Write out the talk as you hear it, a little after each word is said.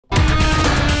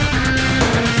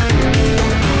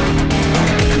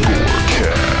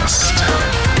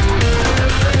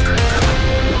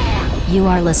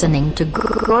are listening to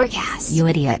GORCAST, you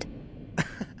idiot.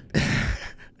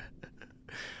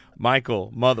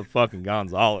 Michael motherfucking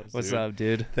Gonzales. What's up,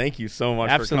 dude? Thank you so much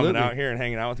for coming out here and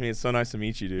hanging out with me. It's so nice to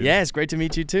meet you, dude. Yeah, it's great to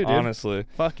meet you too, dude. Honestly.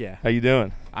 Fuck yeah. How you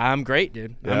doing? I'm great,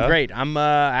 dude. Yeah? I'm great. I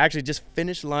actually just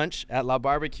finished lunch at La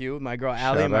Barbecue with my girl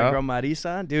Allie and my girl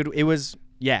Marisa. Dude, it was,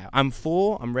 yeah, I'm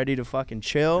full. I'm ready to fucking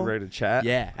chill. You ready to chat?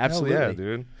 Yeah, absolutely. Hell yeah,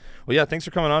 dude. Well, yeah, thanks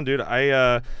for coming on, dude.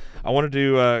 I wanted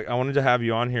to have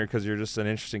you on here because you're just an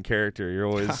interesting character. You're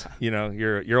always,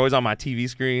 you're always on my TV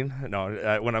screen.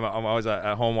 No, when I'm always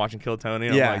at home watching Kill Tony.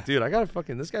 And I'm like, dude, I gotta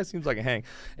fucking. This guy seems like a hang.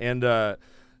 And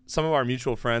some of our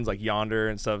mutual friends like Yonder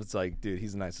and stuff. It's like, dude,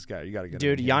 he's the nicest guy. You gotta get him.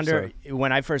 Dude, Yonder. So.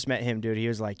 When I first met him, dude, he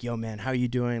was like, yo, man, how you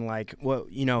doing? Like, well,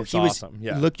 he awesome. He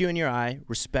looked you in your eye,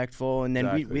 respectful, and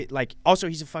then we like. Also,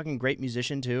 he's a fucking great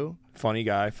musician too. Funny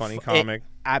guy, funny comic.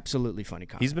 Absolutely funny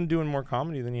comic. He's been doing more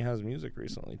comedy than he has music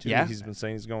recently too. Yeah, he's been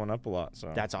saying he's going up a lot.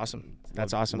 So that's awesome.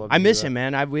 That's awesome. I miss him,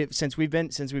 man. Since we've been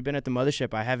at the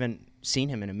mothership, I haven't seen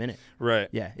him in a minute. Right.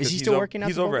 Yeah. Is he still working out?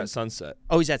 He's over at Sunset.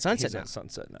 Oh, he's at Sunset now. He's at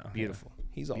Sunset now. Beautiful. Yeah.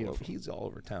 He's all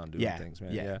over town doing things,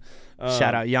 man. Yeah.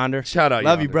 Shout out Yonder. Shout out.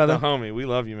 Love Yonder. you, brother. The homie. We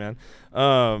love you, man.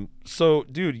 So,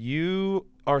 dude, you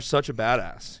are such a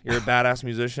badass. You're a badass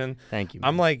musician. Thank you,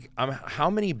 man. How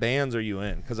many bands are you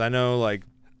in? Because I know, like,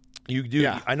 you do.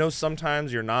 Yeah. I know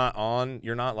sometimes you're not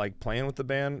like playing with the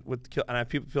band and I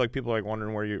feel like people are like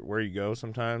wondering where you go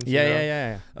sometimes.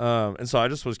 Yeah. And so I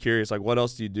just was curious, like, what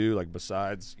else do you do, like,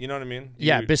 besides, you know what I mean?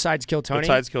 Besides Kill Tony.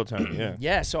 Besides Kill Tony, yeah.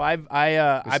 Yeah. So I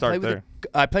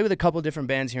play with a couple different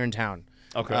bands here in town.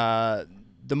 Okay.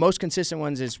 The most consistent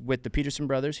ones is with the Peterson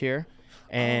Brothers here.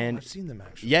 And I've seen them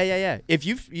actually. Yeah. If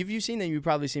you've seen them, you've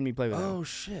probably seen me play with them. Oh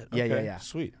shit. Okay. Yeah.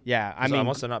 Sweet. Yeah. I mean, I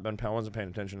must have not been. I wasn't paying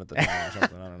attention at the time or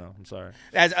something. I don't know. I'm sorry.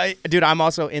 Dude, I'm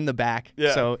also in the back.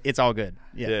 Yeah. So it's all good.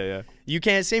 Yeah. You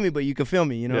can't see me, but you can feel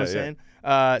me. You know what I'm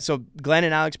saying? So Glenn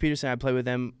and Alex Peterson, I play with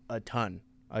them a ton.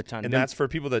 And that's for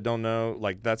people that don't know,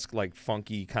 like, that's like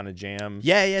funky kind of jam.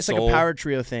 Yeah, it's soul. Like a power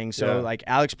trio thing. So like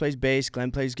Alex plays bass,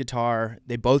 Glenn plays guitar.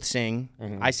 They both sing.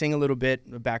 I sing a little bit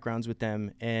of backgrounds with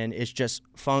them, and it's just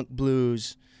funk,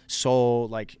 blues, soul,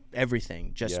 like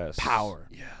everything, just power.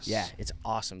 Yes. Yeah, it's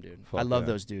awesome, dude. I love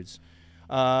those dudes.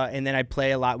 And then I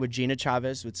play a lot with Gina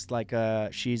Chavez. It's like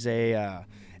she's a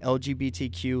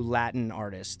LGBTQ Latin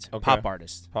artist, pop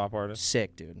artist.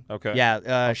 Sick, dude. Okay. Yeah,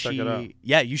 I'll check it out.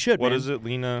 Yeah, you should. What man. is it,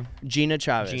 Gina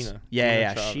Chavez.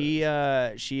 Gina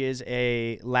Chavez. She is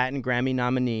a Latin Grammy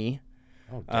nominee.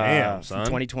 Oh damn, son.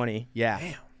 2020. Yeah.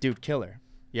 Damn. Dude, killer.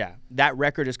 Yeah. That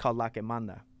record is called La Que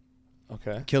Manda.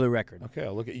 Okay. Killer record. Okay,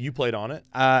 I'll look at you. Played on it?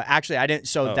 Actually, I didn't.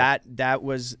 So that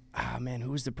was man, who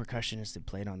was the percussionist that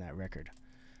played on that record?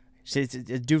 It's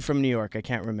a dude from New York. I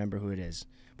can't remember who it is.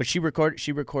 But she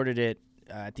recorded it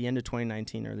at the end of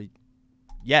 2019,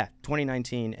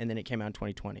 2019, and then it came out in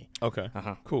 2020. Okay.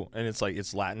 Cool. And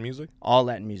it's Latin music? All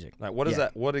Latin music. Like, what is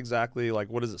that? What exactly,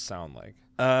 like, what does it sound like?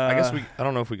 I guess I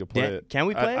don't know if we could play it. Can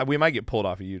we play it? We might get pulled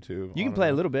off of YouTube. You can play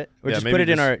a little bit. Or just put it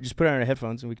in our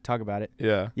headphones and we can talk about it.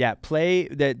 Yeah. Yeah, play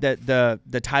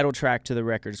the title track to the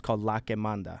record is called La Que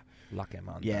Manda. La Que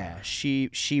Manda. Yeah, she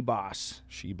boss.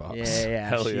 She boss. Yeah.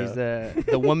 Hell She's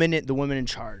the woman in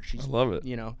charge. I love it.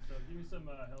 You know. So give me some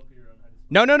help here on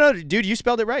how to No, dude, you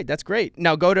spelled it right. That's great.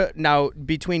 Now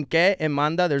between que and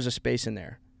manda, there's a space in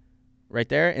there, right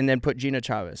there, and then put Gina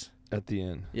Chavez at the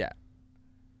end. Yeah.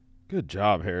 Good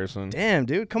job, Harrison. Damn,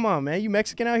 dude, come on, man. You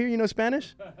Mexican out here? You know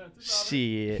Spanish?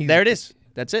 Shit. There it is.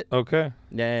 That's it. Okay.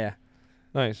 Yeah.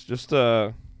 Nice. Just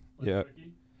yeah.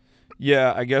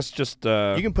 Yeah, I guess just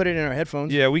you can put it in our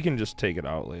headphones. Yeah, we can just take it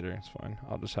out later. It's fine.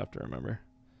 I'll just have to remember.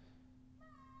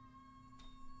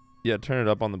 Yeah, turn it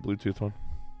up on the Bluetooth one.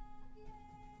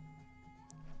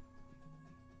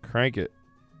 Crank it.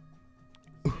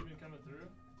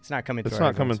 It's not coming through. It's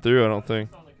not coming through, I don't think.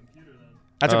 It's on the computer then.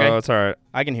 That's okay. Oh, that's all right.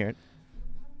 I can hear it.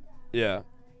 Yeah.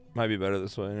 Might be better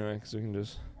this way anyway, because we can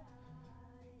just...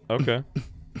 Okay.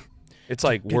 It's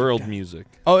like world music.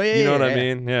 Oh, yeah. You know what I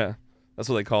mean? Yeah. That's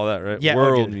what they call that, right? Yeah.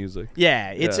 World music.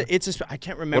 Yeah. I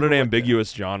can't remember. What an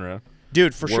ambiguous genre.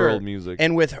 Dude, for sure. World music.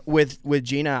 And with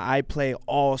Gina, I play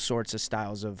all sorts of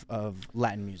styles of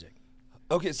Latin music.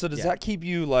 Okay, so does that keep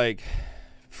you, like,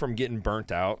 from getting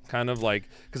burnt out? Kind of like,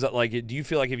 because, like, do you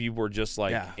feel like if you were just,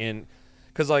 like, in...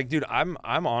 Because, like, dude, I'm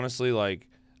honestly, like,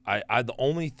 The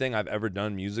only thing I've ever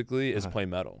done musically is play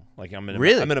metal. Like I'm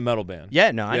in a metal band.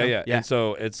 Yeah, no, I know. Yeah. And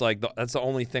so it's like that's the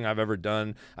only thing I've ever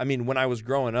done. I mean, when I was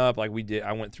growing up, like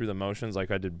I went through the motions.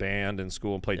 Like I did band in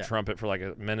school and played trumpet for like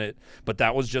a minute, but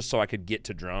that was just so I could get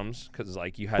to drums because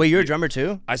like you had. Wait, you're a drummer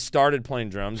too? I started playing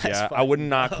drums. That's I would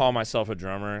not call myself a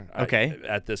drummer. Okay.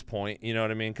 At this point, you know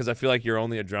what I mean? Because I feel like you're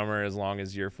only a drummer as long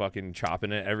as you're fucking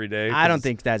chopping it every day. I don't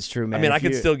think that's true, man. I mean, I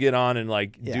could still get on and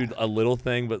like do a little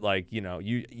thing, but like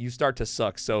you start to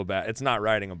suck so bad. It's not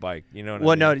riding a bike, you know what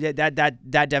I mean? No,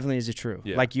 that definitely is true.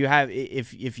 Yeah. Like you have,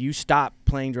 if you stop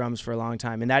playing drums for a long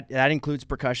time, and that includes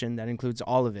percussion, that includes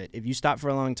all of it. If you stop for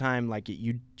a long time, like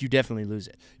you definitely lose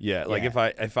it. Yeah, like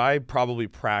if I probably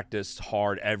practiced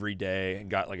hard every day and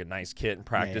got like a nice kit and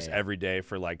practiced every day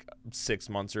for like 6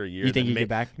 months or a year, you think you get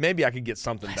back? Maybe I could get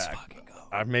something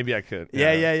back. Maybe I could.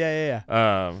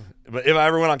 Yeah. But if I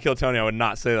ever went on Kill Tony, I would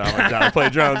not say that I'm down to play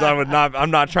drums. I would not.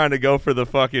 I'm not trying to go for the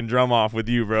fucking drum off with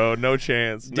you, bro. No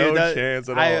chance. Dude, no chance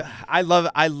at all.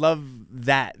 I love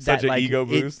that. Such that, an ego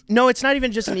boost. No, it's not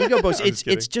even just an ego boost.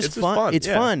 It's just fun. It's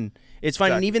fun. It's fun.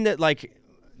 Exactly. And even that, like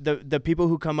the people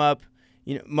who come up,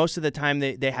 most of the time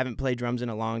they haven't played drums in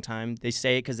a long time. They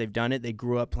say it because they've done it. They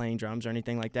grew up playing drums or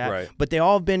anything like that. Right. But they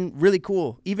all have been really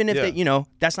cool. Even if they,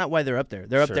 that's not why they're up there.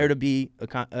 They're up there to be a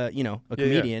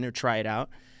comedian or try it out.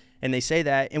 And they say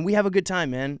that, and we have a good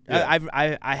time, man. Yeah.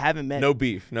 I haven't met no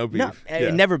beef. No,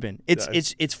 never been.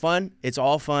 It's fun. It's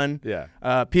all fun. Yeah.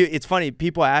 It's funny.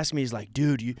 People ask me, "He's like,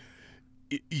 dude,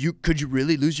 you could you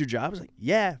really lose your job?" I was like,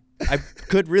 "Yeah, I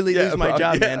could really lose my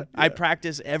job, man. I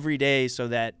practice every day so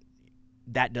that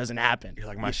doesn't happen." You're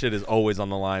like, my shit is always on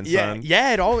the line, son.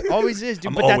 Yeah, it always is,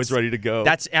 dude. I'm always ready to go.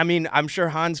 I'm sure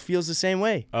Hans feels the same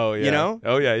way. Oh yeah. You know?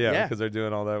 Oh yeah, because they're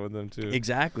doing all that with them too.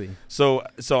 Exactly. So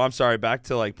I'm sorry. Back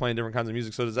to like playing different kinds of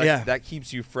music. So does that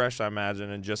keeps you fresh, I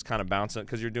imagine, and just kind of bouncing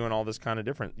because you're doing all this kind of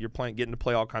different. You're getting to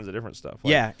play all kinds of different stuff.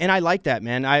 Like, yeah, and I like that,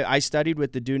 man. I studied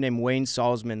with the dude named Wayne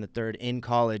Salzman III in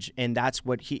college, and that's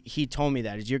what he told me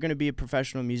that is you're going to be a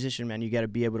professional musician, man. You got to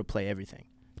be able to play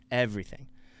everything.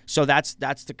 So that's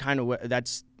the kind of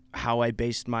that's how I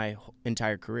based my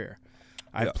entire career.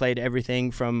 I've played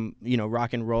everything from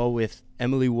rock and roll with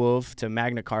Emily Wolfe to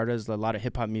Magna Carta's a lot of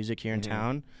hip hop music here in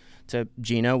town, to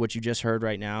Gina, which you just heard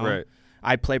right now. Right.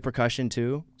 I play percussion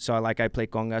too, so I play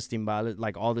congas, timbales,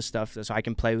 like all the stuff, so I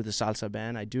can play with the salsa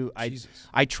band.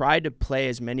 I try to play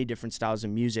as many different styles of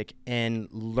music and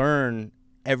learn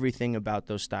everything about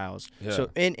those styles. Yeah.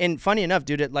 So and funny enough,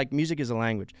 dude, music is a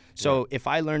language. So if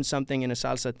I learn something in a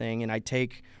salsa thing and I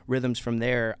take rhythms from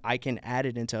there, I can add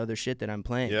it into other shit that I'm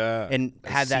playing. Yeah. And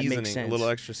have that make sense. A little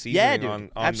extra seasoning on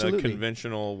absolutely. The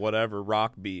conventional whatever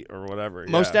rock beat or whatever.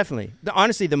 Most definitely.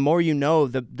 Honestly, the more you know,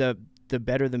 the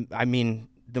better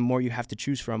the more you have to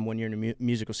choose from when you're in a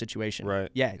musical situation. Right.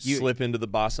 Yeah. You slip into the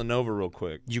bossa nova real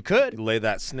quick. You could lay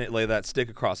that stick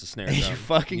across the snare drum. You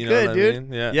fucking could, dude. I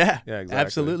mean? Yeah, exactly.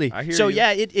 Absolutely. I hear so you.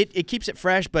 yeah, it keeps it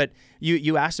fresh. But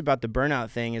you asked about the burnout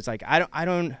thing. It's like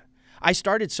I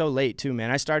started so late too,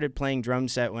 man. I started playing drum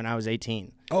set when I was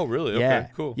 18. Oh, really? Yeah.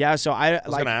 Okay, cool. Yeah, so I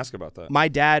was gonna ask about that. My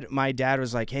dad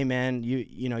was like, "Hey, man,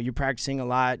 you're practicing a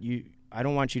lot. I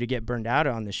don't want you to get burned out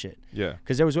on this shit." Yeah.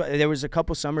 Because there was a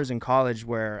couple summers in college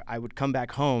where I would come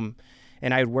back home,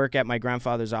 and I'd work at my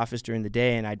grandfather's office during the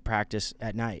day, and I'd practice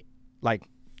at night, like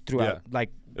throughout, like.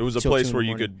 It was a place where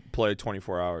you could play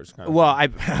 24 hours. Well,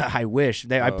 I wish.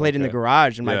 I played in the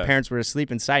garage, and my parents were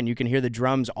asleep inside, and you can hear the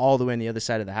drums all the way on the other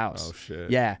side of the house. Oh, shit.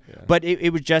 Yeah. But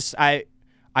it was just, I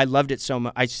loved it so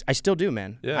much. I still do,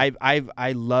 man. Yeah.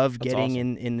 I love That's getting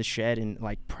awesome. in the shed and,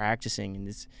 practicing. And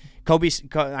this,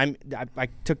 I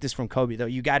took this from Kobe, though.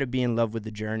 You got to be in love with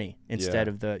the journey instead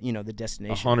of the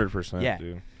destination. 100%, yeah.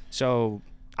 dude. So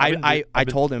I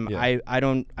told him, I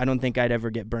don't think I'd ever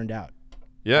get burned out.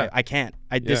 Yeah, I can't.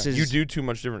 You do too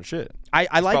much different shit.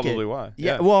 I like it. Probably why.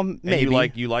 Yeah. Well, maybe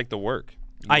and you like the work.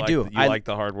 I do. You like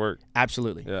the hard work.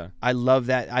 Absolutely. Yeah. I love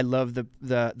that. I love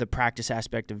the practice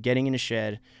aspect of getting in a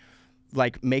shed,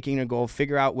 making a goal,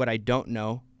 figure out what I don't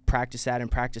know, practice that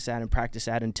and practice that and practice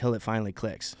that until it finally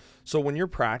clicks. So when you're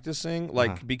practicing,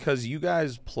 because you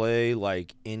guys play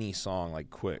any song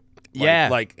quick.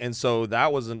 And so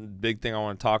that was a big thing I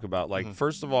want to talk about.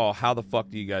 First of all, how the fuck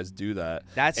do you guys do that?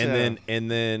 And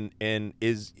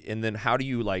then how do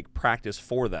you practice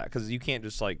for that? Because you can't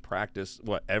just practice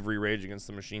every Rage Against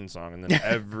the Machine song and then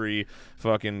every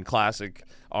fucking classic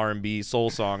R&B soul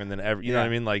song and then you know what I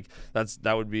mean?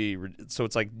 That would be so.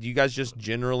 It's do you guys just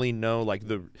generally know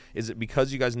is it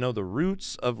because you guys know the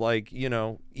roots of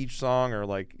each song or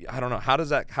I don't know, how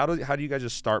do you guys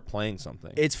just start playing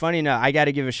something? It's funny now. I got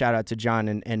to give a shout out out to John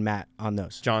and Matt on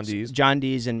those. John Dees. John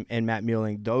Dees and Matt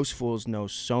Muelling. Those fools know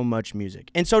so much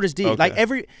music. And so does Dees. Okay. Like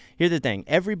here's the thing.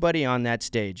 Everybody on that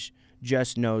stage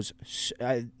just knows,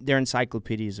 they're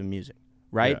encyclopedias of music,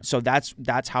 right? Yeah. So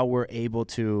that's how we're able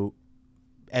to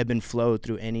ebb and flow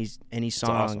through any song.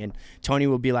 Awesome. And Tony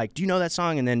will be like, do you know that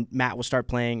song? And then Matt will start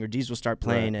playing, or Dees will start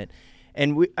playing it.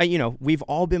 And we've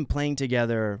all been playing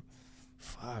together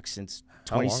since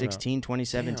 2016,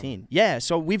 2017. Damn. Yeah,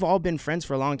 so we've all been friends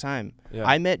for a long time. Yeah.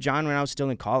 I met John when I was still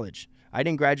in college. I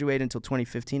didn't graduate until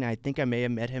 2015. I think I may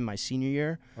have met him my senior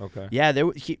year. Okay. Yeah,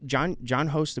 John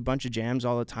hosts a bunch of jams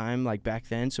all the time, like back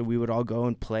then. So we would all go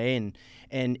and play,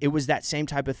 and it was that same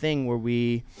type of thing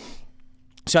where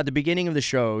so at the beginning of the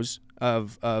shows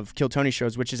of Killtony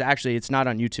shows, which is actually, it's not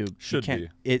on YouTube. Should be.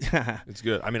 It's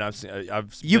good. I mean, I've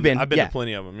been to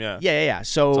plenty of them. Yeah. Yeah.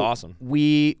 So it's awesome.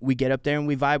 We get up there and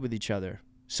we vibe with each other.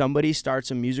 Somebody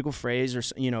starts a musical phrase or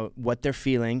what they're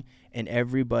feeling, and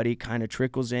everybody kind of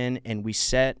trickles in, and we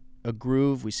set a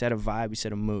groove, we set a vibe, we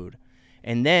set a mood.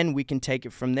 And then we can take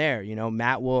it from there.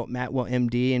 Matt will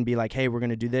MD and be like, hey, we're going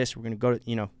to do this. We're going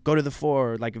to go to the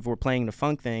floor. Like if we're playing the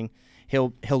funk thing,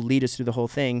 he'll lead us through the whole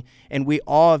thing. And we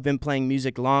all have been playing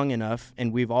music long enough,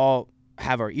 and we've all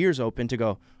have our ears open to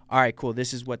go, all right, cool,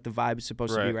 this is what the vibe is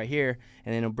supposed to be right here.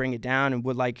 And then he'll bring it down, and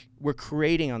we're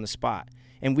creating on the spot.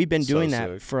 And we've been doing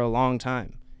that for a long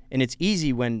time. And it's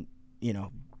easy when,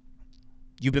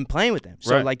 you've been playing with them.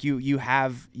 So like you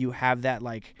have that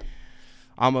like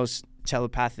almost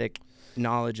telepathic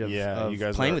knowledge of you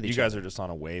guys playing with each other. You guys are just on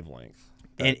a wavelength.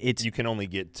 And you can only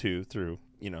get to through,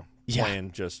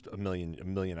 playing just a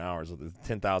million hours with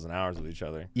 10,000 hours with each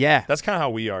other. Yeah. That's kind of how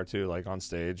we are too, like on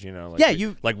stage,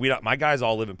 my guys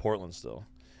all live in Portland still.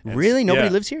 And really? Nobody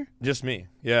lives here? Just me.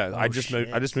 Yeah. Oh, I just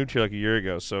moved here like a year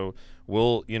ago. So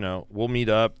we'll meet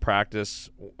up,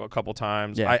 practice a couple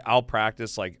times. Yeah. I'll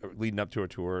practice like leading up to a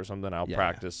tour or something. I'll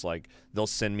practice like they'll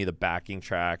send me the backing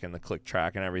track and the click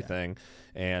track and everything.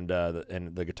 Yeah.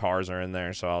 And the guitars are in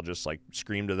there, so I'll just like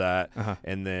scream to that.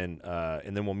 And then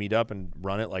we'll meet up and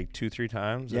run it like 2-3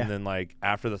 times. Yeah. And then like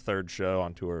after the third show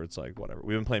on tour, it's like whatever.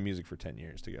 We've been playing music for 10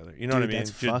 years together. You know what I mean?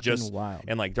 That's fucking wild.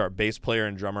 And like our bass player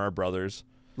and drummer are brothers.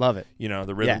 Love it.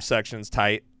 The rhythm section's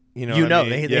tight. They've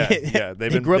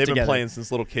been playing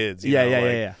since little kids.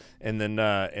 Yeah. And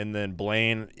then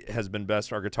Blaine has been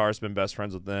our guitarist's been best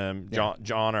friends with them.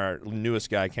 John, our newest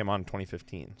guy, came on in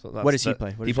 2015. So what does he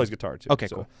play? He plays guitar too. Okay,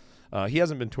 cool. He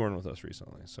hasn't been touring with us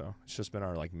recently, so it's just been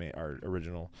our our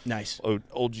original nice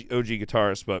OG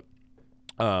guitarist. But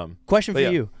question for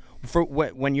you: for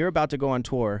when you're about to go on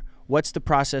tour, what's the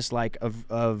process like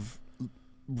of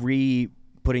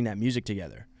putting that music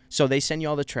together? So they send you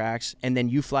all the tracks, and then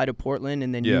you fly to Portland,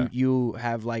 and then you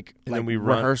have like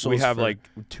rehearsals. We have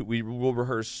we'll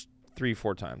rehearse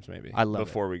 3-4 times maybe. I love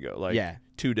before we go.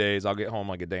 2 days. I'll get home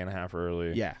like a day and a half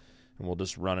early. Yeah, and we'll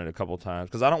just run it a couple times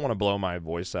because I don't want to blow my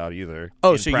voice out either.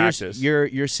 Oh, so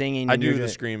you're singing. I do the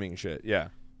screaming shit. Yeah.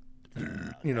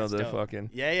 The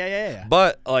fucking yeah.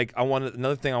 But like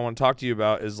another thing I want to talk to you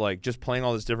about is like just playing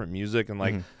all this different music, and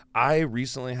like I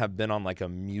recently have been on like a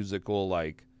musical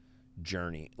like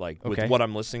journey like with what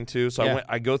I'm listening to. So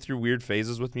I go through weird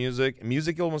phases with music.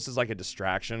 Music almost is like a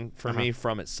distraction for me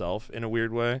from itself in a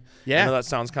weird way. I know that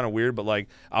sounds kind of weird, but like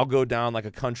I'll go down like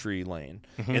a country lane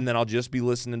and then I'll just be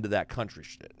listening to that country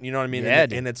shit. You know what I mean?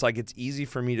 And it's like it's easy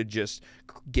for me to just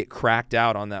get cracked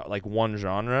out on that like one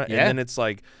genre. And then it's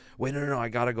like, wait, no, I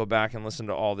gotta go back and listen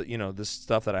to all the this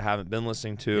stuff that I haven't been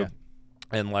listening to.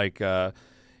 And like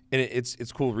and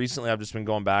it's cool. Recently, I've just been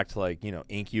going back to like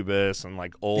Incubus and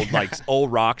like old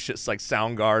rock shit like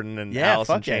Soundgarden and Alice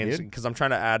in Chains, because I'm trying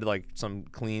to add like some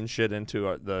clean shit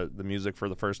into the music for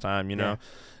the first time.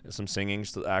 Some singing,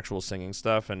 actual singing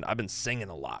stuff, and I've been singing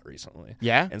a lot recently.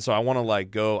 Yeah, and so I want to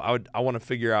like go. I want to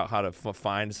figure out how to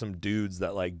find some dudes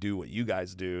that like do what you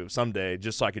guys do someday,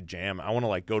 just so I could jam. I want to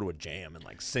like go to a jam and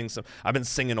like sing some. I've been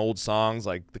singing old songs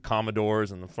like the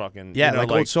Commodores and the fucking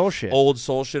like old soul shit. Old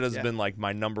soul shit has been like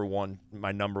my number one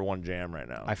jam right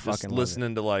now. I fucking just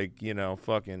listening to like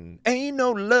fucking ain't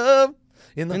no love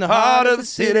in the heart of the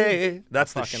city.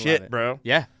 That's the shit, bro.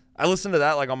 Yeah. I listen to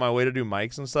that like on my way to do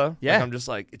mics and stuff. Yeah, like, I'm just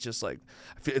like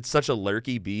it's such a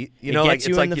lurky beat. It gets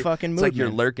you in the fucking mood. It's like you're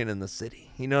lurking in the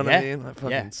city. You know what I mean? That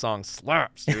fucking song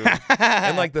slaps, dude.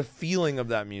 And like the feeling of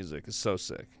that music is so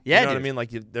sick. Yeah, you know what I mean?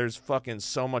 Like there's fucking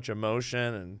so much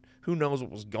emotion, and who knows what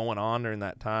was going on during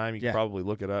that time. You can probably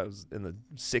look it up. It was in the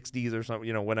 60s or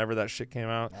something. Whenever that shit came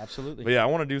out. Absolutely. But yeah, I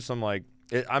want to do some like.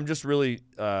 I'm just really.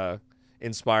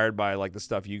 Inspired by like the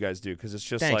stuff you guys do, because it's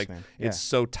just it's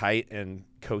so tight and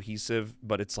cohesive,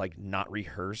 but it's like not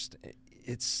rehearsed.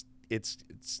 It's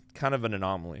it's kind of an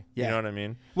anomaly. Yeah. You know what I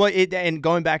mean? Well, and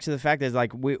going back to the fact that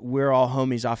like we're all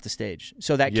homies off the stage,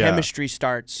 so that chemistry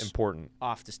starts important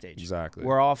off the stage. Exactly.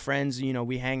 We're all friends. You know,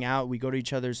 we hang out. We go to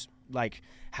each other's like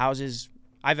houses.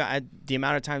 The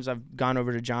amount of times I've gone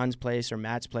over to John's place or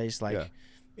Matt's place, like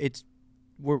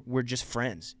we're just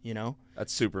friends. You know.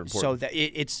 That's super important. So that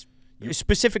it's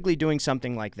specifically doing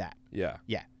something like that. Yeah.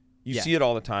 Yeah. You see it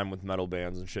all the time with metal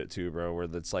bands and shit too, bro, where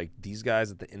it's like these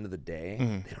guys at the end of the day, they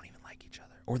don't even like each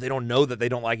other. Or they don't know that they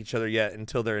don't like each other yet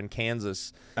until they're in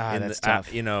Kansas. That's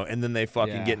tough. You know, and then they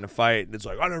fucking get in a fight. And it's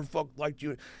like, I never liked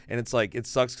you. And it's like, it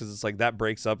sucks because it's like that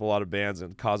breaks up a lot of bands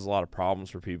and causes a lot of problems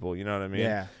for people. You know what I mean?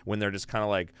 Yeah. When they're just kind of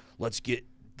like, let's get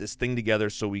this thing together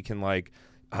so we can like,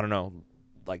 I don't know,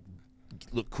 like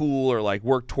look cool or like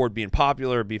work toward being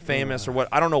popular or be famous or what.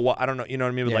 I don't know. You know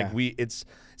what I mean? But like it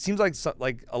seems like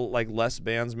less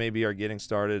bands maybe are getting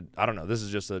started. I don't know. This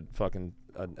is just a fucking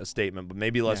a statement, but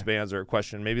maybe less bands are a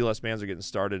question. Maybe less bands are getting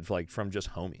started like from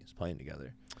just homies playing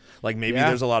together. Like maybe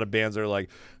there's a lot of bands that are like,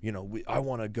 you know, I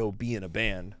want to go be in a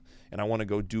band and I want to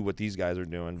go do what these guys are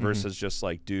doing versus just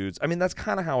like dudes. I mean, that's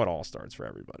kind of how it all starts for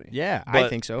everybody. Yeah, but, I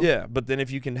think so. Yeah, but then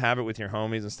if you can have it with your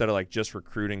homies instead of like just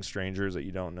recruiting strangers that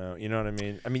you don't know, you know what I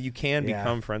mean? I mean, you can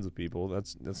become friends with people.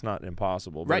 That's not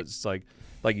impossible. But it's like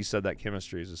you said, that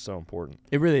chemistry is just so important.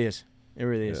 It really is. It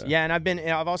really is. Yeah, and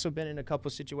I've also been in a couple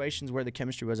of situations where the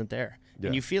chemistry wasn't there,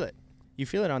 and you feel it. You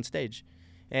feel it on stage.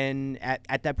 And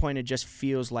at that point, it just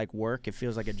feels like work. It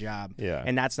feels like a job. Yeah.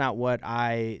 And that's not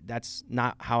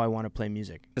how I want to play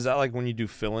music. Is that like when you do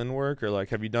fill-in work, or like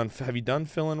have you done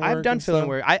fill-in work? I've done fill-in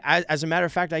work. I as a matter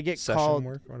of fact, I get called session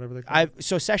work, whatever they call it.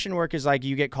 So session work is like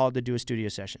you get called to do a studio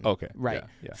session. Okay. Right.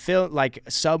 Yeah. Like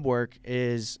sub work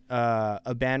is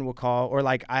a band will call, or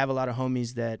like I have a lot of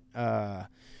homies that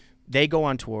they go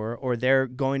on tour or they're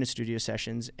going to studio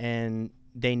sessions and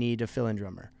they need a fill-in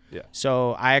drummer. Yeah.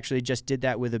 So I actually just did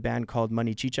that with a band called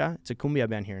Money Chicha. It's a cumbia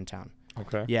band here in town.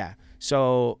 Okay. Yeah.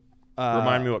 So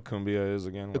remind me what cumbia is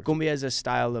again. Cumbia is a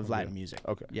style of Latin music.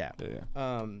 Okay. Yeah.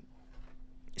 Yeah.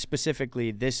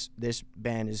 Specifically, this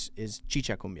band is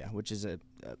Chicha cumbia, which is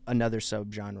another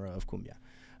subgenre of cumbia.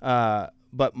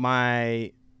 But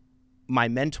my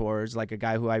mentor is like a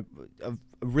guy who a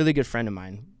really good friend of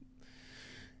mine,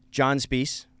 John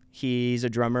Spees. He's a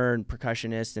drummer and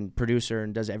percussionist and producer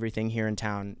and does everything here in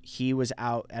town. He was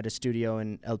out at a studio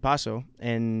in El Paso,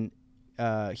 and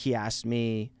he asked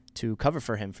me to cover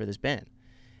for him for this band.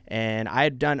 And I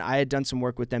had done some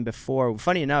work with them before.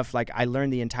 Funny enough, like I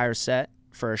learned the entire set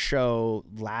for a show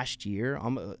last year,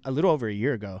 a little over a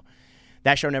year ago.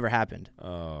 That show never happened.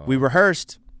 We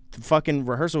rehearsed. The fucking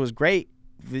rehearsal was great.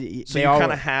 So you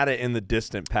kind of had it in the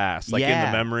distant past, like in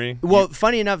the memory. Well,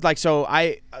 funny enough, like so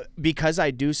because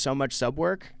I do so much sub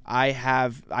work,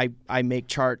 I make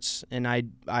charts and I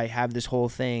have this whole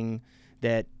thing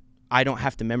that I don't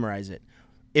have to memorize it.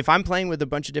 If I'm playing with a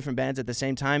bunch of different bands at the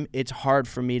same time, it's hard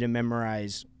for me to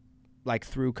memorize like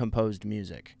through composed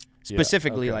music.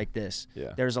 Specifically like this.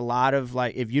 Yeah. There's a lot of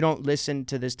like, if you don't listen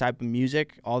to this type of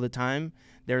music all the time,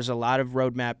 there's a lot of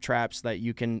roadmap traps that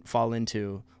you can fall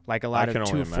into. Like a lot of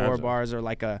 2/4 bars or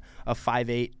like a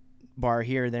 5/8 bar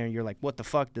here or there, and you're like, what the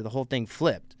fuck? Did the whole thing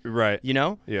flipped? Right. You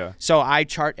know? Yeah. So I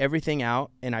chart everything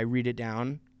out and I read it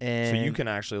down. And so you can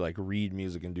actually like read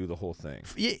music and do the whole thing.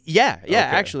 Yeah, okay.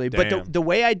 Actually. Damn. But the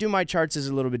way I do my charts is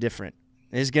a little bit different.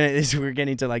 We're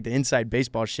getting to like the inside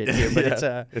baseball shit here, but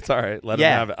it's all right. Let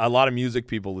them have it. A lot of music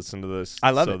people listen to this.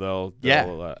 I love it. So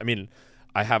they'll I mean,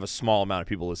 I have a small amount of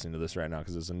people listening to this right now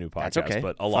because it's a new podcast. That's okay.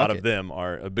 But a lot of them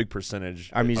are a big percentage.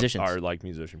 Are musicians. Are like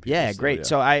musician people. Yeah, great. Yeah.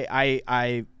 So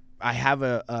I have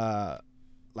a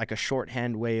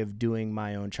shorthand way of doing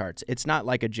my own charts. It's not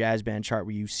like a jazz band chart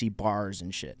where you see bars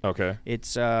and shit. Okay.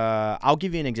 It's I'll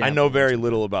give you an example. I know very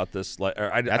little about this.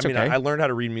 I learned how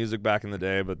to read music back in the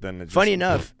day, but then funny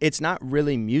enough, it's not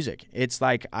really music. It's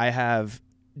like I have.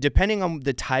 Depending on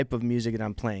the type of music that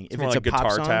I'm playing, if it's like a pop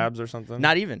guitar song, tabs or something.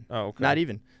 Not even. Oh, okay. Not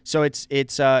even. So it's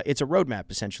a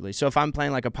roadmap essentially. So if I'm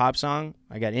playing like a pop song,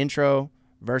 I got intro,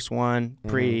 verse 1,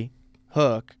 pre,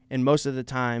 hook, and most of the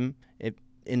time,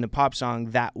 in the pop song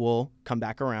that will come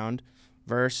back around,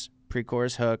 verse,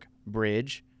 pre-chorus, hook,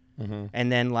 bridge,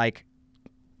 and then like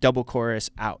double chorus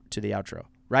out to the outro.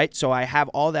 Right. So I have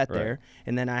all that there,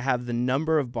 and then I have the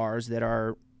number of bars that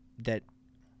are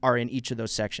in each of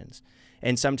those sections.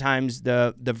 And sometimes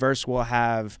the verse will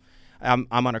have, I'm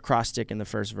on a cross stick in the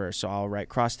first verse, so I'll write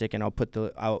cross stick and I'll put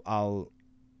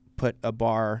a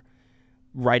bar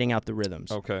writing out the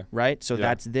rhythms. Okay. Right? So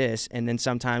that's this. And then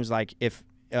sometimes like if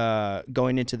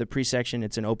going into the pre-section,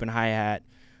 it's an open hi-hat,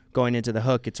 going into the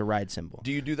hook, it's a ride cymbal.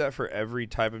 Do you do that for every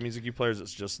type of music you play, or is it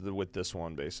just with this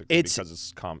one basically because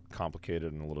it's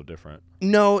complicated and a little different?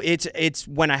 No, it's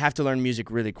when I have to learn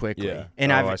music really quickly. Yeah.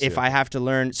 And if I have to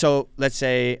learn, so let's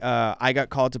say I got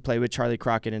called to play with Charley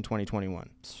Crockett in 2021.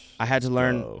 I had to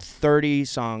learn 30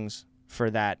 songs for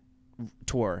that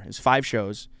tour. It's 5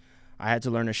 shows. I had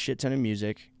to learn a shit ton of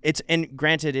music. And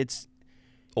granted, it's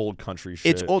old country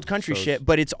shit. It's old country shit,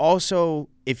 but it's also,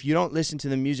 if you don't listen to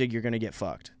the music, you're gonna get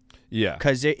fucked. Yeah.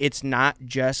 Because it's not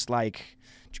just like,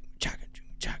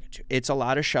 it's a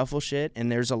lot of shuffle shit,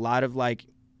 and there's a lot of like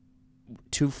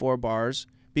 2/4 bars,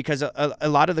 because a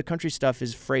lot of the country stuff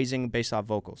is phrasing based off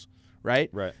vocals, right?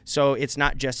 Right. So it's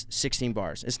not just 16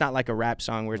 bars. It's not like a rap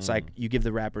song where it's like you give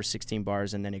the rapper 16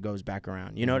 bars and then it goes back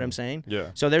around. You know what I'm saying?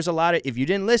 Yeah. So there's a lot of, if you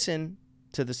didn't listen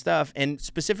to the stuff, and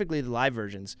specifically the live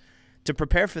versions, to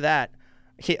prepare for that,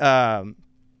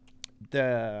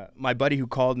 my buddy who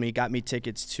called me got me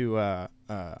tickets to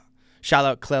shout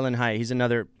out Cleland High. He's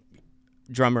another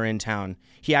drummer in town.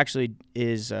 He actually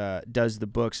does the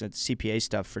books and CPA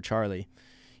stuff for Charley.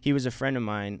 He was a friend of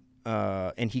mine,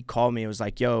 and he called me and was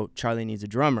like, yo, Charley needs a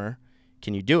drummer.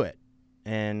 Can you do it?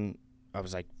 And I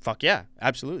was like, fuck yeah,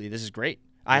 absolutely. This is great.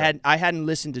 Yeah. I hadn't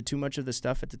listened to too much of the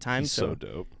stuff at the time. He's so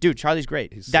dope. Dude, Charley's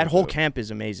great. That whole camp is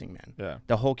amazing, man. Yeah.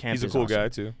 The whole camp is awesome. He's a cool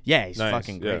awesome guy, too. Yeah, he's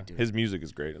fucking great, dude. His music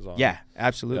is great as well. Yeah,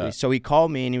 absolutely. Yeah. So he called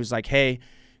me and he was like, hey,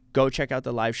 go check out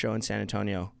the live show in San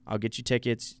Antonio. I'll get you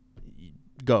tickets.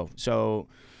 Go. So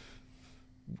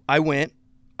I went.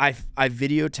 I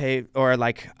videotaped, or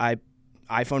like I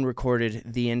iPhone recorded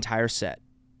the entire set.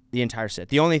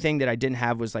 The only thing that I didn't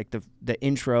have was like the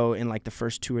intro in like the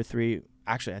first 2 or 3.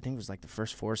 Actually, I think it was like the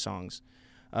first 4 songs.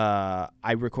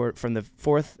 I record from the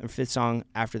 4th or 5th song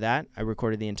after that. I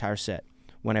recorded the entire set.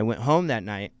 When I went home that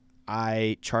night,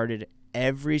 I charted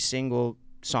every single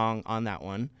song on that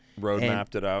one. Road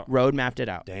mapped it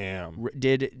out. Damn.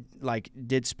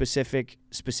 Did specific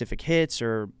hits,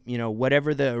 or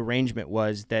whatever the arrangement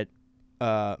was that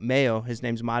Mayo, his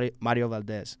name's Mario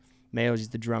Valdez. Mayo's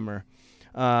the drummer.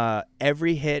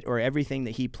 Every hit or everything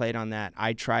that he played on that,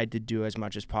 I tried to do as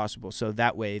much as possible, so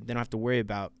that way they don't have to worry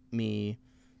about me,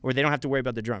 or they don't have to worry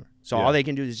about the drummer. So all they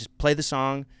can do is just play the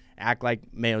song, act like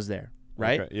Mayo's there,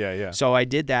 right? Okay. Yeah. So I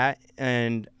did that,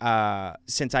 and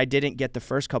since I didn't get the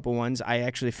first couple ones, I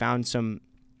actually found some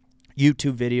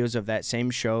YouTube videos of that same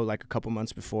show like a couple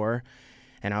months before,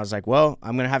 and I was like, well,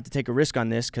 I'm going to have to take a risk on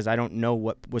this because I don't know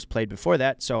what was played before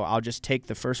that, so I'll just take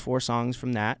the first 4 songs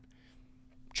from that,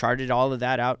 charted all of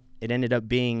that out. It ended up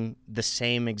being the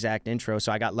same exact intro,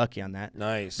 so I got lucky on that.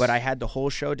 Nice. But I had the whole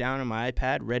show down on my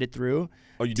iPad, read it through.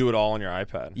 Oh, you do it all on your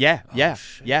iPad? Yeah, yeah.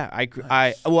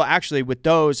 Well, actually, with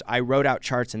those, I wrote out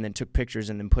charts and then took pictures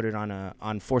and then put it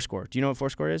on Fourscore. Do you know what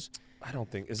Fourscore is? I don't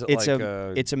think. Is it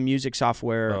it's a music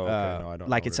software. Oh, okay. No, I don't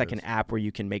know it's like an app where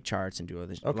you can make charts and do all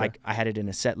this. Okay. Like I had it in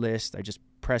a set list. I just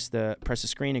press the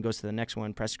screen, it goes to the next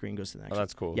one. Press screen, goes to the next one. Oh,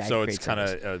 that's cool. Yeah, so it's kind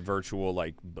of a virtual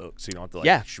like book, so you don't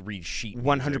have to read sheet.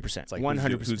 100%.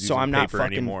 100%. So I'm not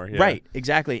fucking anymore. Yeah. Right.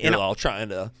 Exactly. And all trying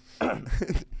to.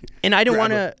 And I don't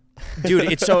want to.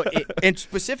 Dude, and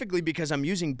specifically because I'm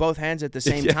using both hands at the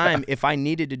same time. If I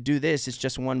needed to do this, it's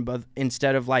just one,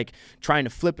 instead of like trying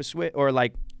to flip a switch or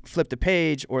like flip the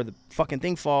page or the fucking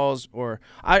thing falls, or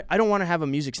I don't want to have a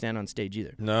music stand on stage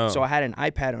either. No. So I had an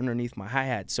iPad underneath my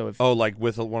hi-hat. So if like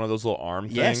with one of those little arm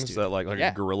things that like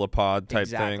a gorilla pod type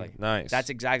thing. Nice. That's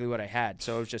exactly what I had.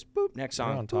 So it was just boop, next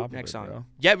song, on top next of it, song. bro.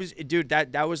 Yeah, it was, dude.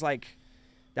 That was like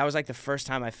the first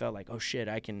time I felt like, oh shit,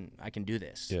 I can do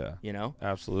this. Yeah. You know?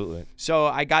 Absolutely. So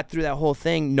I got through that whole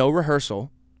thing, no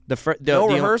rehearsal. No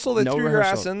rehearsal? They threw your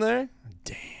ass in there?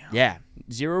 Damn. Yeah.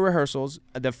 0 rehearsals.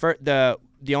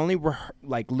 The only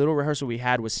little rehearsal we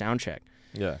had was sound check.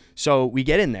 Yeah. So we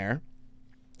get in there.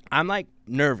 I'm like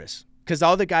nervous because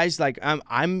all the guys like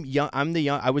I'm young.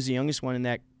 I was the youngest one in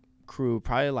that crew,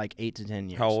 probably like 8 to 10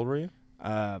 years. How old were you?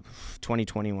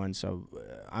 2021. So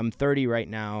I'm 30 right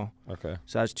now. Okay.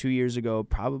 So that was 2 years ago,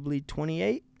 probably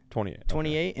 28. 28.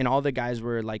 28, okay. And all the guys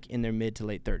were like in their mid to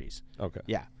late 30s. Okay.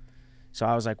 Yeah. So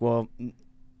I was like, well,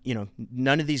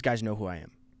 none of these guys know who I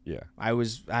am. Yeah. I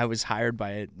was hired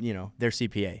by their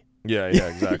CPA. Yeah,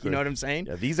 exactly. You know what I'm saying?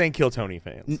 Yeah, these ain't Killtony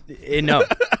fans.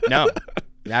 No.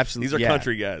 Absolutely. These are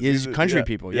country guys. These are country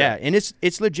people. Yeah. And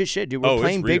it's legit shit, dude. We're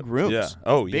playing big rooms. Yeah.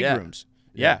 Oh, big rooms.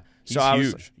 Yeah. He's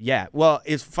huge. Well,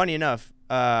 it's funny enough,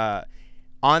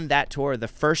 on that tour, the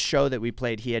first show that we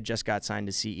played, he had just got signed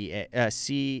to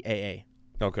CAA.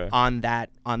 Okay. On that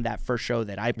first show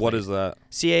that I played. What is that?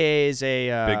 CAA is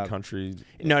a big country.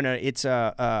 No, it's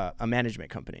a management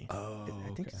company. Oh,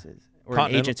 I think it's an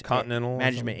agency, Continental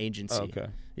management agency. Oh, okay.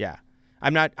 Yeah.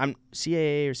 I'm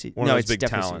CAA or C. One no, of those it's big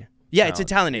definitely talent. Yeah, it's a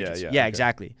talent agency. Yeah, okay.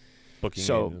 exactly. Booking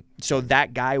So agent.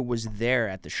 that guy was there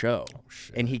at the show,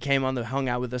 shit. and he came hung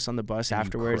out with us on the bus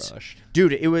afterwards. Crushed.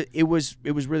 Dude, it was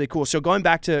really cool. So going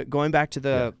back to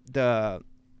the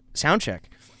sound check,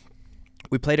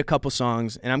 we played a couple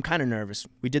songs, and I'm kind of nervous.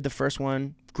 We did the first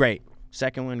one, great.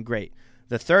 Second one, great.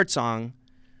 The third song,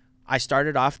 I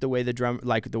started off the way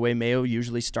the way Mayo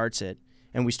usually starts it,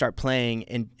 and we start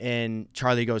playing, and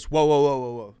Charlie goes,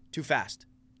 whoa, too fast,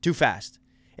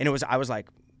 and I was like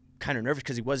kind of nervous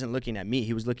because he wasn't looking at me,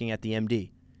 he was looking at the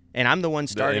MD, and I'm the one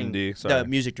starting the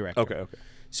music director. Okay.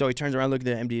 So he turns around, look at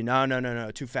the MD,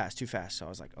 no, too fast. So I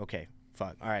was like, okay,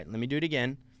 fuck, all right, let me do it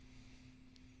again.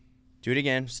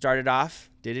 Started off,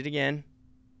 did it again.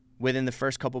 Within the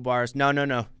first couple bars,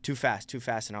 no, too fast.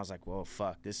 And I was like, whoa,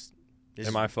 fuck, this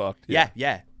Am I fucked?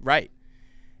 Yeah, right.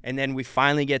 And then we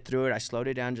finally get through it. I slowed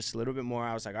it down just a little bit more.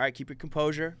 I was like, all right, keep your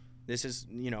composure. This is,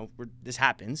 this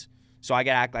happens. So I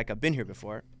got to act like I've been here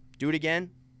before. Do it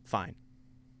again. Fine.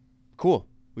 Cool.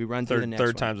 We run through the next one.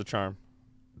 Third time's a charm.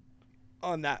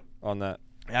 On that.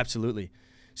 Absolutely.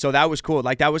 So that was cool.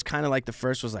 Like, that was kind of like the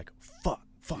first was like, fuck.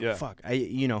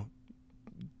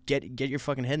 Get your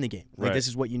fucking head in the game. Like, Right. This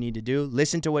is what you need to do.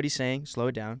 Listen to what he's saying. Slow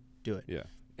it down. Do it. Yeah.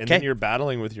 And then you're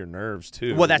battling with your nerves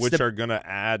too, Well, which are gonna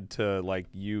add to like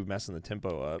you messing the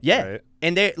tempo up. Yeah. Right?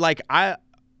 And they like I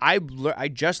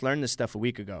just learned this stuff a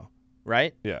week ago,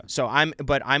 right? Yeah. So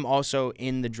I'm also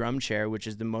in the drum chair, which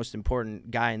is the most important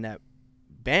guy in that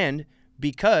band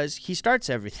because he starts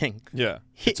everything. Yeah.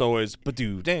 It's always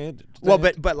Well,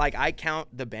 but like I count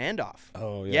the band off.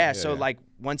 Oh yeah. Yeah. So like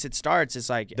once it starts, it's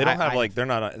like they don't have like they're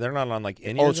not on like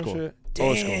any old of school. Shit?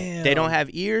 Old school. They don't have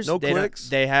ears. No they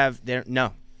clicks.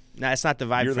 No, that's not the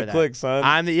vibe You're for the that. click, son.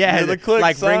 I'm the You're the click,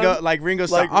 like son. Ringo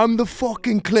said, I'm the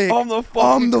fucking click. I'm the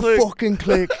fucking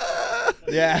click.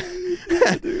 Yeah.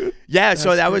 Yeah,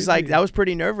 so that was like that was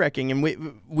pretty nerve-wracking, and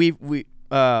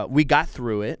we got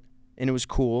through it, and it was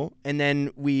cool. And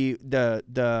then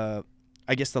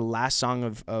I guess the last song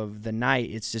of the night,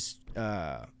 it's just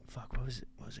what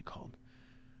was it called?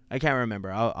 I can't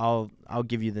remember. I'll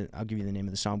give you the name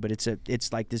of the song, but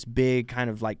it's like this big kind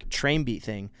of like train beat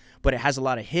thing, but it has a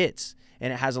lot of hits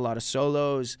and it has a lot of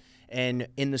solos. And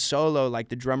in the solo, like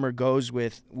the drummer goes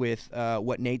with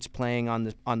what Nate's playing on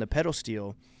the pedal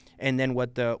steel, and then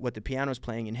what the piano's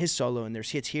playing in his solo, and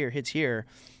there's hits here.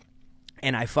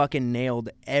 And I fucking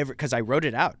nailed because I wrote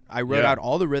it out. I wrote out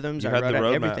all the rhythms. I wrote out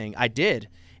everything. I did,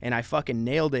 and I fucking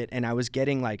nailed it. And I was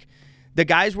getting like, the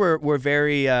guys were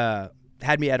very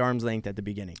had me at arm's length at the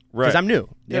beginning because I'm new.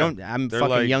 I'm fucking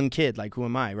like, young kid. Like, who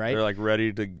am I, right? They're like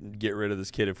ready to get rid of this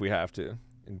kid if we have to,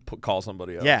 and call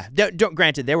somebody else. Yeah.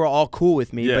 Granted, they were all cool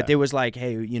with me, but they was like,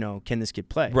 hey, can this kid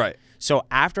play? Right. So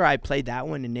after I played that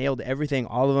one and nailed everything,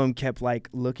 all of them kept like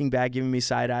looking back, giving me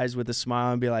side eyes with a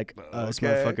smile, and be like, this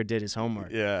motherfucker did his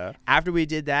homework. Yeah. After we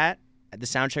did that, the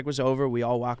sound check was over. We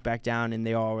all walked back down, and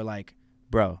they all were like,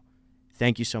 bro,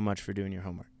 thank you so much for doing your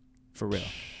homework. For real.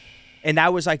 And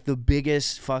that was like the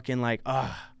biggest fucking like,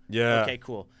 yeah. Okay,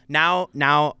 cool. Now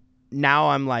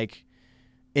I'm like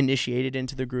initiated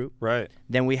into the group. Right.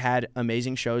 Then we had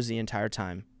amazing shows the entire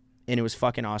time, and it was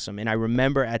fucking awesome. And I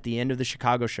remember at the end of the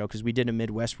Chicago show, because we did a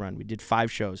Midwest run, we did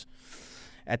 5 shows.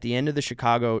 At the end of the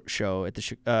Chicago show, at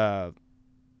the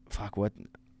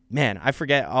I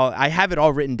forget all. I have it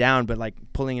all written down, but like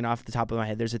pulling it off the top of my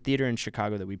head. There's a theater in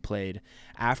Chicago that we played.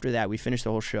 After that, we finished the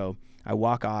whole show. I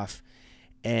walk off,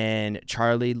 and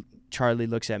Charlie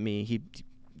looks at me. He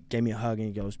gave me a hug, and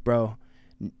he goes, bro,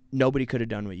 nobody could have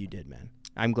done what you did, man.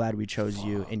 I'm glad we chose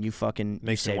you, and you fucking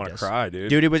makes me want to cry, dude.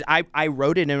 Dude, it was I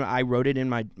wrote it in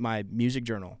my music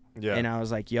journal. Yeah. And I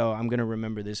was like, yo, I'm gonna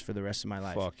remember this for the rest of my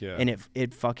life. Fuck yeah. And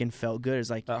it fucking felt good. It's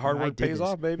like that hard work pays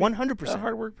off, baby. 100%. That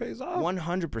hard work pays off.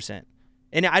 100%.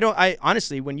 And I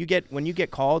honestly, when you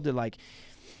get called to like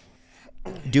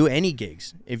do any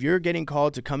gigs, if you're getting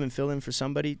called to come and fill in for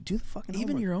somebody, do the fucking even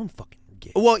homework. your own fucking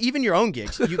gigs. Well, even your own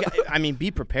gigs.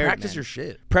 Be prepared. Practice man. your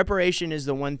shit. Preparation is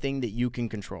the one thing that you can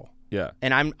control. Yeah.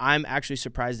 And I'm actually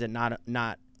surprised that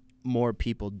not more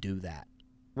people do that.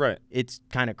 Right. It's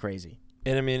kind of crazy.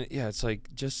 And I mean, yeah, it's like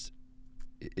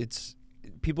it's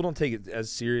people don't take it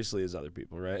as seriously as other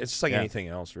people, right? It's just like anything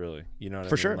else, really. You know what I mean?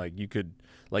 For sure.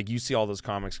 Like you see all those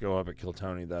comics go up at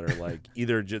Killtony that are like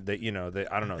either they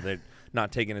I don't know, they're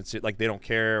not taking it like they don't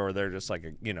care, or they're just like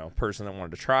a person that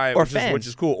wanted to try it, or which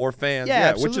is cool, or fans,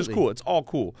 which is cool. It's all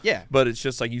cool. Yeah. But it's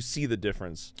just like you see the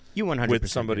difference. You 100% with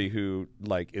somebody who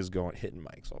like is hitting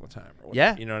mics all the time. Or whatever,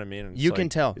 yeah. You know what I mean? You can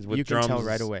tell. You can tell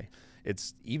right away.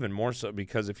 It's even more so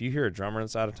because if you hear a drummer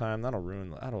that's out of time, that'll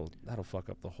fuck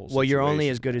up the whole situation. Well, you're only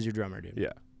as good as your drummer, dude.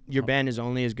 Yeah. your band is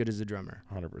only as good as the drummer.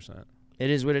 100%. It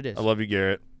is what it is. I love you,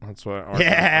 Garrett. That's what.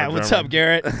 What's up,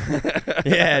 Garrett?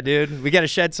 Yeah, dude. We got to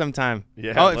shed sometime.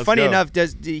 Yeah. Oh, funny enough,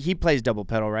 he plays double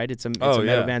pedal, right? It's a metal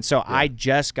band. So I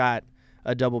just got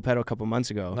a double pedal a couple months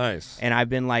ago. Nice. And I've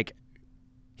been like,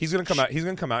 he's gonna come out. He's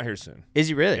gonna come out here soon. Is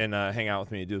he really? And hang out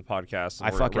with me, do the podcast. And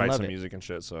I fucking write love some it. music and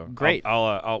shit. So great.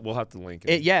 We'll have to link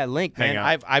it. Link, hang man.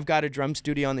 out. I've got a drum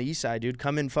studio on the east side, dude.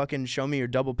 Come and fucking show me your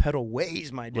double pedal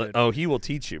ways, my dude. Oh, he will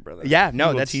teach you, brother. Yeah, no,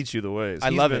 he will teach you the ways. I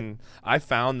love it. I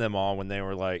found them all when they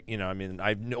were like, I mean,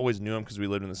 I always knew them because we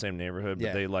lived in the same neighborhood.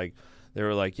 But they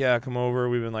were like, yeah, come over.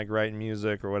 We've been like writing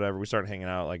music or whatever. We started hanging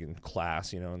out like in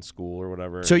class, in school or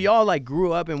whatever. So y'all like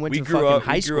grew up and went to fucking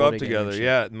high school. We grew up together.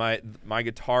 Yeah, my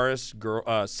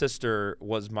guitarist sister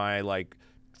was my like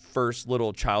first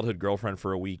little childhood girlfriend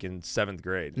for a week in 7th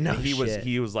grade. No shit.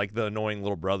 He was like the annoying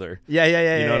little brother. Yeah.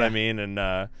 You know what I mean?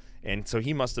 And so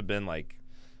he must have been like,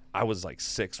 I was like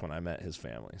 6 when I met his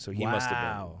family. So he must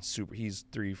have been super. He's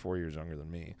 3-4 years younger than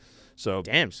me. So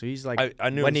damn. So he's like, I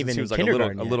knew wasn't him since even he was in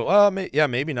like kindergarten. yeah,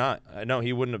 maybe not. No,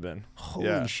 he wouldn't have been.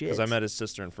 Holy shit. Because I met his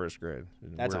sister in 1st grade.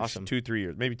 That's we're awesome. 2-3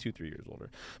 years, maybe 2-3 years older.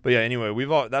 But yeah,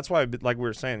 anyway, that's why like we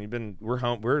were saying,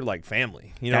 we're like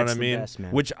family. You know what I mean? Best,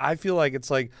 man. Which I feel like it's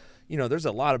like, there's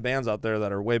a lot of bands out there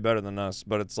that are way better than us,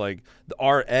 but it's like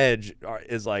our edge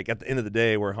is like at the end of the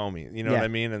day we're homies. You know what I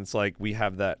mean? And it's like we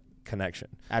have that connection.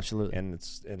 Absolutely.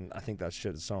 And I think that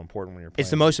shit is so important when you're playing. It's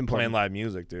the most important. Playing live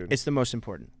music, dude. It's the most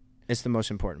important. It's the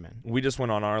most important, man. We just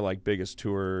went on our like biggest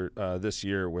tour this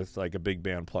year with like a big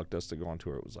band plucked us to go on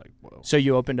tour. It was like, whoa. So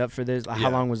you opened up for this. How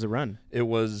long was the run? It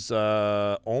was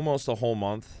almost a whole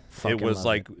month. It was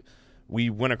like we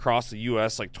went across the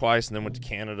U.S. like twice and then went to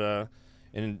Canada.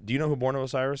 And do you know who Born of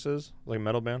Osiris is? Like a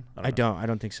metal band? I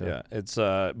don't think so. Yeah, it's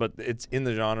but it's in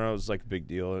the genre. It was like a big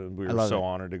deal. And we were so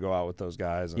honored to go out with those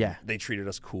guys. And they treated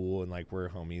us cool and like we're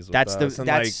homies with us. And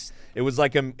like it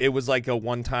was like a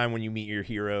one time when you meet your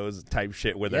heroes type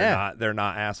shit where they're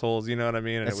not assholes. You know what I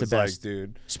mean? And that's it was the best. like,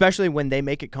 dude, especially when they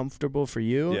make it comfortable for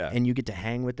you and you get to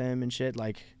hang with them and shit.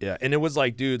 Like and it was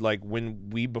like, dude, like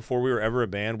before we were ever a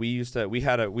band, we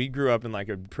grew up in like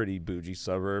a pretty bougie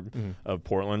suburb of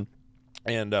Portland.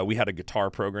 And we had a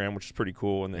guitar program, which is pretty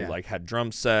cool. And they like had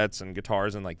drum sets and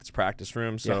guitars in like this practice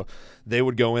room. So they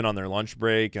would go in on their lunch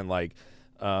break and like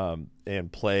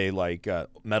and play like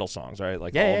metal songs, right?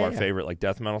 Like all of our favorite like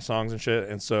death metal songs and shit.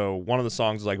 And so one of the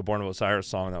songs was like a Born of Osiris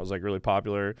song that was like really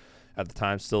popular at the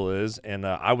time, still is. And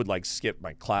I would like skip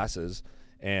my classes.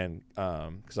 And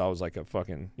because I was like a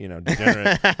fucking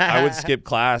degenerate, I would skip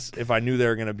class if I knew they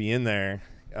were gonna be in there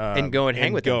and go and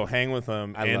hang with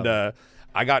them.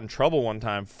 I got in trouble one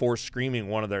time for screaming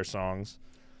one of their songs,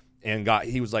 and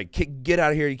he was like, "Get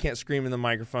out of here! You can't scream in the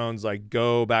microphones. Like,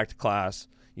 go back to class.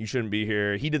 You shouldn't be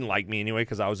here." He didn't like me anyway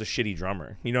because I was a shitty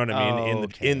drummer. You know what I mean?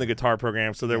 In the guitar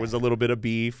program, so there was a little bit of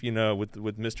beef, with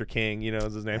Mr. King.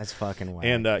 Is his name? That's fucking wild.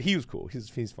 And he was cool.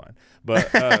 He's fine. But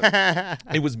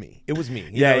it was me. It was me.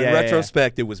 In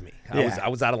retrospect, it was me. I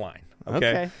was out of line.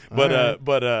 Okay.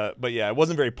 But yeah, it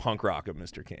wasn't very punk rock of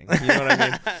Mr. King. You know what I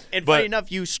mean? And funny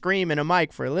enough, you scream in a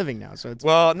mic for a living now, so it's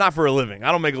not for a living.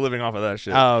 I don't make a living off of that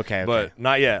shit. Oh, okay. But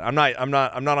not yet. I'm not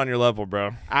on your level,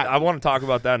 bro. I want to talk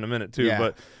about that in a minute too.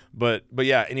 Yeah. But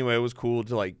yeah. Anyway, it was cool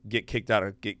to like get kicked out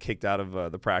of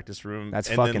the practice room. That's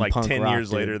and fucking then like punk 10 rock,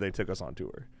 years dude. later, they took us on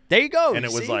tour. There you go. And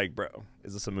it was like, bro,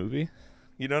 is this a movie?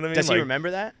 You know what I mean? Does like, he remember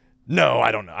that? No,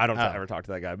 I don't know. I don't ever talk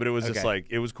to that guy. But it was just like,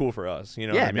 it was cool for us. You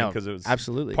know what I mean? Because it was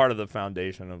absolutely part of the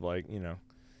foundation of like,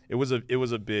 it was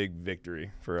a big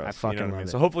victory for us. I fucking love love it.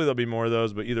 So hopefully there'll be more of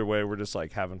those. But either way, we're just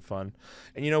like having fun.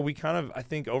 And we kind of, I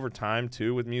think over time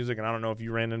too with music, and I don't know if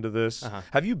you ran into this.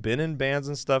 Have you been in bands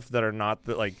and stuff that are not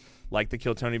like the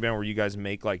Kill Tony band where you guys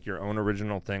make like your own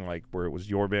original thing, like where it was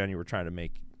your band, you were trying to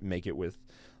make it with,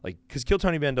 like, because Kill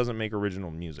Tony band doesn't make original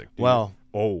music.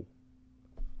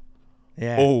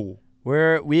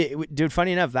 Dude,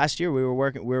 funny enough, last year we were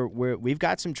working. We've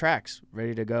got some tracks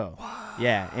ready to go. Wow.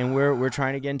 Yeah, and we're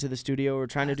trying to get into the studio. We're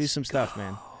trying to do some stuff,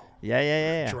 man.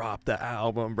 Yeah. Drop the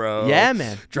album, bro. Yeah,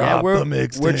 man. Drop the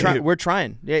mixtape. We're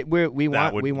trying. Yeah, we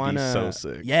want to. So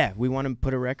sick. Yeah, we want to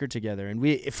put a record together, and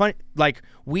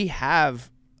we have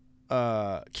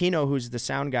Kino, who's the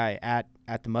sound guy at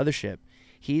the Mothership.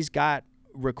 He's got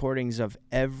recordings of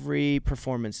every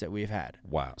performance that we've had.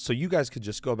 Wow. So you guys could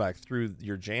just go back through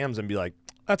your jams and be like,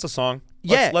 that's a song.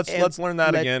 Yeah. Let's learn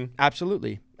that again.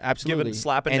 Absolutely. Give it,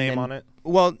 slap a name on it.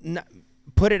 Well,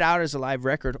 put it out as a live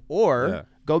record or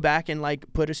go back and like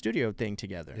put a studio thing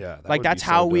together. Yeah, that like would that's be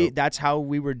so how we dope. that's how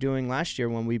we were doing last year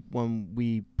when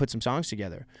we put some songs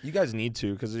together. You guys need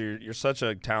to, because you're such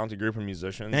a talented group of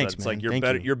musicians. Thanks, It's man. like you're Thank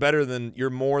better. you. You're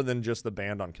more than just the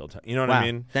band on Killtony. You know what Wow. I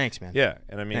mean? Thanks, man. Yeah,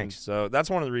 and I mean, Thanks. so that's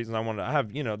one of the reasons I wanted to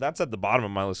have. That's at the bottom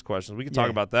of my list of questions. We can talk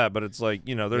Yeah. about that, but it's like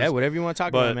there's Whatever you want to talk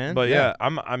about, man. But yeah,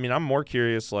 I'm more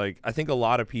curious. Like, I think a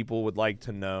lot of people would like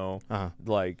to know,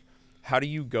 like, how do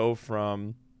you go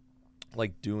from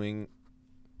like doing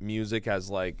music as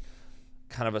like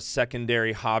kind of a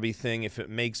secondary hobby thing? If it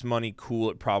makes money, cool.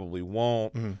 It probably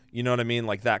won't. You know what I mean?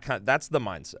 Like that's the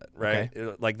mindset, right?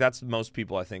 Like that's most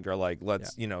people I think are like,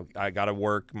 let's I gotta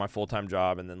work my full-time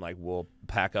job, and then like we'll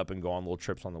pack up and go on little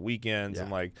trips on the weekends,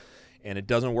 and like. And it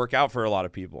doesn't work out for a lot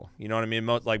of people. You know what I mean?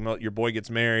 Your boy gets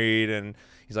married, and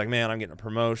he's like, man, I'm getting a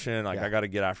promotion. Like, I got to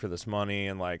get after this money,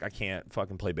 and, like, I can't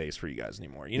fucking play bass for you guys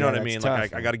anymore. You know what I mean? Tough,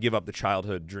 like, I got to give up the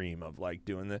childhood dream of, like,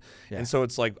 doing this. Yeah. And so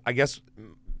it's like, I guess,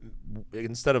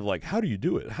 instead of, like, how do you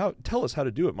do it? Tell us how to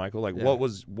do it, Michael. Like,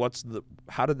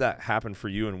 how did that happen for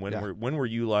you? And when were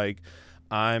you like,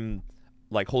 I'm...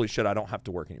 like, holy shit, I don't have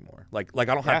to work anymore. Like I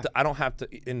don't have to,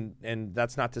 and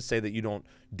that's not to say that you don't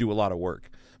do a lot of work,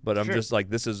 but I'm just like,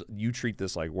 you treat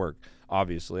this like work,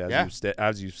 obviously,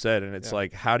 as you said, and it's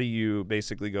like, how do you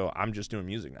basically go, I'm just doing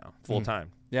music now, full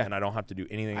time, and I don't have to do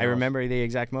anything else. I remember the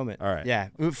exact moment. All right. Yeah.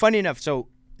 Funny enough, so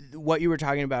what you were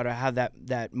talking about, I have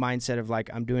that mindset of like,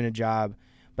 I'm doing a job,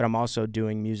 but I'm also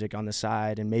doing music on the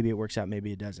side, and maybe it works out,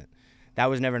 maybe it doesn't. That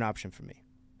was never an option for me.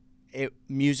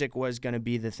 Music was going to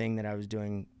be the thing that I was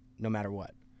doing no matter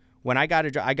what. When I got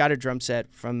a drum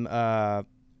set from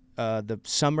the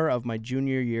summer of my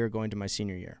junior year going to my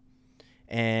senior year,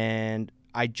 and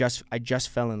I just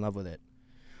fell in love with it.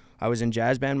 I was in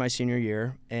jazz band my senior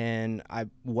year, and I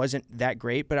wasn't that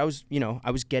great, but I was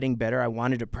getting better. I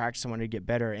wanted to practice. I wanted to get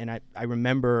better, and I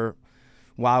remember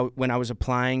when I was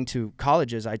applying to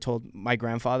colleges, I told my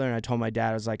grandfather and I told my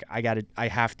dad, I was like, I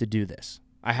have to do this.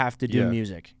 I have to do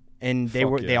music. And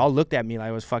they all looked at me like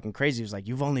I was fucking crazy. It was like,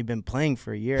 you've only been playing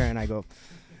for a year. And I go,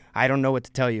 I don't know what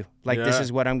to tell you. Like, this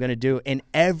is what I'm going to do. And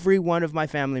every one of my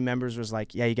family members was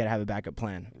like, yeah, you got to have a backup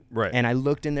plan. Right. And I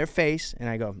looked in their face and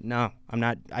I go, no, I'm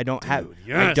not. I don't have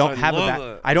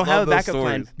a backup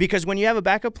plan. Because when you have a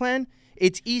backup plan,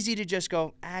 it's easy to just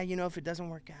go, if it doesn't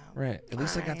work out. Right. At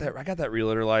least I got that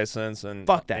realtor license, and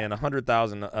fuck that. And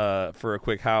 $100,000 for a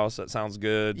quick house. That sounds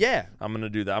good. Yeah. I'm gonna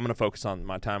do that. I'm gonna focus on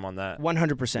my time on that.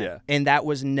 100%. Yeah. And that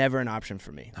was never an option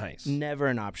for me. Nice. Never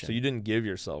an option. So you didn't give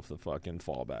yourself the fucking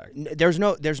fallback. There's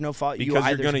no fault. Because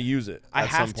you're gonna use it I at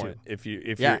have some point to. if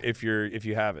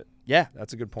you have it. Yeah.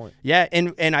 That's a good point. Yeah,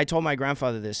 and I told my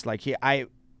grandfather this. Like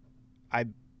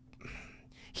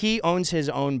he owns his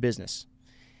own business.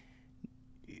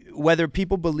 Whether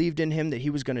people believed in him that he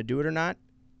was going to do it or not,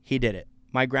 he did it.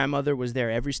 My grandmother was there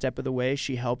every step of the way.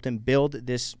 She helped him build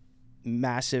this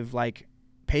massive like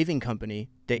paving company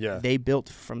that they built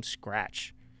from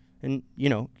scratch. And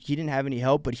he didn't have any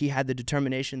help, but he had the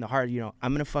determination, the heart. I'm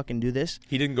gonna fucking do this.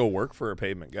 He didn't go work for a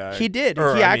pavement guy. He did.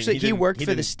 He worked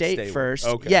for the state first.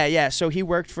 Okay. Yeah. So he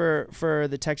worked for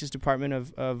the Texas Department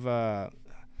of I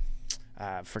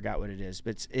forgot what it is,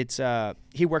 but it's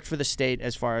he worked for the state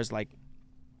as far as like.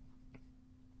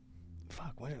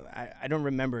 I don't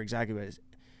remember exactly what it is.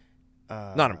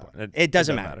 Not important. It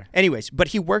doesn't matter. Anyways, but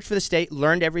he worked for the state,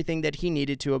 learned everything that he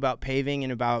needed to about paving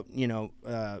and about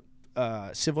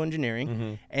civil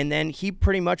engineering, and then he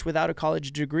pretty much, without a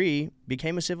college degree,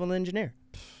 became a civil engineer,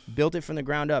 built it from the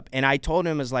ground up. And I told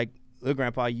him, look,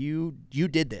 Grandpa, you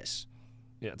did this.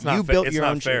 Yeah, it's not built it's your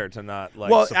not own fair shit. to not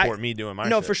like support me doing my shit.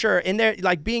 No, for sure. And they're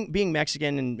like being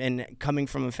Mexican and coming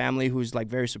from a family who's like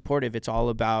very supportive. It's all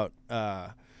about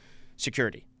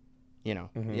security.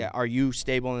 Yeah. Are you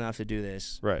stable enough to do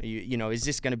this? Right. Is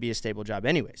this going to be a stable job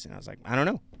anyways? And I was like, I don't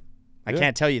know. I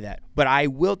can't tell you that, but I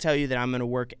will tell you that I'm going to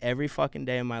work every fucking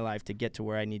day of my life to get to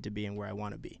where I need to be and where I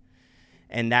want to be.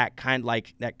 And that kind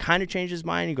of changed his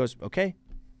mind. He goes, okay,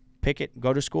 pick it,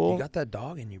 go to school. You got that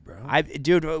dog in you, bro.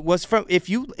 If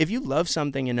you love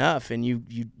something enough and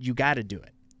you got to do it.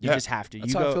 You just have to.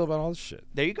 That's how I feel about all this shit.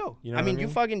 There you go. You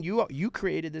know you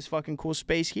created this fucking cool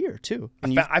space here too.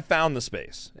 And I found the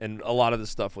space, and a lot of the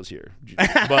stuff was here.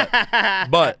 But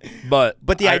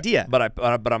the idea. But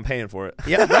I'm paying for it.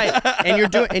 Yeah, right. And you're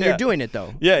doing it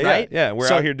though. Yeah, right? Yeah.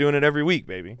 We're out here doing it every week,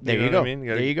 baby. There you know go. What I mean?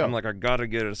 There you go. I'm like, I gotta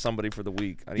get somebody for the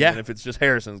week. Yeah. Even if it's just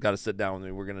Harrison's got to sit down with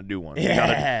me, we're gonna do one.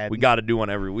 Yeah. We gotta do one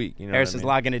every week. Harrison's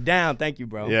locking it down. Thank you,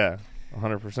 bro. Yeah,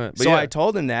 100%. So I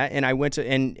told him that, and I went to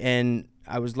and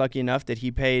I was lucky enough that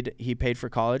he paid for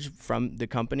college from the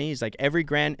company. He's like, every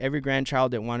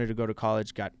grandchild that wanted to go to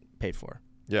college got paid for.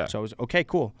 Yeah. So I was, okay,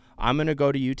 cool. I'm going to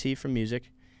go to UT for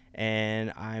music,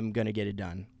 and I'm going to get it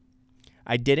done.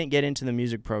 I didn't get into the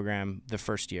music program the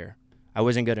first year. I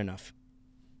wasn't good enough.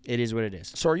 It is what it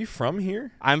is. So are you from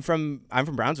here? I'm from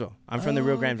Brownsville. I'm from the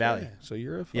Rio Grande Valley. So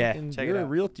you're a fucking,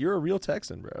 you're a real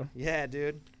Texan, bro. Yeah,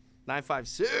 dude.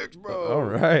 956, bro. All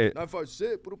right.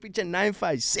 956. Puro pinche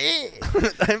 956.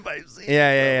 956.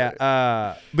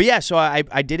 Yeah. But yeah, so I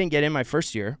didn't get in my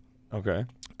first year. Okay.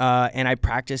 And I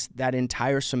practiced that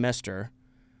entire semester.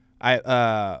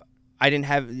 I didn't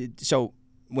have, so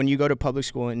when you go to public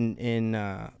school in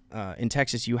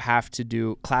Texas, you have to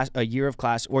do a year of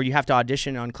class, or you have to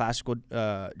audition on classical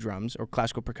drums or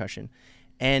classical percussion,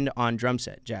 and on drum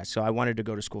set, jazz. So I wanted to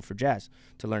go to school for jazz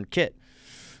to learn kit.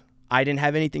 I didn't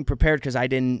have anything prepared because I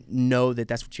didn't know that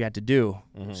that's what you had to do.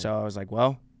 Mm-hmm. So I was like,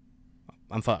 well,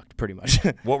 I'm fucked pretty much.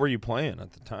 What were you playing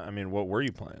at the time? I mean, what were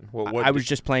you playing? I was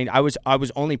just playing. I was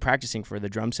only practicing for the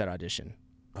drum set audition.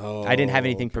 Oh, I didn't have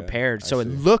anything prepared, so it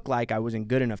looked like I wasn't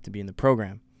good enough to be in the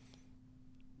program.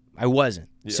 I wasn't.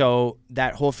 Yeah. So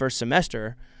that whole first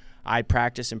semester, I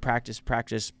practiced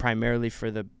primarily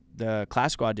for the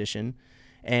classical audition,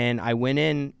 and I went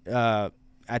in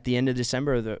at the end of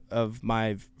December of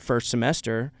my first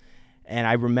semester, and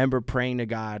I remember praying to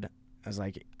God. I was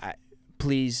like,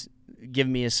 please give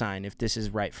me a sign if this is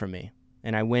right for me.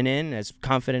 And I went in as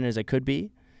confident as I could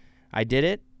be. I did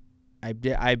it.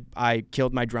 I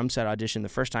killed my drum set audition the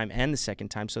first time and the second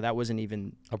time, so that wasn't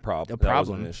even a problem. That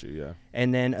wasn't an issue, yeah.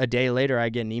 And then a day later, I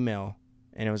get an email,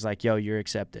 and it was like, "Yo, you're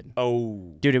accepted."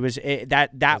 Oh, dude,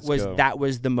 that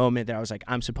was the moment that I was like,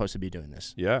 "I'm supposed to be doing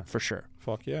this." Yeah, for sure.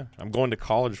 Fuck yeah, I'm going to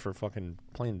college for fucking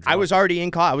playing drums. I was already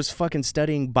in college. I was fucking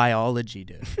studying biology,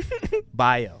 dude.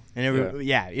 Bio, and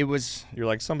it was. You're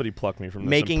like, somebody plucked me from this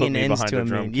making and put an me ends behind to a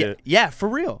drum kit. Yeah, for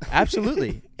real,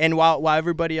 absolutely. And while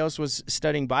everybody else was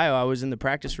studying bio, I was in the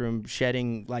practice room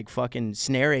shedding like fucking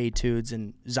snare etudes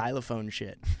and xylophone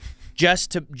shit,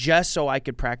 just so I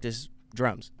could practice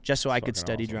drums, just so I could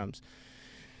study drums.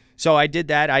 So I did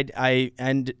that. I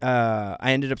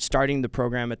ended up starting the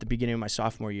program at the beginning of my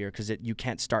sophomore year because you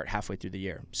can't start halfway through the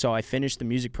year. So I finished the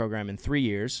music program in 3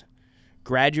 years,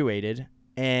 graduated,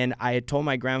 and I had told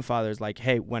my grandfathers, like,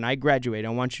 hey, when I graduate, I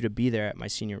want you to be there at my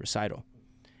senior recital.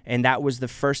 And that was the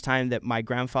first time that my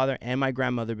grandfather and my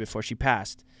grandmother, before she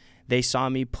passed, they saw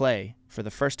me play for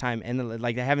the first time, and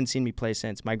like they haven't seen me play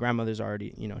since. My grandmother's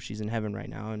already, she's in heaven right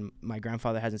now, and my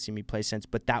grandfather hasn't seen me play since.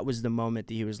 But that was the moment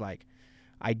that he was like,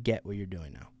 I get what you're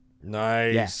doing now.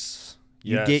 Nice.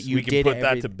 Yeah. Yes. We can put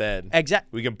that to bed.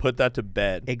 Exactly. We can put that to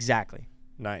bed. Exactly.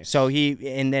 Nice. So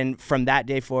and then from that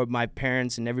day forward, my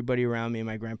parents and everybody around me and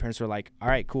my grandparents were like, all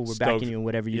right, cool, we're backing you in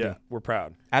whatever you do. Yeah, we're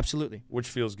proud. Absolutely. Which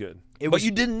feels good. But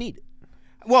you didn't need it.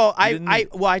 Well,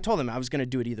 I told them I was going to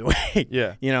do it either way.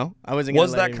 Yeah. I wasn't going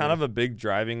to Was that kind of a big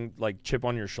driving, like, chip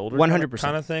on your shoulder 100%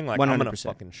 kind of thing? Like, 100%. I'm going to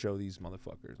fucking show these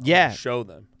motherfuckers. Yeah. Show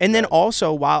them. And then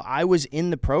also, while I was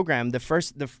in the program, the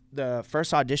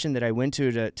first audition that I went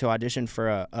to audition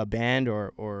for a band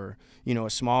or a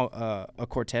small a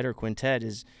quartet or quintet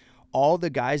is all the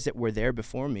guys that were there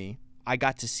before me. I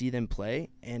got to see them play,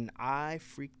 and I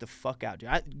freaked the fuck out,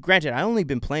 dude. Granted, I only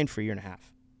been playing for a year and a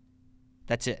half.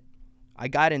 That's it. I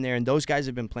got in there, and those guys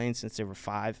have been playing since they were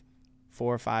 4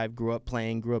 or 5, grew up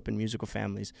in musical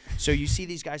families. So you see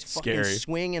these guys fucking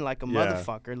swinging like a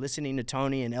motherfucker, listening to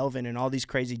Tony and Elvin and all these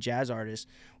crazy jazz artists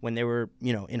when they were,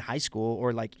 in high school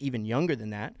or like even younger than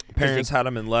that. Parents had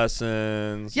them in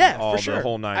lessons. Yeah, all for sure. The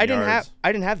whole 9 I yards.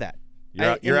 didn't have that.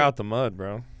 You're out the mud,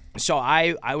 bro. So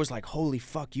I was like, holy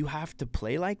fuck, you have to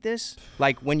play like this?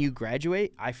 Like, when you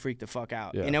graduate, I freaked the fuck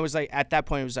out. Yeah. And it was like, at that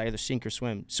point, it was either sink or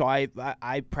swim. So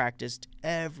I practiced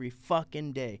every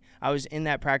fucking day. I was in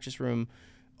that practice room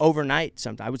overnight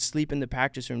sometimes. I would sleep in the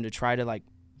practice room to try to, like,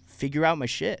 figure out my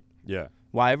shit. Yeah.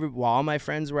 While all my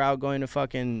friends were out going to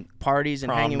fucking parties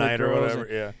and hanging with girls. Or whatever,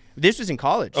 yeah. This was in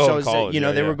college. Oh, so it was, college,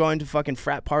 they were going to fucking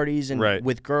frat parties and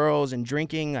with girls and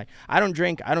drinking. Like, I don't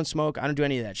drink, I don't smoke, I don't do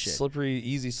any of that shit. Slippery,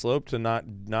 easy slope to not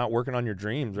working on your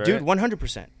dreams, right? Dude,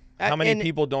 100%. How many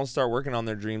people don't start working on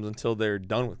their dreams until they're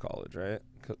done with college, right?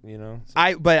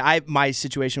 My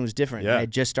situation was different. Yeah. I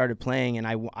had just started playing, and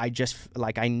I just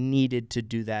I needed to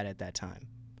do that at that time.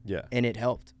 Yeah. And it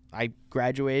helped. I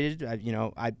graduated,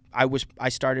 I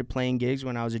started playing gigs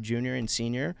when I was a junior and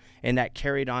senior, and that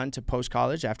carried on to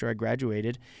post-college after I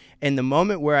graduated. And the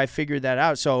moment where I figured that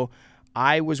out, so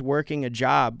I was working a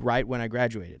job right when I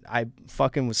graduated. I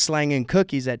fucking was slanging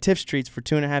cookies at Tiff Streets for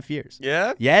 2.5 years.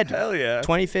 Yeah? Yeah. Hell yeah.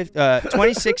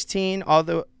 2016,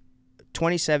 although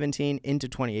 2017 into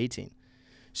 2018.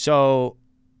 So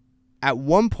at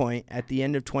one point, at the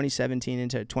end of 2017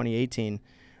 into 2018,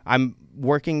 I'm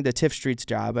working the Tiff Streets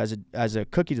job as a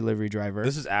cookie delivery driver.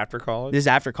 This is after college? This is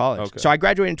after college. Okay. So I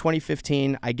graduated in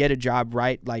 2015. I get a job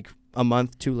right like a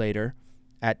month, 2 later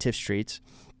at Tiff Streets.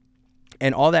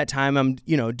 And all that time I'm,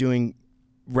 doing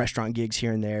restaurant gigs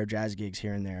here and there, jazz gigs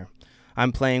here and there.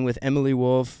 I'm playing with Emily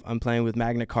Wolf, I'm playing with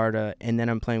Magna Carta, and then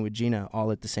I'm playing with Gina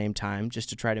all at the same time just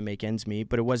to try to make ends meet,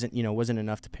 but it wasn't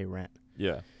enough to pay rent.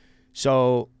 Yeah.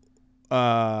 So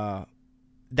that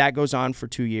goes on for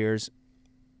 2 years.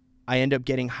 I end up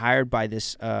getting hired by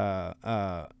this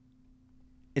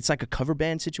it's like a cover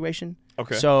band situation.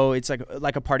 Okay. So it's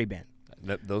like a party band.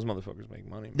 Those motherfuckers make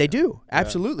money, man. They do.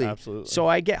 Absolutely. Yeah, absolutely. So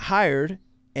I get hired,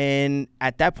 and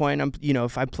at that point I'm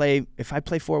if I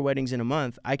play 4 weddings in a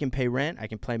month, I can pay rent, I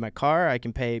can pay my car, I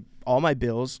can pay all my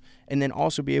bills, and then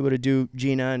also be able to do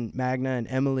Gina and Magna and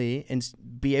Emily and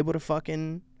be able to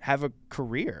fucking have a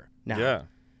career now. Yeah.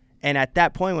 And at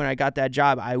that point when I got that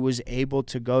job, I was able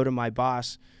to go to my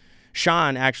boss,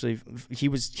 Sean. Actually, he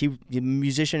a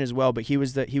musician as well, but he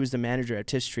was the manager at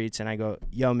Tiff Streets, and I go,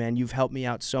 yo man, you've helped me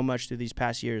out so much through these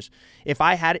past years. If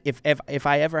I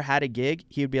ever had a gig,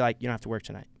 he would be like, you don't have to work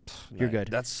tonight. You're good.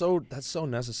 That's so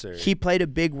necessary. He played a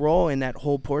big role in that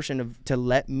whole portion to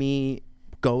let me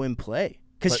go and play,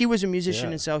 because he was a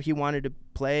musician himself. He wanted to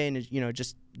play, and it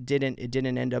just didn't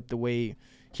end up the way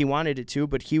he wanted it to.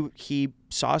 But he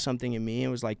saw something in me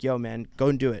and was like, yo man, go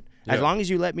and do it. As long as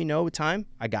you let me know with time,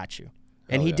 I got you.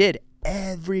 And he did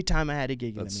every time I had a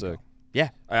gig. That's sick. Yeah.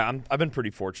 I've been pretty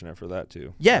fortunate for that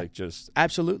too. Yeah. Like just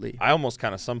absolutely. I almost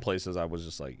kind of, some places I was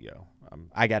just like, yo,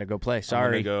 I got to go play.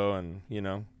 Sorry. I'm gonna go, and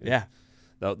yeah.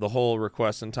 The whole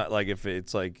request and time, like if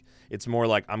it's like, it's more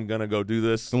like I'm gonna go do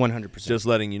this. 100%. Just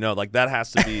letting you know, like that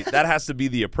has to be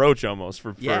the approach almost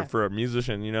for a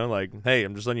musician. Like, hey,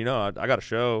 I'm just letting you know I got a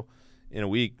show in a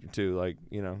week to, like,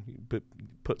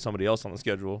 put somebody else on the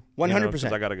schedule.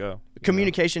 100%. I gotta go.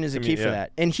 Communication is the key for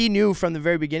that. And he knew from the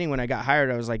very beginning when I got hired,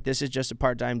 I was like, this is just a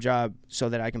part-time job so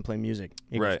that I can play music.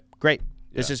 He goes, great.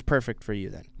 This is perfect for you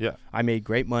then. Yeah. I made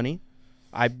great money.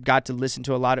 I got to listen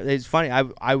to a lot of, it's funny,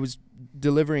 I was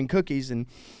delivering cookies and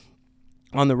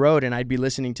on the road, and I'd be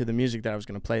listening to the music that I was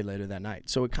going to play later that night.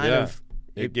 So it kind of,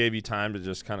 it gave you time to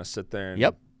just kind of sit there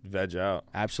and veg out.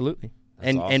 Absolutely.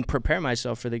 That's awesome. And prepare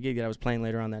myself for the gig that I was playing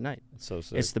later on that night. That's so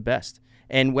sick. It's the best.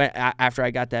 And after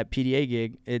I got that PDA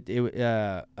gig, it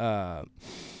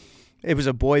was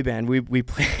a boy band. We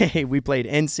played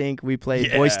NSYNC, we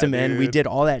played Boyz II Men, we did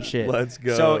all that shit. Let's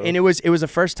go. So, and it was the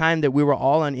first time that we were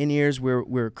all on in-ears. We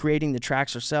were creating the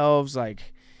tracks ourselves.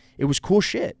 Like, it was cool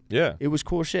shit. Yeah. It was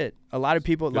cool shit. A lot of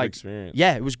people Good experience.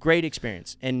 Yeah, it was great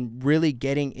experience. And really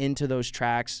getting into those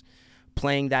tracks,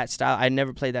 playing that style. I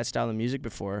never played that style of music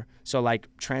before. So like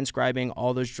transcribing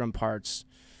all those drum parts,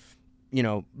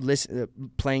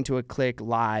 playing to a click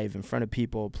live in front of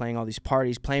people, playing all these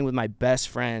parties, playing with my best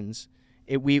friends.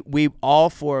 We all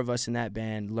 4 of us in that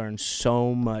band learned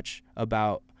so much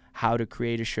about how to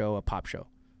create a show, a pop show.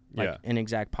 Like an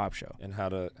exact pop show. And how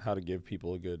to give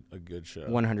people a good show.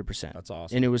 100%. That's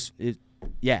awesome. And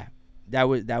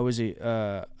that was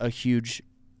a huge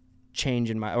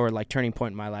change in my, or like turning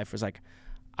point in my life, was like,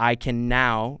 I can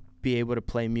now be able to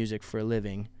play music for a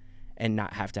living and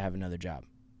not have to have another job.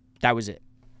 That was it.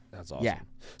 That's awesome. Yeah.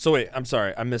 So wait, I'm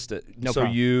sorry, I missed it. No so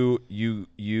problem. you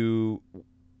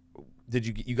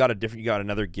got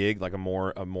another gig, like a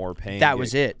more paying That gig?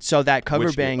 was it. So that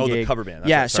cover band gig. Oh, the cover band. That's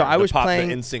yeah, right, so I was playing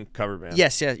the NSYNC cover band.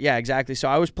 Yes, exactly. So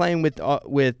I was playing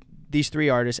with these 3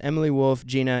 artists, Emily Wolf,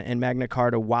 Gina, and Magna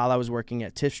Carta, while I was working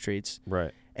at Tiff Streets.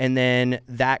 Right. And then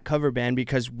that cover band,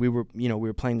 because we were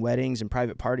playing weddings and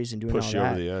private parties and doing Push all you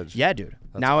that. over the edge. Yeah, dude.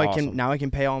 That's now awesome. I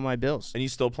can pay all my bills. And you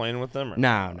still playing with them? Or?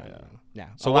 No.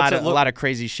 So a lot of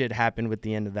crazy shit happened with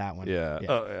the end of that one. Yeah.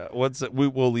 Oh yeah. What's it?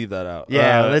 We'll leave that out.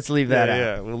 Yeah, let's leave that out.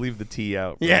 Yeah, we'll leave the tea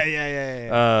out. Bro.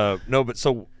 Yeah. No, but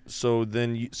so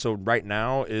right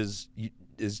now is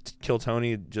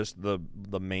Killtony just the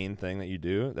main thing that you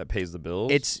do that pays the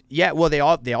bills? Well, they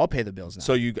all pay the bills now.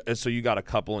 So you got a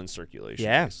couple in circulation.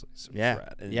 Yeah.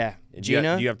 And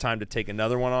Gina, do you have time to take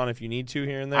another one on if you need to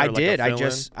here and there? I did.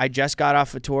 I just got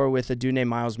off a tour with a dude named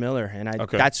Miles Miller, and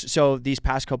that's so these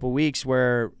past couple weeks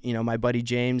where my buddy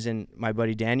James and my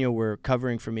buddy Daniel were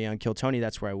covering for me on Killtony.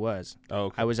 That's where I was. Oh,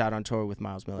 okay. I was out on tour with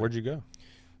Miles Miller. Where'd you go?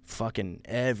 Fucking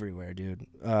everywhere, dude.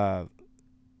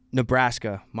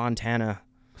 Nebraska, Montana.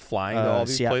 Flying to all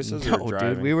these places? No, or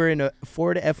driving? Dude, we were in a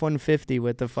Ford F-150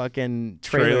 with the fucking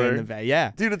trailer in the back.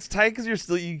 Yeah, dude, it's tight because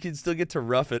you can still get to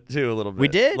rough it too a little bit. We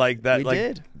did, like that. We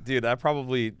did, dude.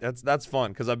 That's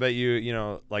fun because I bet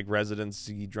you like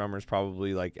residency drummers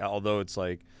probably, like, although it's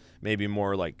like maybe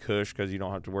more like cush because you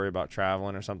don't have to worry about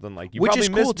traveling or something. Like you Which probably is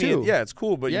miss cool, being, too. yeah, it's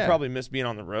cool, but you Yeah. probably miss being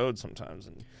on the road sometimes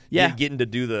and getting to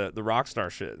do the rock star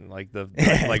shit and like the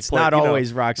like it's play, not you know,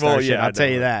 always rock star well, shit. yeah, I'll tell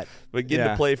you that. But getting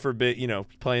to play for big, you know,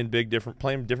 playing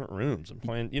different rooms and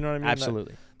playing, you know what I mean?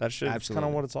 Absolutely. That shit is kind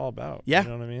of what it's all about. Yeah. You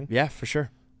know what I mean? Yeah, for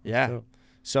sure. Yeah. So,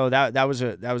 So that was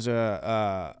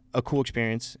a cool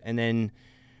experience, and then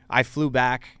I flew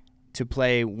back to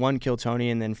play one Killtony,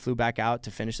 and then flew back out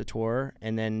to finish the tour.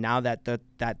 And then now that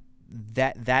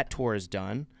that tour is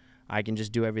done, I can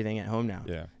just do everything at home now.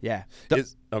 Yeah. Yeah. go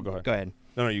ahead. Go ahead.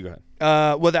 No, you go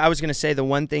ahead. Well, I was gonna say the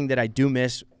one thing that I do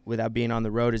miss without being on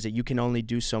the road is that you can only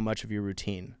do so much of your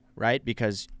routine, right?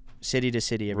 Because city to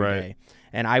city every day,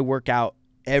 and I work out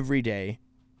every day.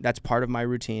 That's part of my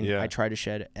routine. Yeah. I try to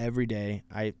shed every day.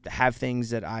 I have things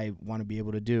that I want to be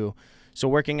able to do. So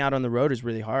working out on the road is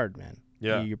really hard, man.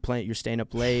 Yeah. You're staying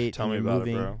up late. Tell me you're about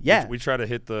moving. it, bro. Yeah. We try to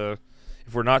hit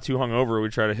if we're not too hungover, we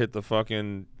try to hit the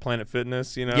fucking Planet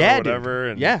Fitness, you know, Yeah, whatever.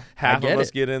 dude. And Yeah, half I of get us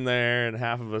it. get in there and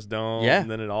half of us don't. Yeah.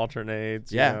 And then it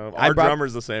alternates. Yeah. You know? I Our brought-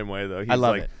 drummer's the same way though. He's I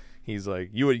love like, it. He's like,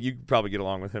 you probably get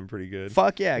along with him pretty good.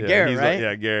 Fuck yeah, Garrett, he's right? Like,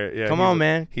 yeah, Garrett. Yeah, Come he's on,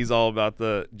 man. He's all about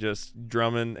the just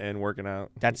drumming and working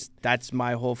out. That's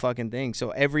my whole fucking thing.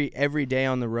 So every day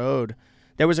on the road,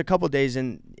 there was a couple days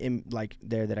in like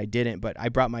there that I didn't, but I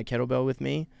brought my kettlebell with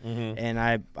me, and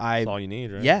I That's all you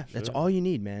need, right? yeah, that's all you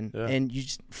need, man. Yeah. And you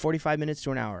just 45 minutes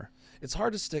to an hour. It's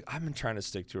hard to stick. I've been trying to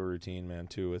stick to a routine, man,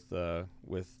 too, with the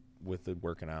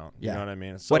working out. You Yeah. know what I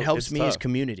mean? It's What so- helps it's me is tough.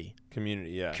 community.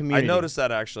 Community, yeah. Community. I noticed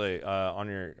that actually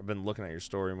I've been looking at your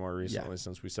story more recently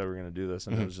since we said we were going to do this,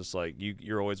 and it was just like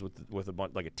you're always with a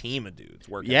bunch, like a team of dudes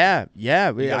working. Yeah. You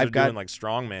guys I've are got doing like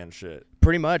strongman shit.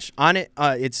 pretty much on it.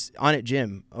 It's On It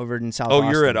Gym over in South. Oh,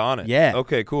 Austin. you're at On It. Yeah.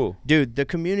 Okay, cool. Dude, the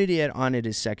community at On It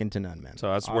is second to none, man.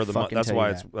 So that's I'll where fucking that's tell why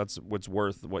you it's that. that's what's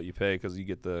worth what you pay because you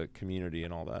get the community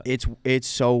and all that. It's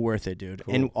so worth it, dude.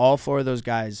 Cool. And all four of those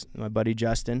guys, my buddy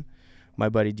Justin, my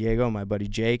buddy Diego, my buddy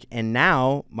Jake, and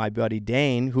now my buddy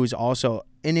Dane, who's also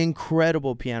an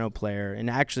incredible piano player. And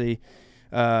actually,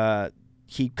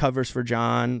 he covers for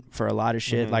John for a lot of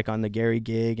shit, like on the Gary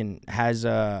gig, and has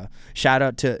a shout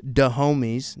out to Da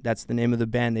Homies. That's the name of the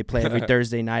band. They play every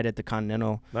Thursday night at the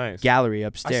Continental Nice. Gallery I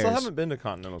upstairs. still haven't been to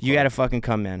Continental Club. You got to fucking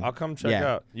come, man. I'll come check Yeah.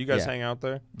 out. You guys Yeah. hang out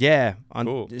there? Yeah,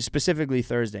 Cool. specifically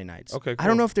Thursday nights. Okay, I cool.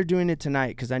 don't know if they're doing it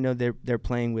tonight because I know they're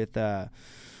playing with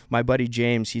my buddy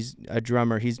James. He's a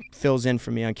drummer. He fills in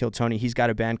for me on Killtony. He's got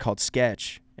a band called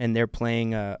Sketch, and they're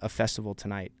playing a festival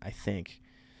tonight, I think.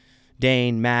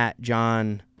 Dane, Matt,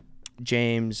 John,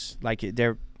 James, like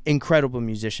they're incredible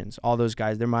musicians. All those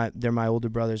guys, they're my older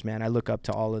brothers, man. I look up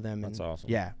to all of them. That's awesome.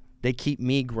 Yeah, they keep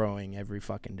me growing every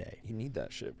fucking day. You need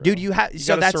that shit, bro. Dude, you have You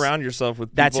gotta surround yourself with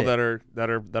that's people it.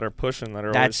 that are pushing, that are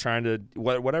always That's- trying to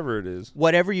whatever it is.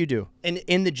 whatever you do. And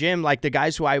in the gym, like the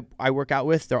guys who I work out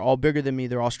with, they're all bigger than me.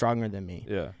 They're all stronger than me.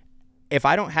 Yeah. If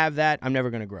I don't have that, I'm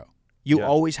never going to grow. You Yeah.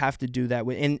 always have to do that.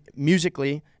 And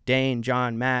musically, Dane,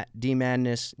 John, Matt, D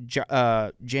Madness,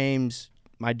 James,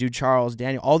 my dude Charles,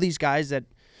 Daniel, all these guys that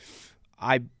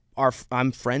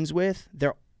I'm friends with,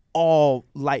 they're all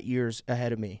light years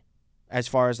ahead of me as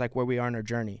far as like where we are in our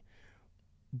journey.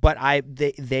 But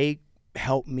they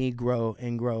help me grow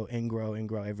and grow and grow and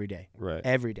grow every day. Right.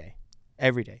 Every day.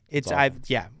 Every day. It's awesome.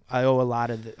 I owe a lot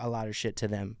of shit to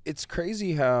them. It's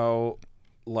crazy how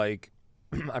like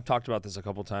I've talked about this a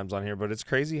couple times on here, but it's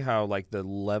crazy how like the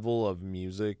level of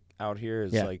music out here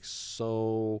is like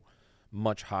so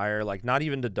much higher. Like not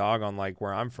even to dog on like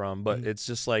where I'm from, but it's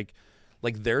just like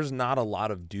there's not a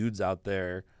lot of dudes out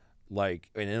there like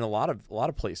and in a lot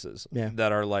of places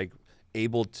that are like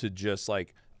able to just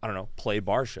like I don't know play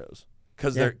bar shows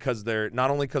because they're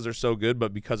not only because they're so good,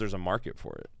 but because there's a market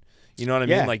for it. You know what I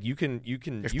mean? Like you can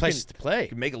There's places to play. You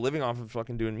can make a living off of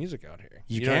fucking doing music out here.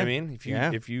 You know what I can. mean?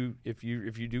 If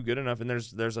you do good enough, and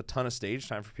there's a ton of stage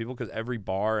time for people because every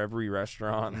bar, every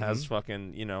restaurant has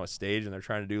fucking a stage, and they're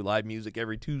trying to do live music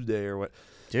every Tuesday or what.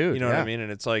 Dude, you know what I mean?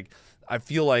 And it's like I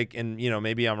feel like, and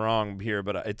maybe I'm wrong here,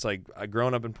 but it's like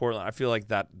growing up in Portland, I feel like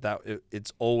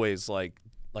it's always like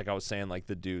I was saying, like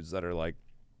the dudes that are like.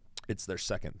 It's their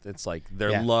second. It's like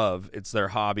their love. It's their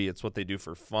hobby. It's what they do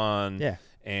for fun. Yeah.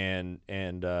 And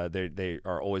they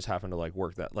are always having to like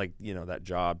work that that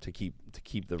job to keep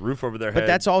the roof over their head. But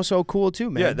that's also cool too,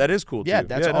 man. Yeah, that is cool too. Yeah,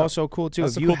 that's also cool too.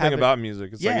 That's if the you cool have thing about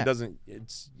music. It's like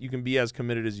you can be as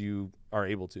committed as you are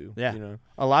able to. Yeah.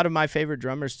 A lot of my favorite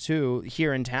drummers too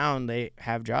here in town, they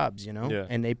have jobs,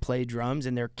 and they play drums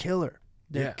and they're killer.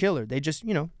 They're killer. They just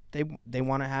they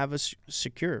want to have a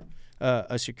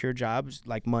secure job,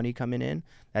 like money coming in.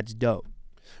 That's dope.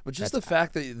 But just the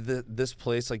fact that this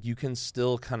place, like, you can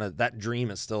still kind of, that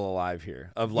dream is still alive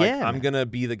here. Of like, I'm gonna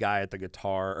be the guy at the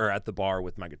guitar or at the bar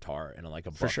with my guitar and like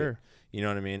a bucket. For sure. You know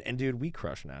what I mean? And dude, we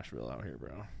crush Nashville out here,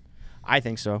 bro. I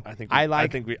think so. I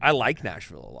like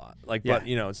Nashville a lot. Like, but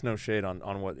you know, it's no shade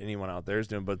on what anyone out there is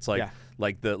doing. But it's like,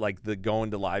 like the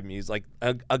going to live music.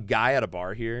 Like a guy at a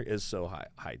bar here is so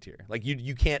high tier. Like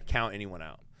you can't count anyone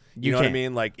out. You know what I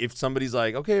mean? Like if somebody's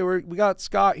like, okay, we got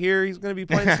Scott here. He's gonna be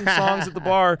playing some songs at the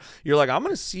bar. You're like, I'm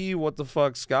gonna see what the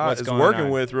fuck Scott is working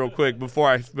with real quick before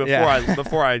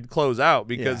I close out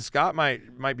because Scott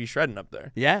might be shredding up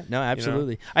there. Yeah, no,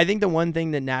 absolutely. You know? I think the one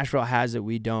thing that Nashville has that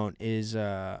we don't is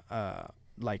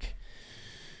like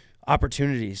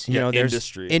opportunities. You know,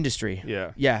 there's industry.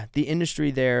 Yeah, the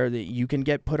industry there that you can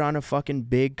get put on a fucking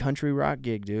big country rock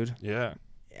gig, dude. Yeah,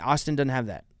 Austin doesn't have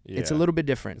that. Yeah. It's a little bit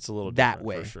different. It's a little that different,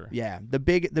 way. For sure. Yeah, the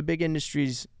big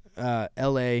industries,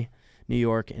 L.A., New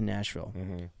York, and Nashville.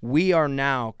 We are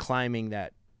now climbing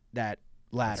that ladder.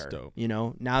 That's dope. You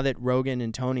know, now that Rogan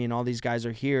and Tony and all these guys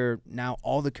are here, now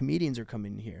all the comedians are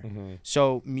coming here.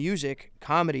 So music,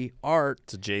 comedy, art,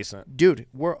 it's adjacent, dude.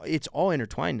 It's all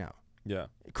intertwined now. Yeah.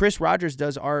 Chris Rogers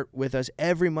does art with us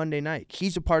every Monday night.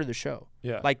 He's a part of the show.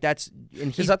 Yeah. Like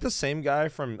is that the same guy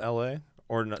from L.A.?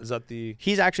 Or is that the...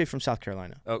 He's actually from South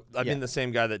Carolina. Oh, I mean the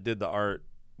same guy that did the art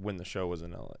when the show was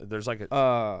in LA. There's like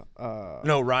a...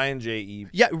 No, Ryan J.E.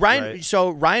 Yeah, Ryan... Right?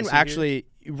 So Ryan actually...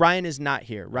 Here? Ryan is not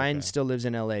here. Ryan still lives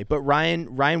in LA. But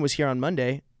Ryan was here on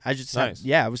Monday. I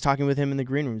was talking with him in the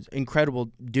green room.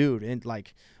 Incredible dude. And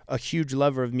like a huge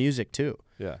lover of music too.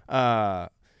 Yeah.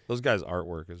 Those guys'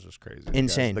 artwork is just crazy.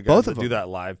 Insane. The guys both that of them do that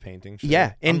live painting shit.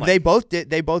 Yeah, and they both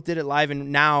did it live.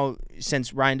 And now,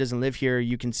 since Ryan doesn't live here,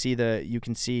 you can see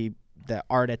the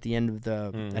art at the end of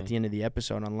the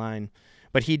episode online.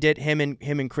 But he did him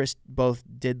and Chris both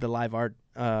did the live art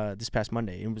this past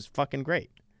Monday. It was fucking great.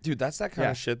 Dude, that's that kind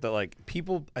of shit that like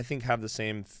people I think have the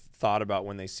same thought about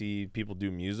when they see people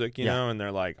do music, you know, and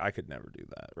they're like, I could never do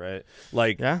that, right?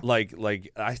 Like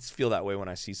I feel that way when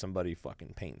I see somebody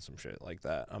fucking painting some shit like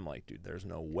that. I'm like, dude, there's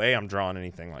no way I'm drawing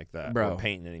anything like that, or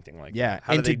painting anything like that.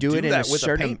 How and do to do it in with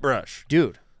a paintbrush,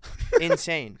 dude,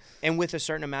 insane, and with a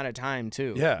certain amount of time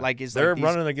too. Yeah, they're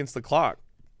running against the clock.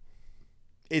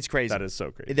 It's crazy. That is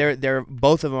so crazy. They're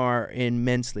both of them are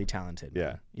immensely talented.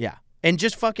 Yeah. And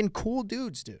just fucking cool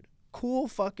dudes, dude. Cool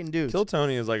fucking dudes.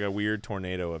 Killtony is like a weird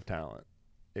tornado of talent.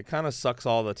 It kind of sucks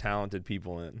all the talented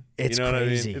people in. It's you know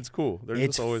crazy. What I mean? It's cool. There's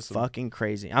it's just always fucking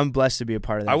crazy. I'm blessed to be a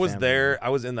part of that. I was family. there. I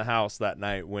was in the house that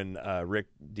night when Rick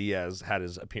Diaz had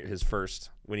his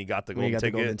first when he got the golden ticket.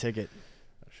 The golden ticket.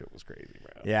 That shit was crazy,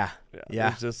 bro. Yeah.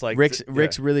 It's just like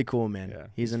Rick's really cool, man. Yeah,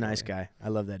 he's a nice guy. I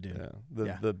love that dude.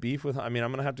 The beef with. I mean,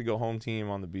 I'm gonna have to go home team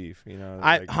on the beef. You know,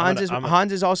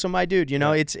 Hans is also my dude. You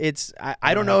know,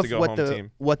 I don't know if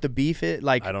what the beef is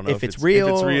like. I don't know if it's real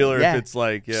or if it's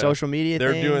like social media.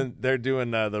 They're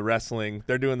doing the wrestling.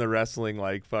 They're doing the wrestling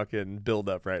like fucking build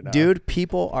up right now. Dude,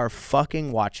 people are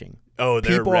fucking watching. Oh,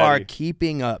 people are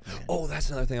keeping up. Man. Oh, that's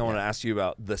another thing I want to ask you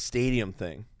about the stadium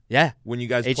thing. Yeah, when you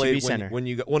guys played when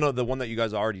you the one that you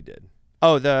guys already did.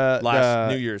 Oh, the last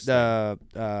New Year's.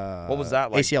 What was that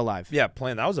like? ACL Live. Yeah,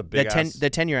 playing that was a big the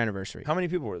 10-year anniversary. How many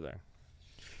people were there?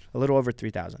 A little over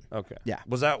 3,000. Okay. Yeah.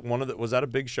 Was that a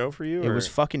big show for you? It was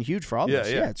fucking huge for all of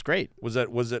us. Yeah, it's great. Was it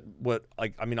what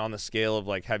like I mean on the scale of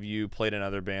like have you played in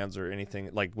other bands or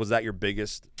anything like was that your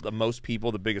biggest the most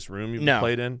people the biggest room you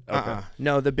played in? Okay.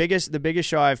 No, the biggest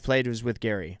show I've played was with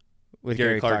Gary. With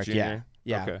Gary Clark Jr. Yeah.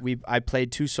 Yeah, okay. I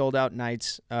played 2 sold out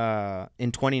nights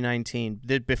in 2019.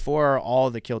 Before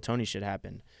all the Killtony shit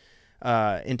happened.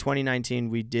 In 2019,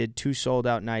 we did 2 sold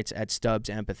out nights at Stubbs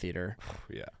Amphitheater.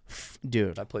 Yeah,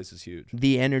 dude, that place is huge.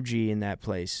 The energy in that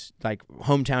place, like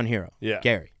hometown hero. Yeah,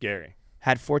 Gary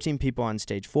had 14 people on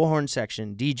stage, full horn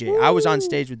section, DJ. Woo! I was on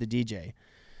stage with the DJ.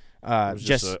 It was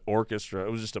just an orchestra.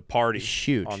 It was just a party.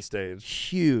 Huge on stage.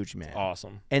 Huge, man.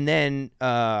 Awesome. And then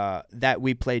that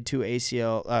we played 2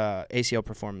 ACL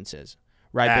performances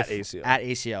at ACL. At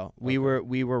ACL, okay.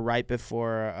 we were right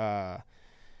before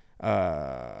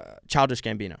Childish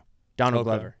Gambino, Donald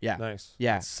Glover. Yeah, nice.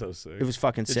 Yeah, that's so sick. It was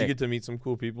fucking sick. Did you get to meet some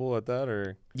cool people at that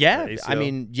or? Yeah, at I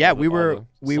mean, yeah, we were.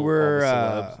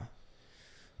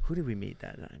 Who did we meet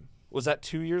that time? Was that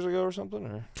 2 years ago or something?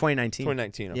 Or 2019.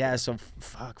 2019. Okay. Yeah, so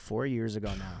 4 years ago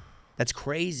now. That's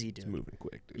crazy, dude. It's moving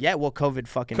quick, dude. Yeah, well, COVID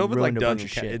ruined a bunch of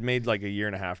shit. It made like a year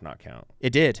and a half not count. It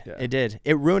did. Yeah. It did.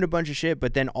 It ruined a bunch of shit,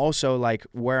 but then also like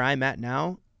where I'm at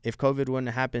now, if COVID wouldn't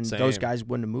have happened, those guys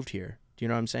wouldn't have moved here. Do you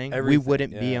know what I'm saying? We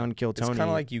wouldn't be on Killtony. It's kind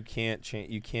of like you can't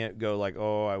change. You can't go like,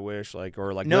 oh, I wish, like,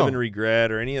 or like live in regret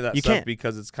or any of that stuff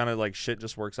because it's kind of like shit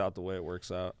just works out the way it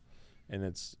works out. and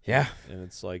it's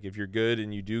like if you're good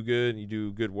and you do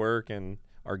good work and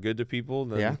are good to people,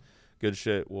 then good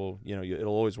shit will,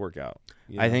 it'll always work out.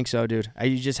 I think so, dude.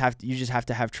 You just have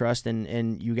to have trust,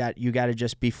 and you got to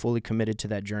just be fully committed to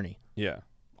that journey. Yeah.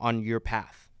 On your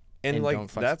path. And like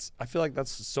I feel like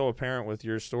that's so apparent with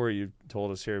your story you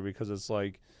told us here, because it's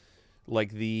like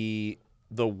the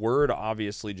word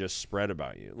obviously just spread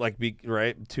about you, like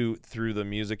through the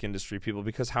music industry people,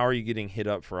 because how are you getting hit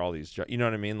up for all these jobs? You know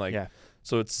what I mean? Like,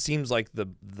 so it seems like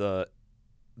the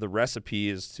recipe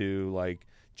is to like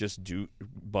just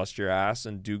bust your ass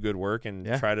and do good work and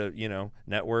try to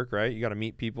network, right? You got to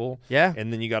meet people,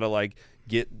 and then you got to like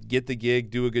get the gig,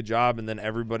 do a good job, and then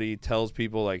everybody tells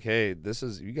people like, hey,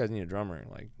 you guys need a drummer,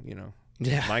 like,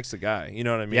 Mike's the guy, you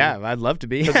know what I mean? Yeah, I'd love to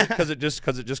be. because it just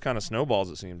kind of snowballs,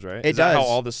 it seems, right? Is that how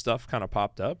all this stuff kind of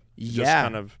popped up? Yeah, just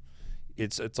kind of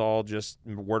it's all just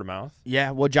word of mouth.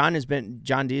 Yeah, well, John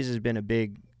Dees has been a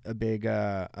big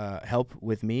help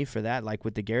with me for that, like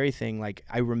with the Gary thing. Like,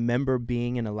 I remember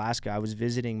being in Alaska. I was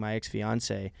visiting my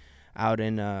ex-fiance out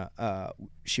in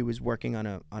she was working on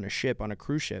a ship, on a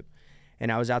cruise ship,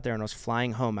 and I was out there and I was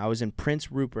flying home. I was in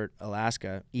Prince Rupert,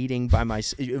 Alaska, eating by my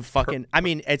fucking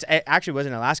it actually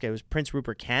wasn't Alaska, it was Prince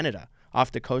Rupert, Canada,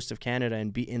 off the coast of Canada,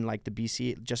 and in like the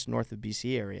BC, just north of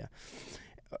BC area.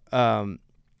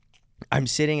 I'm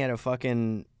sitting at a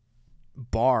fucking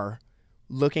bar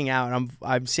looking out, and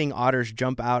I'm seeing otters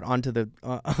jump out onto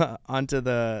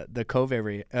the cove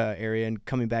area and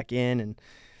coming back in, and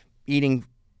eating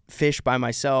fish by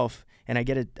myself. And I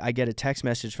get a text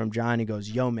message from John. He goes,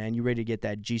 "Yo, man, you ready to get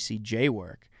that GCJ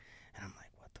work?" And I'm like,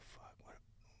 "What the fuck?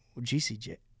 What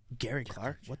GCJ? Gary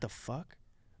Clark? What the fuck?"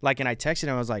 Like, and I texted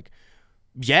him. I was like,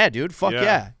 "Yeah, dude, fuck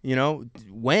yeah.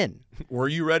 When? Were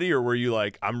you ready, or were you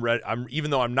like, I'm ready?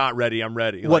 Even though I'm not ready, I'm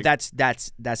ready." Well, that's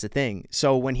the thing.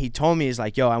 So when he told me, he's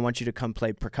like, "Yo, I want you to come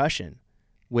play percussion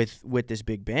with this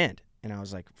big band," and I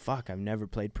was like, "Fuck, I've never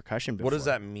played percussion before." What does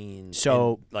that mean?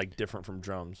 So like different from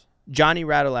drums? Johnny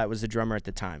Rattleat was the drummer at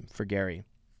the time for Gary.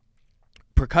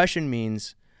 Percussion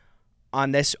means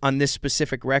on this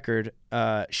specific record,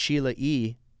 Sheila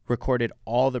E. recorded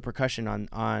all the percussion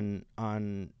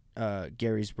on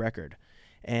Gary's record,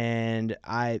 and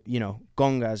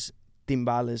congas,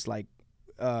 timbales, like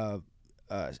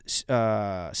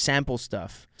sample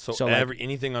stuff. So like,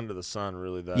 anything under the sun,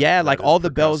 really. Like all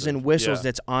the bells and whistles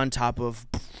that's on top of,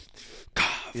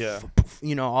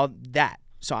 all that.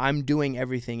 So I'm doing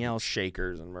everything else.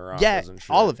 Shakers and maracas and shit.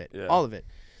 All of it. Yeah. All of it.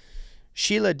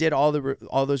 Sheila did all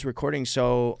those recordings.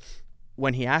 So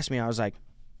when he asked me, I was like,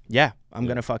 "Yeah, I'm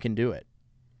gonna fucking do it."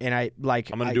 And I'm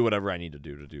gonna do whatever I need to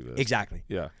do this. Exactly.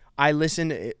 Yeah. I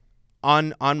listened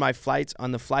on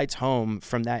the flights home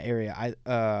from that area.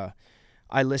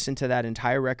 I listened to that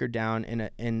entire record down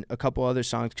and a couple other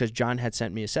songs, because John had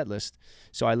sent me a set list.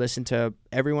 So I listened to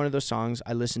every one of those songs.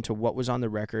 I listened to what was on the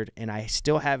record, and I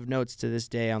still have notes to this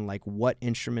day on like what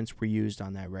instruments were used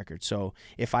on that record. So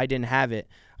if I didn't have it,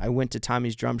 I went to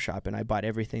Tommy's drum shop and I bought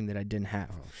everything that I didn't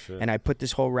have. Oh, shit. And I put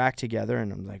this whole rack together,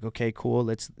 and I'm like, okay, cool.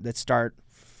 Let's start.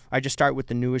 I just start with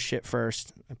the newest shit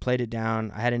first. I played it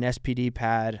down. I had an SPD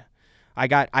pad.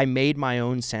 I made my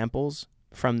own samples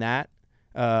from that.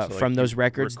 From those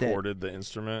records, recorded the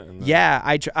instrument. And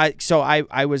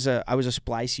I was a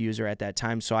Splice user at that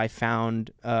time, so I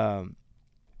found a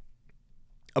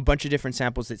bunch of different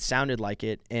samples that sounded like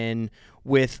it, and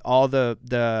with all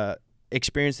the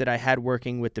experience that I had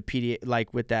working with the PDA,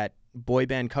 like with that boy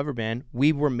band cover band,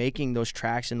 we were making those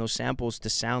tracks and those samples to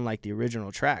sound like the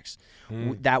original tracks.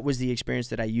 That was the experience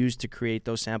that I used to create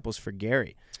those samples for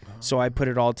Gary. So I put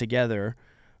it all together,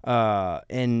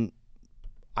 and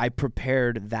I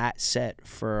prepared that set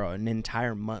for an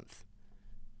entire month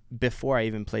before I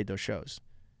even played those shows.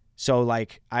 So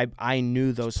like I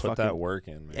knew those put that work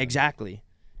in, man. Exactly.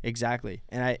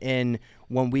 And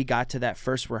when we got to that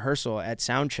first rehearsal at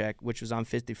Soundcheck, which was on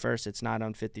 51st, it's not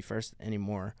on 51st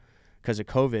anymore because of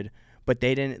COVID, but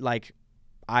they didn't like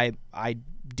I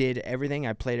did everything.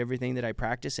 I played everything that I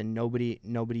practiced, and nobody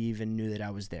even knew that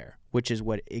I was there, which is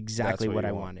exactly what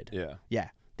I wanted. Yeah.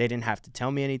 Yeah. They didn't have to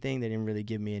tell me anything. They didn't really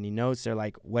give me any notes. They're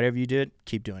like, whatever you did,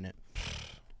 keep doing it.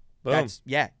 Boom.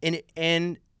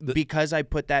 And because I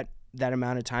put that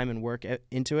amount of time and work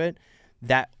into it,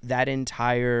 that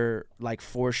entire like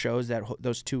 4 shows,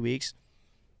 those 2 weeks,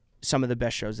 some of the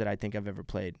best shows that I think I've ever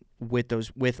played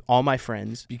with all my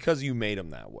friends. Because you made them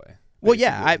that way. Well,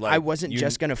 yeah, I wasn't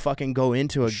just going to fucking go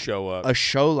into a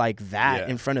show like that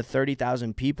in front of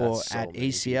 30,000 people at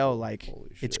ACL. Like,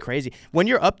 it's crazy. When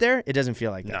you're up there, it doesn't feel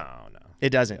like that. No. It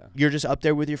doesn't. Yeah. You're just up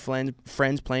there with your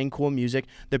friends playing cool music.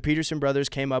 The Peterson Brothers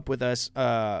came up with us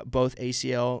both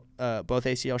ACL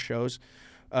shows,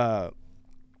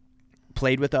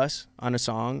 played with us on a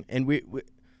song, and we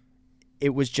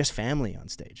it was just family on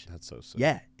stage. That's so sick.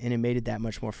 Yeah, and it made it that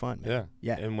much more fun, man.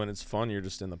 Yeah. And when it's fun, you're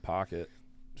just in the pocket,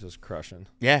 just crushing.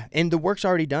 Yeah, and the work's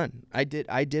already done. I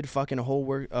did fucking a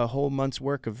whole month's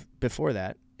work of before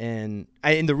that. And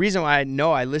the reason why I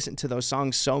know I listened to those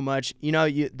songs so much, the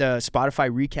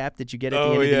Spotify recap that you get at the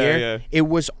end of the year, it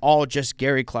was all just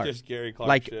Gary Clark. Just Gary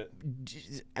Clark shit.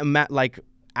 Like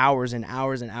hours and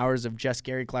hours and hours of just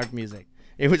Gary Clark music.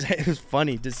 It was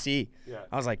funny to see. Yeah.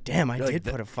 I was like, damn, I did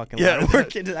put a fucking lot of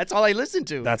work into. That's all I listened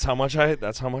to. That's how much I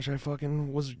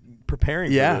fucking was preparing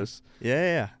for this.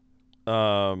 Yeah.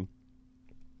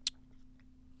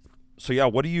 So yeah,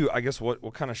 what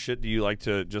kind of shit do you like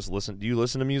to just listen? Do you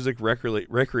listen to music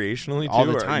recreationally too, all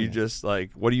the time? Or are you just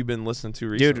like, what have you been listening to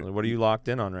recently? Dude, what are you locked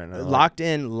in on right now? Locked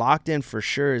in for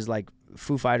sure is like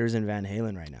Foo Fighters and Van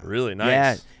Halen right now. Really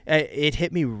nice. Yeah, it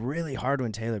hit me really hard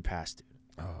when Taylor passed, dude.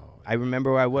 Oh, I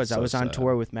remember where I was. So I was on sad.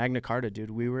 tour with Magna Carta, dude.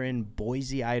 We were in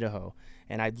Boise, Idaho,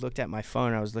 and I looked at my phone.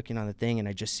 And I was looking on the thing, and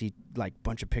I just see like a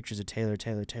bunch of pictures of Taylor.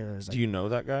 I was like, do you know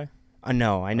that guy?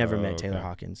 No, I never met okay. Taylor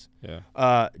Hawkins.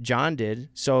 Yeah. John did.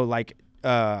 So like,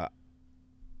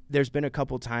 there's been a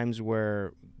couple times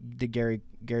where the Gary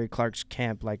Clark's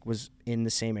camp like was in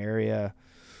the same area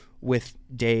with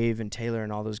Dave and Taylor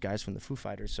and all those guys from the Foo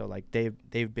Fighters. So like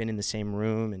they've been in the same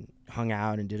room and hung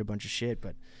out and did a bunch of shit.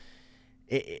 But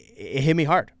it hit me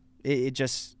hard.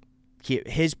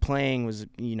 His playing was,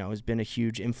 has been a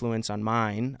huge influence on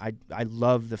mine. I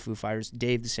love the Foo Fighters.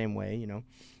 Dave the same way,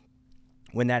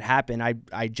 When that happened,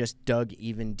 I just dug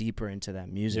even deeper into that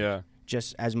music,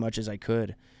 just as much as I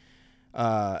could.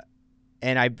 And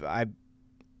I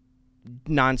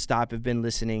nonstop have been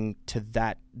listening to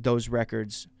those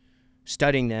records,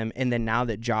 studying them, and then now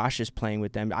that Josh is playing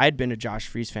with them, I had been a Josh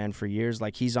Freese fan for years.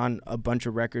 Like, he's on a bunch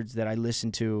of records that I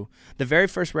listened to. The very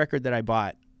first record that I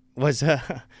bought was,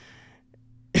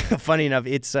 funny enough,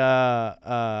 it's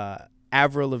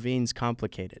Avril Lavigne's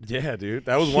Complicated. Yeah, dude.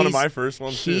 That was one of my first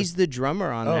ones, too. He's the drummer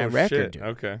on that record, shit. dude.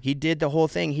 Okay. He did the whole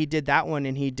thing. He did that one,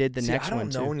 and he did the next one,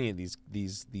 too. I don't know any of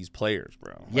these players,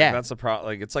 bro. Like, yeah. That's the problem.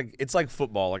 Like, it's like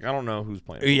football. Like, I don't know who's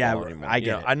playing football anymore. I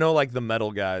get it. I know, like, the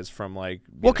metal guys from, like...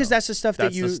 because that's the stuff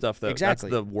that's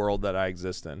the world that I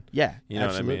exist in. Yeah, you know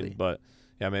absolutely. what I mean? But...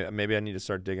 yeah, maybe I need to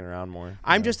start digging around more.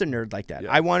 I'm just a nerd like that.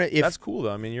 Yeah. I want to... That's cool,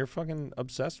 though. I mean, you're fucking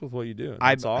obsessed with what you do.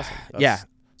 That's awesome.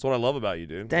 That's what I love about you,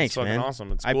 dude. Thanks, it's fucking man.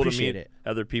 awesome. It's I cool to appreciate meet it.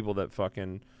 other people that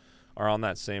fucking are on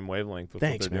that same wavelength with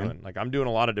what they're man. doing. Like, I'm doing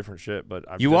a lot of different shit, but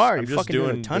I'm You're just fucking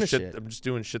doing a ton of shit. I'm just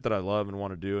doing shit that I love and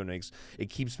want to do, and it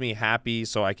keeps me happy,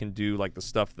 so I can do like the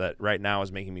stuff that right now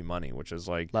is making me money, which is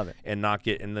like love it, and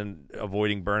then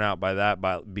avoiding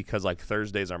burnout because like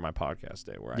Thursdays are my podcast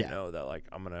day where I know that like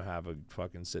I'm gonna have a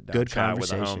fucking sit down chat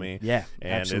with a homie, and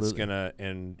absolutely.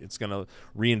 it's gonna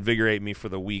reinvigorate me for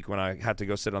the week when I have to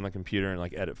go sit on the computer and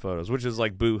like edit photos, which is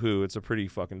like boo-hoo. It's a pretty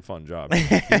fucking fun job.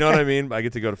 You know what I mean? I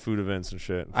get to go to food events and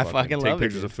shit. I fucking love it. Take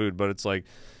pictures of food, but it's like,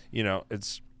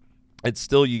 it's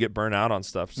still, you get burnt out on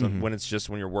stuff. So when it's just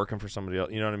when you're working for somebody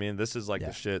else, you know what I mean? This is like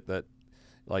the shit that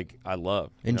like I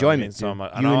love. Enjoyment. So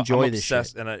I'm enjoy this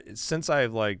obsessed, shit. and since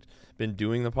I've like been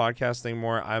doing the podcast thing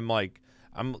more, I'm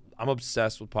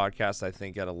obsessed with podcasts. I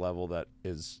think at a level that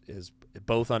is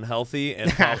both unhealthy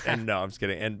and and no, I'm just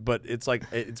kidding. But it's like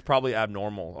it's probably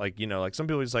abnormal. Like like some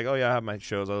people are just like, oh yeah, I have my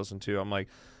shows I listen to. I'm like,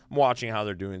 I'm watching how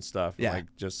they're doing stuff. Yeah. Like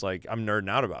just like I'm nerding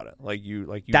out about it. Like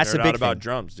you that's nerd a big out about thing.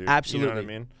 Drums, dude. Absolutely. You know what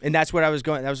I mean? And that's what I was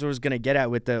going. That was what I was gonna get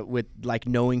at with like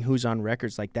knowing who's on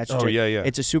records. Like that's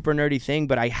It's a super nerdy thing,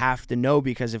 but I have to know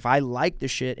because if I like the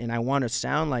shit and I want to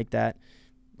sound like that,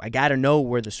 I gotta know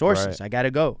where the source is. I gotta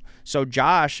go. So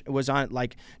Josh was on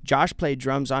Josh played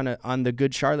drums on the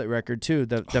Good Charlotte record too.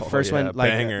 The first one,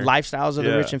 like Lifestyles of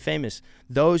the Rich and Famous.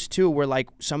 Those two were like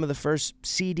some of the first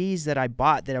CDs that I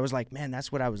bought that I was like, man,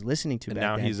 that's what I was listening to. And back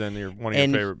now then. he's in one of your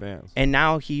favorite bands. And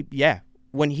now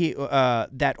when he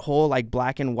that whole like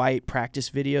black and white practice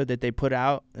video that they put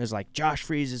out, it was like Josh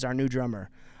Freese is our new drummer.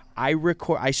 I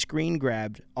screen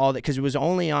grabbed all that because it was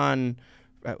only on.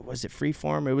 Was it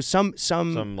Freeform? It was some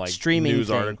like streaming news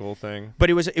thing. article thing.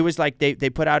 But it was like they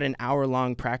put out an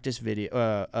hour-long practice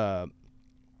video,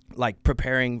 like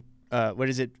preparing. What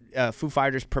is it? Foo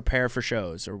Fighters prepare for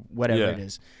shows or whatever it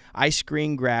is. I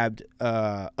screen grabbed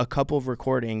a couple of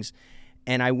recordings,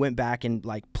 and I went back and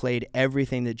like played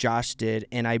everything that Josh did,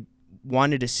 and I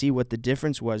wanted to see what the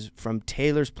difference was from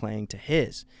Taylor's playing to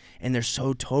his, and they're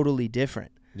so totally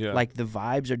different. Yeah. Like the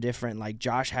vibes are different. Like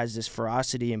Josh has this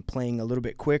ferocity and playing a little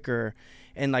bit quicker,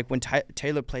 And like when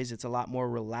Taylor plays, it's a lot more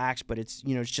relaxed, but it's,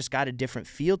 you know, it's just got a different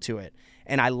feel to it.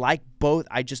 And I like both.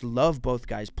 I just love both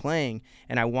guys playing.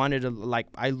 And I wanted to, like,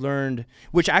 I learned,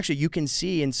 which actually you can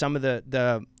see in some of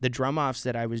the drum offs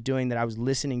that I was doing, that I was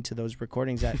listening to those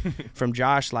recordings that from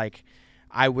Josh, like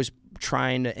I was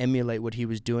trying to emulate what he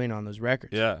was doing on those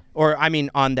records. Yeah. Or I mean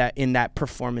in that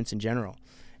performance in general.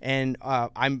 And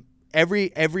I'm every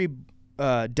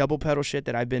double pedal shit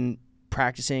that I've been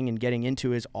practicing and getting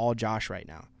into is all Josh right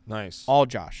now. Nice. All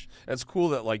Josh. It's cool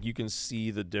that like you can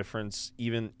see the difference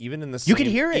even in the same, you can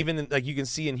hear it. Even in, like you can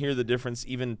see and hear the difference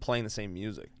even playing the same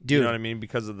music. Dude. You know what I mean?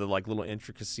 Because of the like little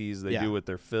intricacies they do with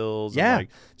their fills. Yeah. And, like,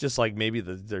 just like maybe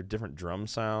their different drum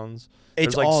sounds.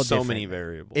 It's There's like all so different. many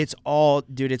variables. It's all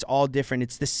different.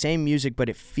 It's the same music, but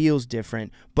it feels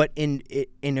different, but in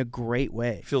a great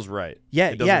way. It feels right. Yeah,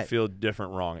 It doesn't feel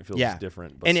different wrong. It feels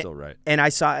different, but still right. And I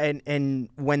saw, and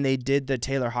when they did the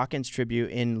Taylor Hawkins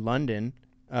tribute in London,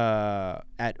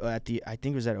 at the, I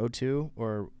think it was at O2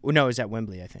 or no, it was at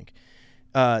Wembley, I think.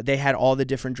 They had all the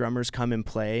different drummers come and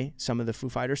play some of the Foo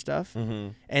Fighter stuff,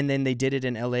 and then they did it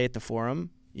in LA at the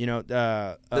Forum. You know,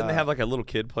 didn't they have like a little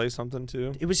kid play something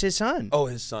too? It was his son. Oh,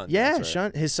 his son. Yeah, That's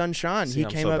right. his son Sean. See, he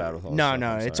I'm came so up. bad with all No, this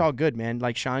stuff. I'm it's sorry. all good, man.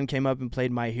 Like Sean came up and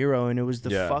played My Hero, and it was the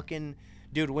fucking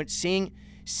dude. When seeing,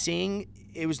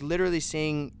 it was literally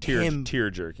seeing him tear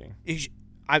jerking.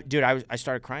 I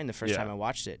started crying the first Yeah. time I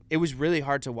watched it. It was really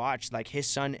hard to watch. Like his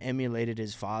son emulated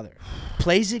his father,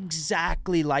 plays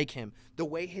exactly like him. The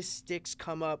way his sticks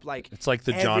come up, like It's like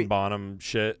the John Bonham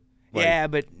shit. Like, yeah,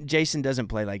 but Jason doesn't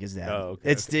play like his dad. Oh,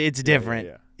 okay, It's different.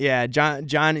 Yeah, John.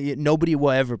 Nobody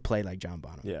will ever play like John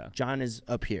Bonham. Yeah. John is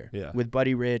up here. Yeah. With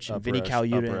Buddy Rich and Vinny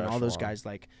Colaiuta and all those echelon. guys.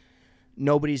 Like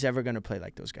nobody's ever gonna play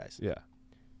like those guys. Yeah.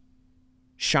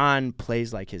 Sean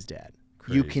plays like his dad.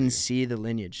 You can see the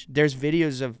lineage. There's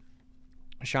videos of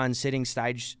Sean sitting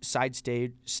side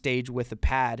stage with a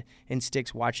pad and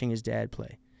sticks watching his dad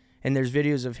play. And there's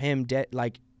videos of him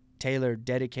like Taylor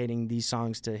dedicating these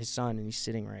songs to his son, and he's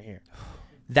sitting right here.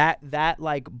 That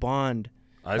like bond.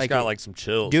 I just got like some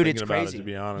chills, dude. thinking It's crazy. About it, to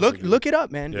be honest. Look it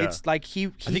up, man. Yeah. It's like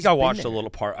I think I watched a little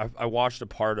part. I watched a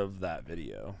part of that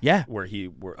video. Yeah. where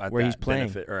he's playing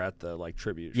benefit, or at the like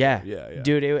tribute. Yeah, show. Yeah.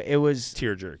 Dude, it was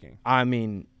tear jerking. I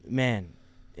mean, man,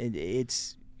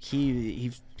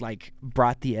 he like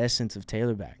brought the essence of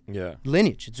Taylor back. Yeah,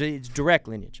 lineage. It's direct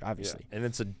lineage, obviously. Yeah. And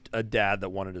it's a dad that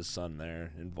wanted his son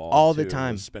there involved all the too,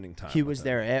 time. Spending time. He was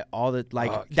there at all the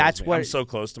like. Oh, that's what. I'm so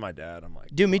close to my dad. I'm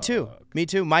like, dude, me too. Me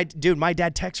too. My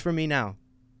dad texts for me now.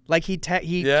 Like he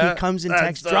comes and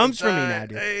texts drums for me now,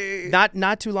 dude. Hey.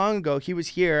 Not too long ago, he was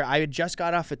here. I had just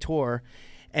got off a tour,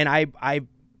 and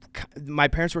my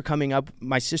parents were coming up.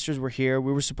 My sisters were here.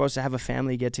 We were supposed to have a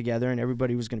family get together, and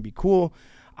everybody was going to be cool.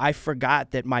 I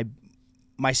forgot that my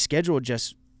schedule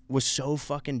just was so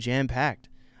fucking jam packed.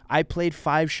 I played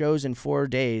 5 shows in 4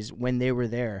 days when they were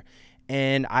there,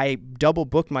 and I double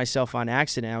booked myself on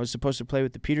accident. I was supposed to play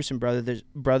with the Peterson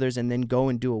brothers and then go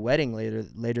and do a wedding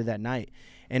later that night.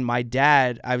 And my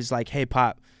dad, I was like, "Hey,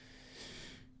 Pop,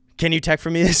 can you tech for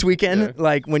me this weekend? Yeah.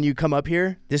 Like when you come up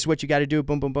here, this is what you got to do.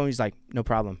 Boom, boom, boom." He's like, "No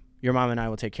problem. Your mom and I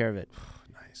will take care of it."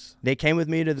 Nice. They came with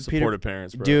me to the supportive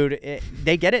parents, bro. Dude.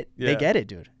 They get it. Yeah. They get it,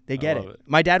 dude. They get it.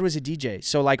 My dad was a DJ,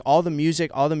 so like all the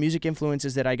music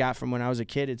influences that I got from when I was a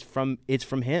kid, it's from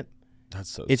him. That's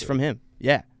so. It's sick. from him.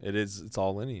 Yeah. It is. It's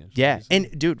all lineage. Yeah.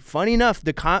 And dude, funny enough,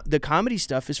 the comedy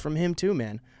stuff is from him too,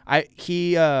 man.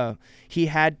 He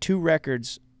had 2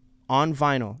 records on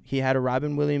vinyl. He had a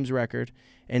Robin Williams record,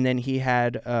 and then he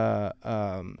had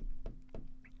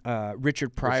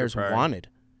Richard Pryor's Wanted.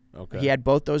 Okay. He had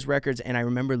both those records, and I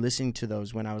remember listening to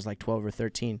those when I was like 12 or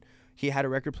 13. He had a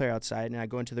record player outside, and I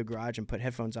go into the garage and put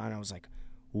headphones on. I was like,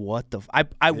 what the I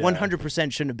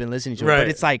 100% shouldn't have been listening to it, but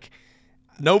it's like,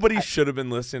 nobody should have been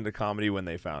listening to comedy when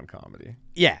they found comedy.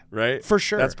 yeah, Right? for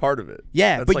sure. That's part of it.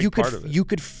 Yeah, That's but like part of it. you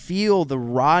could feel the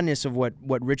rawness of what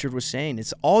Richard was saying.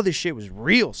 It's all this shit was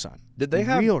real, son. Did they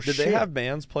have real Did shit. they have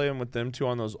bands playing with them too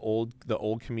on those old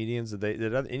comedians?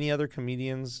 Did any other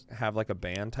comedians have like a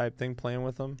band type thing playing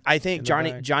with them? I think in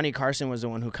the back? Johnny Carson was the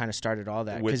one who kind of started all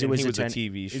that because it And was he a was a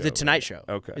TV show. It was the Tonight Show.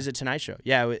 Okay. It was a Tonight Show.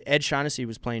 Yeah, Ed Shaughnessy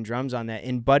was playing drums on that,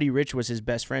 and Buddy Rich was his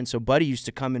best friend. So Buddy used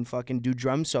to come and fucking do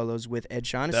drum solos with Ed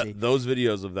Shaughnessy. Those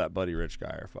videos of that Buddy Rich guy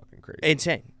are fucking crazy.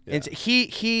 Insane. Yeah.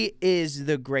 He is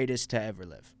the greatest to ever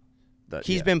live.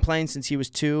 He's been playing since he was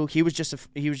 2. He was just a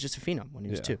phenom when he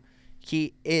was 2.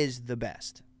 He is the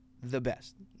best. The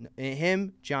best.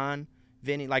 Him, John,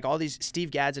 Vinny, like all these. Steve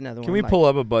Gadd's another one. Can we pull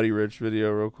up a Buddy Rich video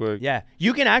real quick? Yeah,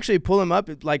 you can actually pull him up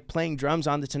like playing drums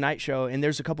on the Tonight Show, and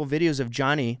there's a couple videos of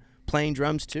Johnny playing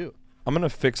drums too. I'm gonna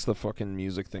fix the fucking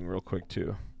music thing real quick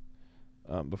too.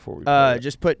 before we play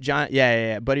just put John.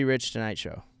 Yeah. Buddy Rich Tonight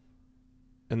Show.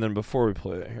 And then before we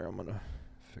play it here, I'm gonna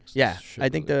fix. Yeah, this shit I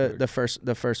think really the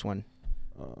quick. first one.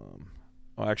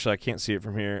 Oh, actually, I can't see it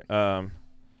from here.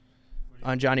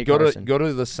 On Johnny Go Carson.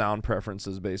 to the sound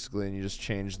preferences basically, and you just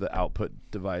change the output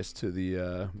device to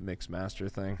the mix master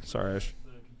thing. Sorry, The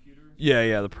computer.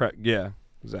 Yeah,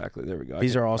 exactly. There we go.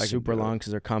 These are all I can super do it. long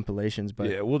because they're compilations. But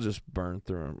Yeah, we'll just burn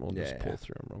through them. We'll just Yeah. pull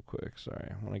through them real quick.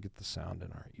 Sorry, I want to get the sound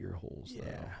in our ear holes. yeah,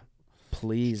 though.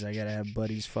 please, I gotta have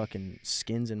Buddy's fucking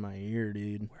skins in my ear,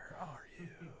 dude. Where are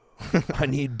you? I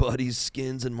need Buddy's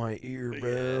skins in my ear,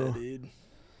 bro. Yeah, dude.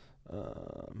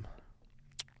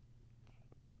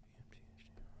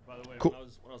 By the way, Cool.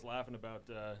 when I was laughing about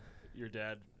your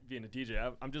dad being a DJ,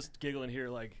 I'm just giggling here,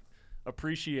 like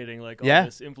appreciating like all Yeah.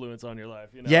 this influence on your life.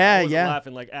 You know? Yeah, I wasn't yeah.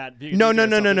 laughing like at being a No. DJ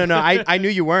or something. I knew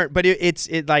you weren't, but it's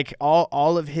like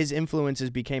all of his influences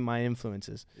became my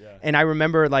influences. Yeah. And I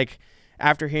remember like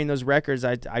after hearing those records,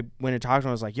 I went and talked to him.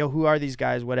 I was like, "Yo, who are these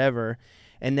guys?" Whatever.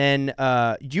 And then,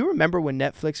 do you remember when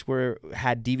Netflix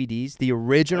had DVDs, the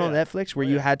original Oh, yeah. Netflix, where Oh,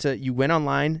 you yeah. went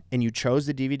online and you chose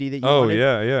the DVD that you Oh wanted?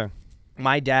 yeah.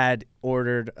 My dad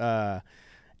ordered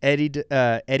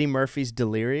Eddie Murphy's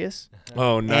Delirious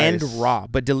Oh nice. and Raw,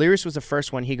 but Delirious was the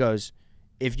first one. He goes,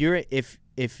 if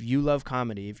you love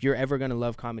comedy, if you're ever gonna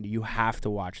love comedy, you have to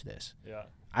watch this. Yeah.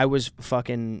 I was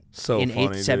fucking So in funny,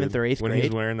 8th, 7th, dude. or 8th when grade.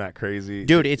 he's wearing that crazy.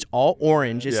 Dude, it's all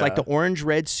orange. It's like Yeah. the orange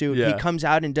red suit. He Yeah. comes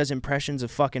out and does impressions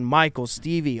of fucking Michael,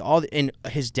 Stevie, and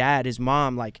his dad, his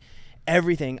mom, like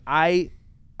everything.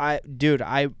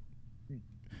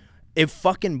 It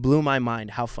fucking blew my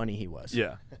mind how funny he was.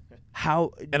 Yeah.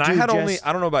 How And I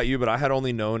don't know about you, but I had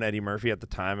only known Eddie Murphy at the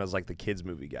time as like the kids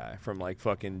movie guy from like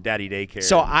fucking Daddy Daycare.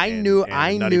 So and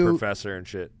Nutty Professor and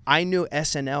shit. I knew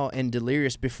SNL and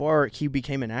Delirious before he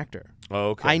became an actor. Oh,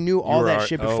 okay. I knew You all were that al-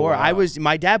 shit oh, before. wow.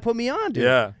 My dad put me on, dude.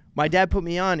 Yeah. My dad put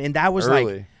me on, and that was like,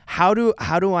 Early. how do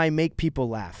I make people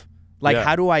laugh? Like, Yeah.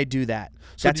 how do I do that?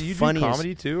 So That's do you funny do as-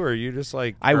 comedy too, or are you just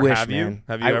like? I or wish, have man. you?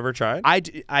 Have you ever tried?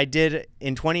 I did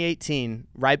in 2018,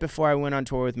 right before I went on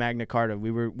tour with Magna Carta.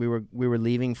 We were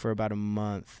leaving for about a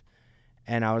month,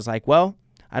 and I was like, well,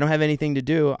 I don't have anything to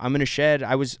do. I'm gonna shed.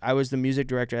 I was the music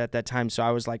director at that time, so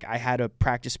I was like, I had a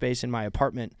practice space in my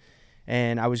apartment,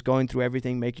 and I was going through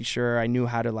everything, making sure I knew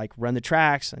how to like run the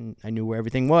tracks, and I knew where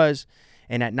everything was.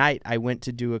 And at night, I went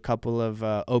to do a couple of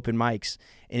open mics,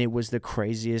 and it was the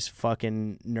craziest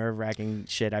fucking nerve-wracking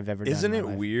shit I've ever done. Isn't in it my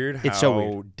life. weird how It's so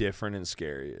weird. different and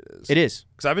scary it is? It is.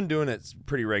 Because I've been doing it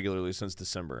pretty regularly since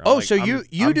December. Oh, so you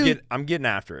do- I'm getting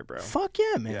after it, bro. Fuck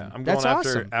yeah, man. Yeah, I'm That's going after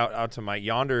awesome. out to Mike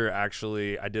Yonder.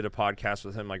 Actually, I did a podcast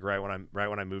with him like right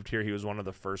when I moved here. He was one of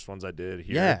the first ones I did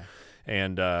here.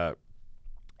 Yeah.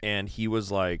 And he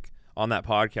was like, on that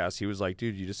podcast, he was like,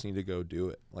 dude, you just need to go do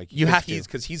it. Like, You have to.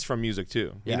 because he's from music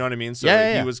too. Yeah. You know what I mean? So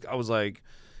Yeah. I was like,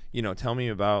 tell me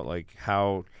about like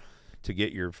how to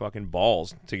get your fucking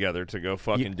balls together to go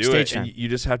fucking do stage it. And time. you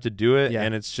just have to do it. Yeah.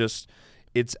 And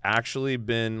it's actually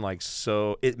been like,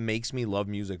 so it makes me love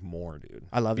music more, dude.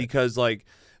 I love it. Because like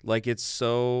it's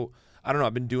so, I don't know.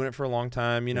 I've been doing it for a long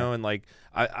time, you know, and like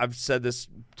I've said this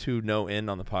to no end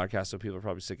on the podcast, so people are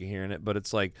probably sick of hearing it. But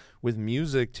it's like with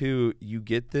music too, you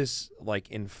get this like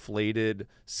inflated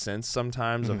sense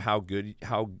sometimes of how good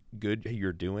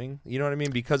you're doing. You know what I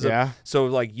mean? Because so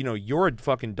like you're a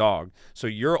fucking dog, so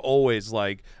you're always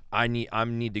like I need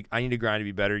to grind to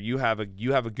be better. You have a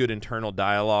good internal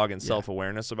dialogue and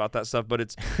self-awareness about that stuff. But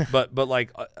it's but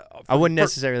like I wouldn't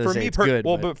necessarily say it's good.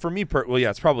 Well, but for me, yeah,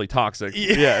 it's probably toxic.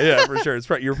 Yeah, for sure.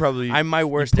 You're probably I'm my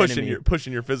worst enemy. pushing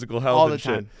your physical health All the and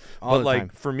shit. time. All But the like time.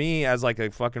 for me, as like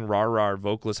a fucking rah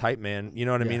vocalist hype man, you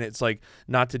know what I mean? It's like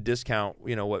not to discount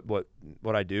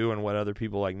what I do and what other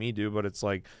people like me do, but it's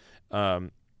like I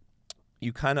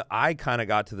kind of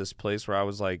got to this place where I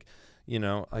was like,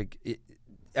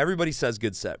 everybody says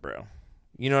good set, bro.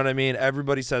 You know what I mean?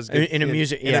 Everybody says good, in a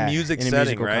music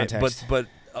setting, right? Context. But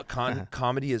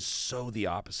comedy is so the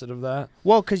opposite of that.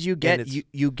 Well, because you get it's-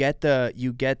 you get the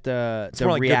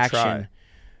more like good reaction. try.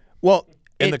 Well,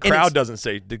 And the crowd it's- doesn't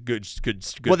say the good.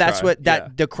 Well, that's try.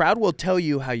 what the crowd will tell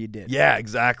you how you did. Yeah,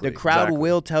 exactly. The crowd exactly.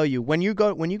 will tell you when you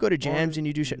go to jams and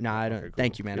you do shit. Nah, I don't. Okay, cool.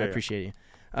 Thank you, man. Yeah, I yeah. appreciate you.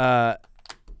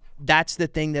 That's the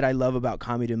thing that I love about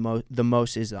comedy the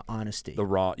most is the honesty. The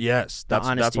raw. Yes, that's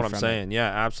honesty what I'm from saying. Yeah,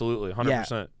 absolutely, 100%.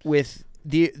 Yeah, with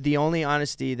the only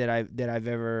honesty that I've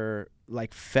ever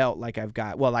like felt like I've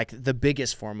got, well, like the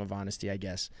biggest form of honesty, I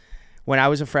guess. When I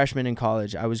was a freshman in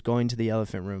college, I was going to the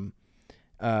Elephant Room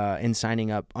and signing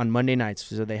up on Monday nights,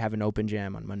 so they have an open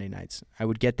jam on Monday nights. I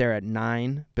would get there at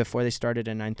 9 before they started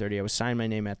at 9:30. I would sign my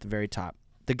name at the very top.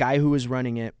 The guy who was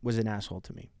running it was an asshole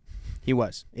to me. He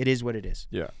was. It is what it is.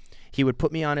 Yeah. He would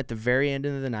put me on at the very end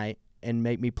of the night and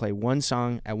make me play one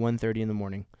song at 1:30 in the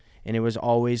morning, and it was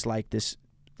always like this,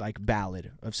 like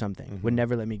ballad of something. Would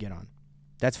never let me get on.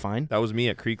 That's fine. That was me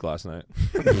at Creek last night.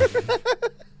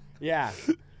 Yeah.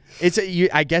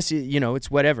 I guess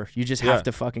it's whatever. You just have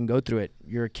to fucking go through it.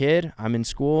 You're a kid. I'm in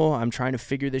school. I'm trying to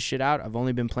figure this shit out. I've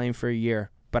only been playing for a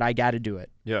year, but I got to do it.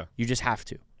 Yeah. You just have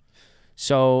to.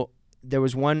 So there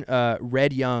was one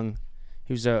Red Young,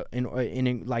 who's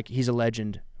he's a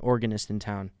legend organist in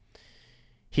town.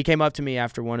 He came up to me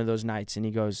after one of those nights and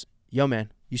he goes, "Yo,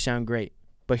 man, you sound great,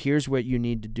 but here's what you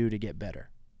need to do to get better."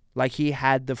 Like he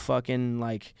had the fucking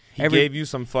he gave you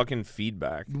some fucking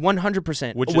feedback.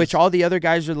 100%. Which all the other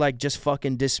guys would like just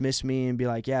fucking dismiss me and be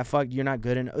like, "Yeah, fuck, you're not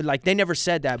good enough." Like they never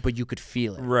said that, but you could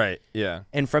feel it. Right. Yeah.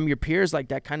 And from your peers, like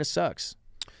that kind of sucks.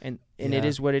 And it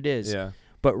is what it is. Yeah.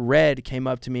 But Red came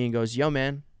up to me and goes, "Yo,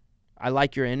 man, I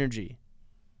like your energy.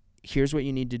 Here's what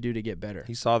you need to do to get better."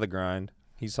 He saw the grind.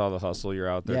 He saw the hustle. You're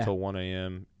out there till 1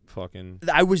 a.m. fucking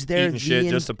I was there eating shit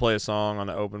just to play a song on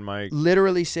the open mic.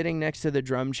 Literally sitting next to the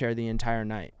drum chair the entire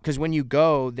night. Because when you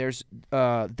go, there's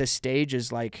the stage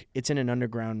is like, it's in an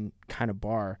underground kind of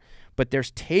bar. But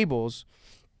there's tables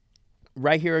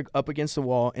right here up against the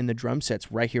wall and the drum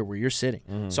set's right here where you're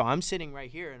sitting. So I'm sitting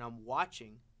right here and I'm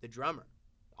watching the drummer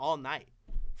all night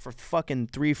for fucking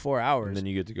 3-4 hours. And then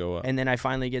you get to go up. And then I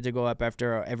finally get to go up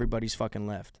after everybody's fucking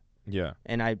left. Yeah.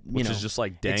 And Which is just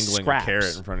like dangling a scraps.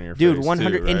 carrot in front of your Dude, face.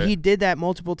 100. Too, right? And he did that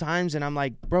multiple times and I'm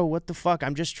like, bro, what the fuck?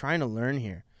 I'm just trying to learn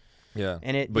here. Yeah.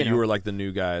 And but you were like the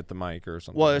new guy at the mic or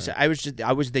something. Well, right? I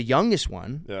was the youngest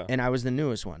one, yeah. and I was the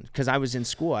newest one because I was in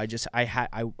school. I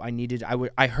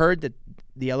heard that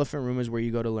the Elephant Room is where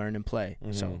you go to learn and play.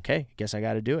 So okay, guess I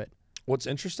got to do it. What's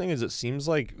interesting is it seems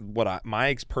like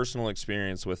my personal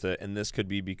experience with it, and this could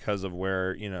be because of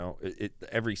where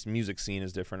every music scene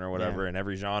is different or whatever, and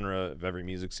every genre of every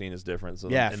music scene is different. So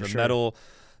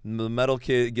the metal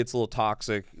kid gets a little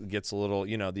toxic, gets a little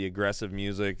the aggressive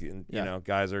music, and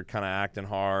guys are kind of acting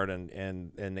hard,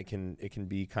 and it can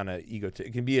be kind of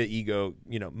it can be an ego,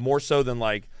 more so than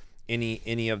like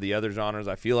any of the other genres.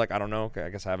 I feel like, I don't know, I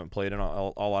guess I haven't played in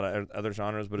a lot of other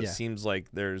genres, but it seems like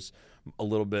there's a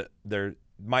little bit there's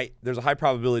a high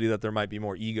probability that there might be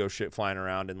more ego shit flying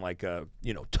around in like a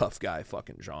tough guy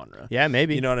fucking genre. Yeah,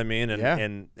 maybe. You know what I mean?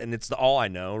 And and it's all I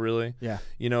know, really. Yeah.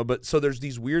 But so there's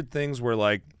these weird things where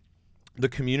like the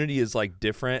community is like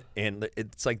different, and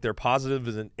it's like their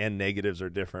positives and negatives are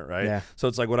different, right? Yeah. So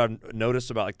it's like what I've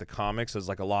noticed about like the comics is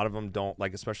like a lot of them don't,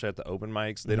 like, especially at the open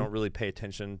mics, they don't really pay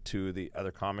attention to the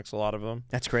other comics, a lot of them.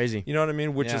 That's crazy. You know what I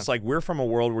mean? Which is like, we're from a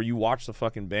world where you watch the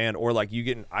fucking band, or like you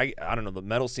get, I don't know, the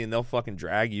metal scene, they'll fucking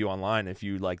drag you online if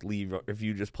you like leave, if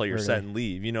you just play your set and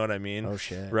leave, you know what I mean? Oh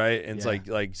shit. Right? And it's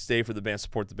like stay for the band,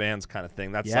 support the bands kind of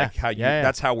thing. That's like how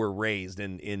that's how we're raised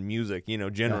in music,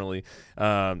 generally.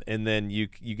 And then you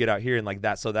get out here and like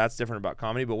that, so that's different about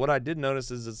comedy. But what I did notice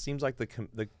is it seems like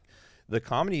the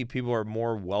comedy people are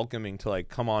more welcoming to like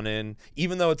come on in,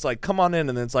 even though it's like come on in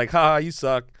and then it's like, ha, you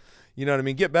suck, you know what I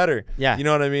mean, get better, you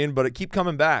know what I mean, but it keep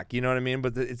coming back, you know what I mean,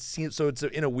 but it seems, so it's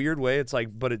in a weird way, it's like,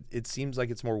 but it seems like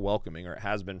it's more welcoming, or it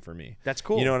has been for me. That's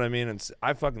cool. You know what I mean?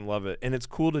 I fucking love it, and it's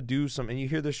cool to do some, and you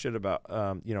hear this shit about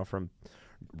from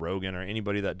Rogan or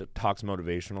anybody that talks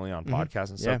motivationally on podcasts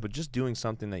and stuff, but just doing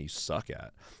something that you suck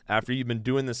at after you've been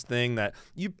doing this thing that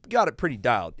you got it pretty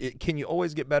dialed. Can you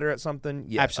always get better at something?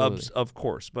 Yeah, absolutely, of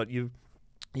course, but you've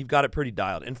got it pretty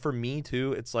dialed. And for me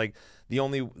too, it's like the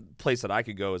only place that I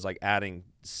could go is like adding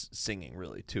singing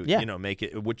really to make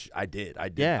it, which I did.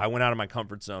 I went out of my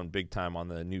comfort zone big time on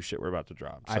the new shit we're about to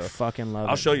drop. So I fucking love it.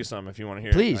 I'll show you some if you want to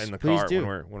hear it in the car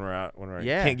when we're out.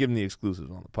 Can't give them the exclusives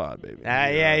on the pod, baby.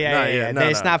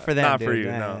 It's not for them. Not dude. for you.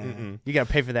 No. You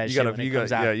gotta pay for that.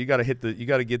 You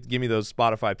gotta give me those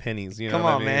Spotify pennies. You know Come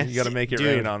what on, I mean? man. You gotta make it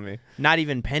rain on me. Not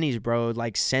even pennies, bro.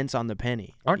 Like cents on the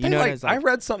penny. Aren't they like? I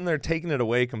read something, they're taking it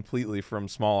away completely from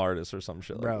small artists or some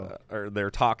shit like that, or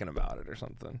they're talking about it or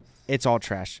something. It's all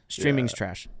trash. Streaming's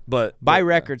trash. But buy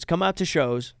records, come out to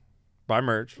shows, buy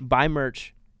merch,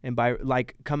 and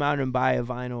come out and buy a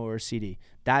vinyl or a CD.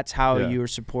 That's how you're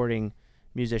supporting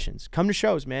musicians. Come to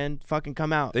shows, man. Fucking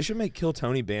come out. They should make Kill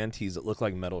Tony band tees that look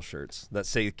like metal shirts that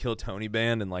say Kill Tony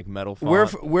band and like metal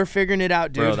font. We're figuring it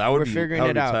out, dude. Bro, we're figuring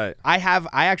it out. Tight.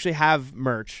 I actually have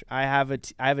merch. I have a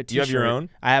t-shirt. You have your own?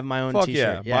 I have my own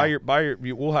t-shirt. Yeah. Buy your.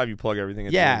 We'll have you plug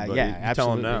everything. Absolutely.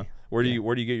 Tell them now. Where do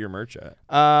you get your merch at?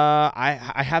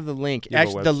 I have the link.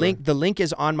 Actually, the link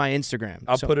is on my Instagram.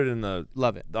 I'll put it in the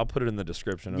love it. I'll put it in the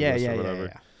description of this or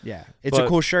whatever. Yeah. It's a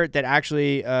cool shirt that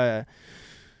actually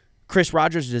Chris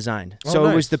Rogers designed. Oh, So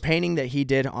nice. it was the painting that he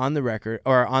did on the record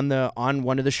or on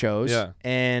one of the shows. Yeah.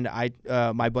 And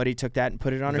my buddy took that and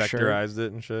put it on a shirt. Vectorized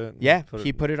it and shit. Yeah,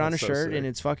 he put it on a that's so shirt, sick. and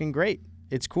it's fucking great.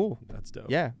 It's cool. That's dope.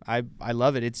 Yeah, I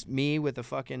love it. It's me with a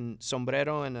fucking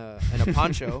sombrero and a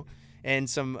poncho and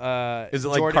some. Is it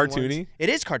like Jordan cartoony? ones. It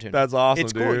is cartoony. That's awesome,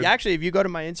 It's cool. dude. Yeah, actually, if you go to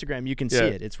my Instagram, you can see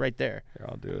it. It's right there. Here,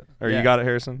 I'll do it. Or Yeah. you got it,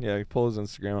 Harrison? Yeah, pull his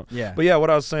Instagram up. Yeah. But yeah, what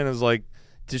I was saying is like,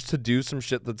 just to do some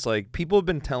shit that's like, people have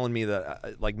been telling me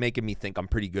that, like, making me think I'm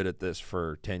pretty good at this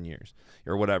for 10 years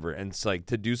or whatever. And it's like,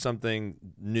 to do something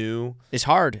new. It's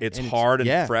hard. It's hard and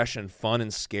yeah. fresh and fun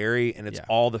and scary. And it's Yeah.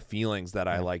 all the feelings that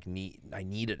I like need. I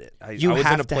needed it. I You was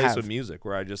have in a to place have. with music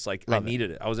where I just like, Love I it.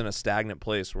 needed it. I was in a stagnant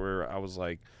place where I was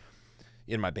like,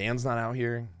 my band's not out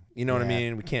here. You know what I Yeah.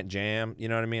 mean? We can't jam. You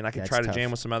know what I mean? I could That's try to tough.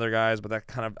 jam with some other guys, but that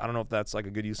kind of, I don't know if that's like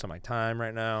a good use of my time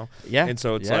right now. Yeah. And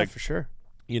so it's yeah, like, for sure.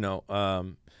 you know,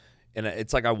 and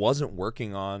it's like I wasn't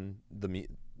working on the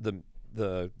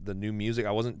new music.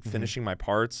 I wasn't finishing my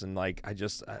parts, and like I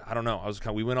don't know.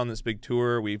 We went on this big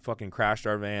tour. We fucking crashed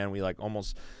our van. We like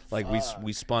almost like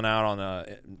we spun out on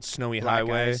a snowy Black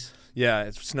highway. ice. Yeah,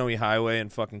 it's snowy highway in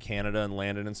fucking Canada and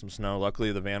landed in some snow.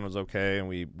 Luckily the van was okay, and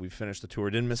we finished the tour.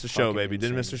 Didn't miss a show, Fucking baby.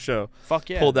 Didn't miss a insane. show. Fuck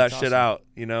yeah. Pulled that that's shit awesome. out,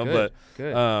 you know. Good,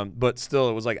 good. But still,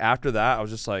 it was like after that, I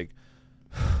was just like.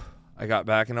 I got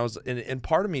back and I was and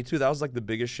part of me too, that was like the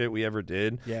biggest shit we ever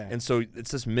did. Yeah. And so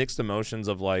it's this mixed emotions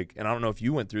of like, and I don't know if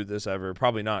you went through this ever,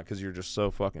 probably not because you're just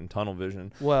so fucking tunnel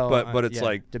vision. Well, but it's yeah,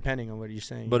 like, depending on what you're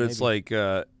saying. but it's maybe.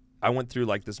 like I went through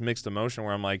like this mixed emotion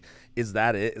where I'm like, is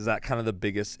that it? Is that kind of the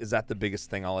biggest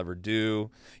thing I'll ever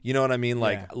do? You know what I mean?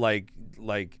 Like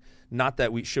like not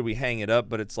that we hang it up,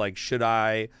 but it's like, should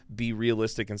I be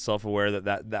realistic and self-aware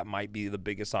that might be the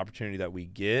biggest opportunity that we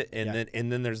get? And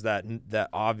then there's that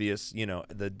obvious, you know,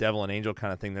 the devil and angel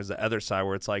kind of thing. There's the other side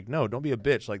where it's like, no, don't be a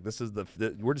bitch. Like this is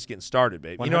we're just getting started,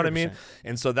 babe. You know what I mean? 100%.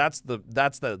 And so that's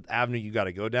the avenue you got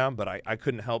to go down. But I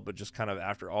couldn't help but just kind of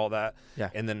after all that,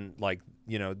 and then like,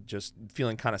 you know, just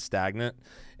feeling kind of stagnant,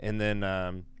 and then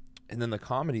the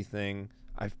comedy thing,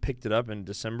 I picked it up in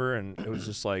December, and it was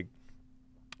just like,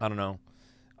 I don't know,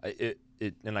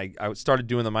 I started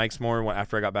doing the mics more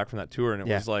after I got back from that tour, and it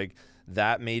was like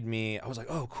that made me. I was like,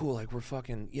 oh, cool, like we're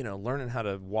fucking, you know, learning how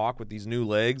to walk with these new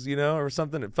legs, you know, or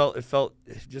something. It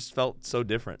just felt so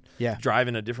different. Yeah,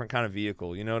 driving a different kind of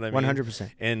vehicle, you know what I mean?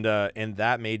 100%. And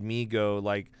that made me go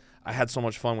like. I had so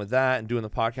much fun with that and doing the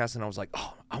podcast, and I was like,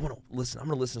 oh, I'm going to listen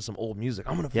to some old music.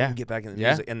 I'm going to fucking get back into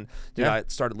music. And dude, I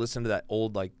started listening to that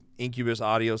old like Incubus,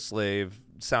 Audio Slave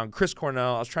sound, Chris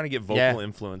Cornell. I was trying to get vocal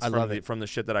influence from the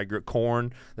shit that I grew up,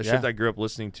 Korn, the shit that I grew up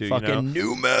listening to. Fucking you know?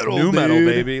 new metal, new metal, dude.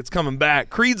 baby. It's coming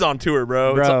back. Creed's on tour,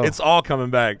 bro. It's all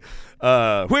coming back. With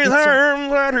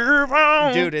arms at her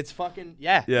phone. Dude, it's fucking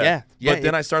yeah. But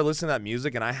then I started listening to that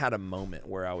music, and I had a moment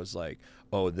where I was like,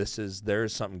 oh,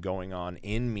 there's something going on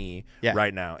in me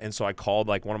right now. And so I called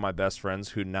like one of my best friends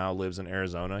who now lives in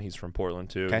Arizona. He's from Portland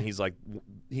too. Okay. And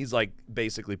he's like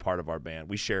basically part of our band.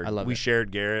 We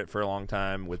shared Garrett for a long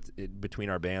time between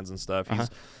our bands and stuff.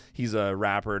 He's a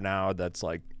rapper now that's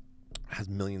like has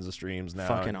millions of streams now.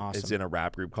 Fucking awesome. It's in a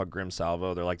rap group called Grim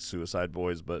Salvo. They're like Suicide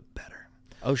Boys, but better.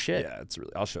 Oh shit. Yeah, it's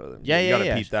really. I'll show them. Yeah, you gotta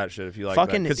yeah. peep that shit if you like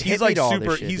Fucking that. Because hit he's me like to all this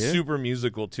super. shit, He's dude. super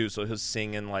musical too. So he's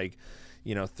singing like,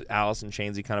 you know, Alice in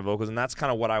Chainsy kind of vocals, and that's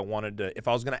kind of what I wanted to. If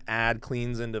I was gonna add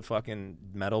cleans into fucking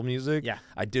metal music,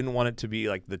 I didn't want it to be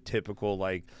like the typical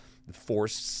like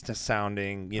forced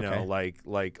sounding. You know,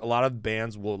 like a lot of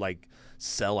bands will like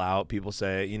sell out. People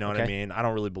say, you know what I mean? I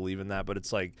don't really believe in that, but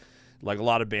it's like a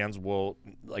lot of bands will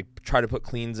like try to put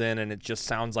cleans in, and it just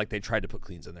sounds like they tried to put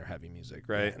cleans in their heavy music,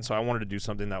 right? Yeah. And so I wanted to do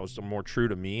something that was more true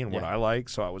to me and what I like.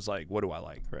 So I was like, what do I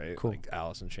like, right? Cool. Like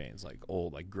Alice in Chains, like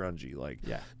old, like grungy, like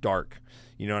dark,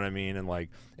 you know what I mean? And like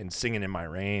singing in my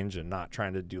range and not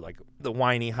trying to do like the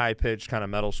whiny, high pitched kind of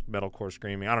metalcore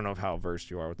screaming. I don't know how versed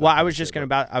you are with that. Well, I was just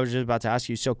about to ask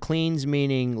you. So cleans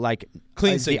meaning like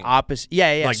clean the singing. opposite.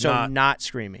 Yeah. Like so not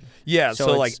screaming. Yeah,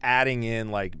 so like it's- adding in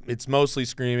like it's mostly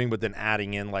screaming, but then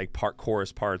adding in like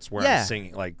chorus parts where I'm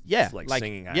singing like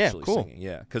singing actually singing.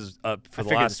 Yeah, because for the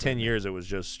last 10 years it was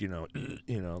just you know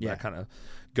that kind of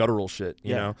guttural shit,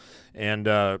 you know,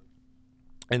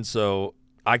 and so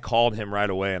I called him right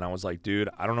away and I was like, dude,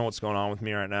 I don't know what's going on with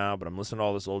me right now, but I'm listening to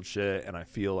all this old shit and I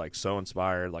feel like so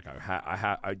inspired. Like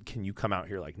can you come out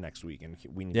here like next week and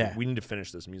we need to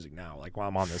finish this music now. Like while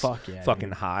I'm on this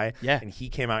fucking high. Yeah. And he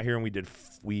came out here and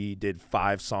we did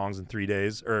 5 songs in 3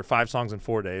 days or 5 songs in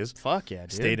 4 days. Fuck yeah,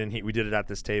 dude. Stayed in. We did it at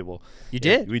this table. You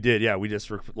did? We did. Yeah. We just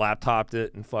laptopped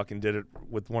it and fucking did it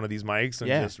with one of these mics and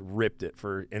just ripped it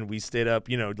and we stayed up,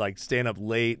 you know, like staying up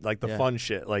late, like the fun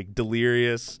shit, like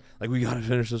delirious. Like we gotta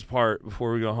finish this part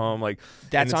before we go home. Like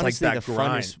that's honestly like that the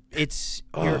grind. funnest. It's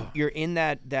you're in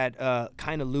that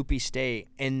kind of loopy state,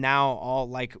 and now all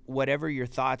like whatever your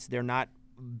thoughts, they're not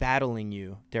battling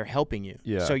you, they're helping you.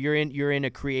 Yeah. So you're in a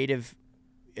creative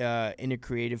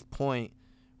point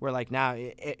where like now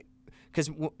because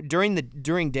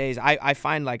during days I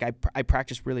find like I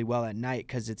practice really well at night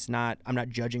because I'm not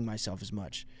judging myself as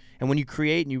much. And when you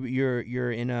create and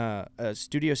you're in a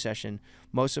studio session,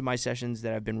 most of my sessions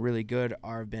that have been really good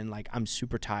have been like I'm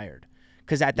super tired,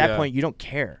 because at that point you don't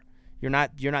care. You're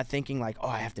not thinking like, oh,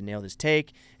 I have to nail this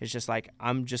take. It's just like,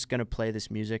 I'm just gonna play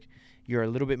this music. You're a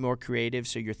little bit more creative,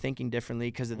 so you're thinking differently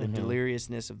because of the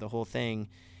deliriousness of the whole thing,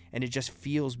 and it just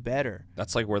feels better.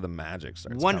 That's like where the magic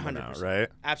starts 100%. coming out, right?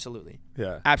 Absolutely.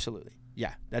 Yeah. Absolutely.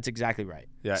 Yeah, that's exactly right.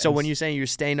 Yeah. So when you're saying you're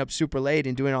staying up super late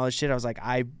and doing all this shit, I was like,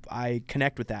 I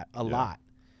connect with that a lot.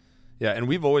 Yeah, and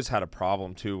we've always had a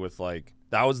problem too with like,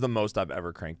 that was the most I've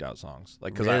ever cranked out songs.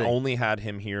 Like, because Really? I only had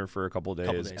him here for a couple of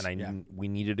days, and we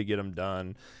needed to get him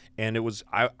done. And it was,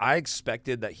 I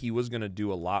expected that he was going to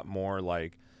do a lot more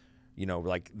like, you know,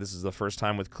 like this is the first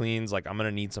time with cleans. Like, I'm going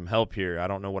to need some help here. I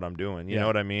don't know what I'm doing. You know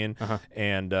what I mean?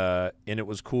 And it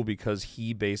was cool because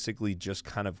he basically just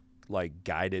kind of like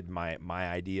guided my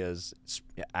ideas,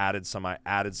 added some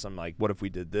like, what if we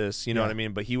did this? You know what I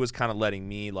mean? But he was kind of letting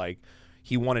me like,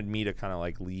 he wanted me to kind of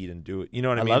like lead and do it. You know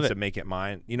what I mean? To make it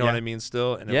mine. You know what I mean?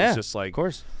 Still. And it was just like, of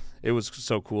course. It was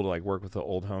so cool to like work with an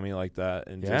old homie like that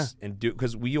and just do,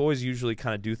 because we always usually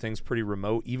kind of do things pretty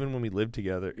remote. Even when we lived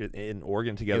together in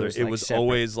Oregon together, it was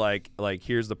always like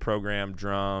here's the program,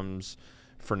 drums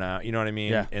for now. You know what I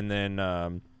mean? Yeah. And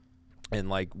then and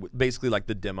like basically like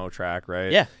the demo track,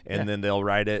 right? Yeah. And then they'll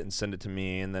write it and send it to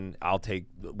me, and then I'll take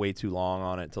way too long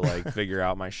on it to like figure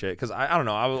out my shit, because I don't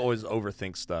know, I would always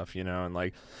overthink stuff, you know,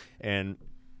 and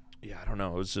yeah, I don't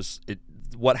know, it was just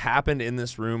what happened in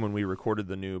this room when we recorded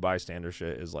the new Bystander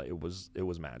shit is like, it was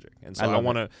magic. And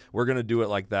so we're gonna do it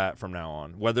like that from now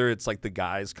on, whether it's like the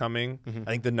guys coming. I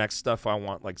think the next stuff I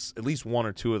want like at least one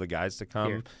or two of the guys to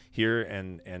come here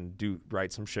and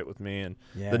write some shit with me, and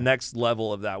the next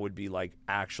level of that would be like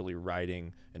actually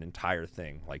writing an entire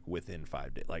thing like within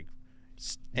 5 days, like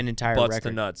an entire butts record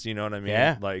to nuts, you know what I mean?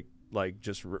 Yeah. Like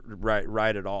just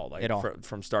write it all, like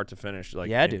from start to finish, like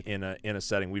in a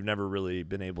setting. We've never really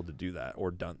been able to do that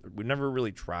or done. We've never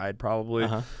really tried, probably,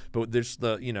 but there's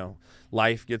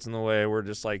life gets in the way. We're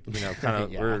just like, you know, kind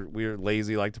of we're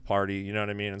lazy, like to party, you know what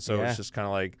I mean? And so it's just kind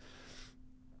of like,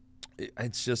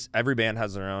 it's just every band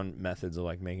has their own methods of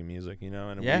like making music, you know,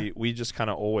 and we just kind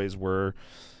of always were.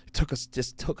 It took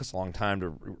us a long time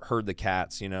to herd the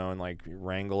cats, you know, and like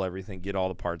wrangle everything, get all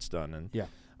the parts done, and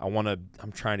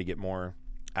I'm trying to get more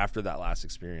after that last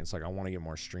experience. Like, I want to get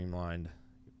more streamlined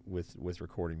with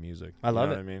recording music. I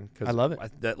love it. I mean, I love it.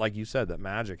 That, like you said, that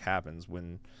magic happens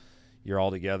when you're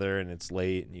all together and it's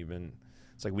late and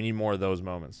it's like we need more of those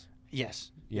moments.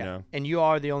 Yes. You know? And you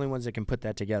are the only ones that can put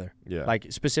that together. Yeah. Like,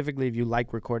 specifically, if you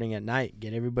like recording at night,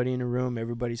 get everybody in a room,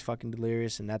 everybody's fucking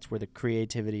delirious, and that's where the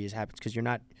creativity happens, because you're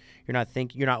not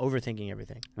overthinking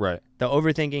everything. Right. The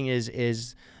overthinking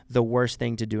is the worst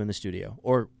thing to do in the studio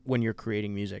or when you're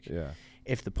creating music. Yeah.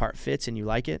 If the part fits and you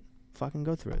like it, fucking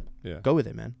go through it. Yeah. Go with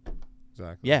it, man.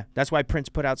 Exactly. Yeah. That's why Prince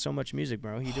put out so much music,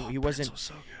 bro. He wasn't. Prince was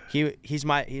so good. He's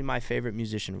my favorite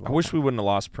musician of all I wish time. we wouldn't have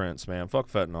lost Prince, man. Fuck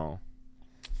fentanyl.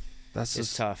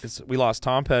 It's tough. We lost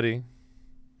Tom Petty.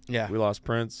 Yeah. We lost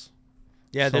Prince.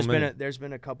 Yeah, there's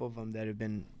been a couple of them that have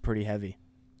been pretty heavy.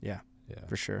 Yeah. Yeah.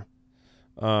 For sure.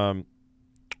 Going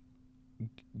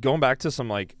back to some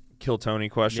like Kill Tony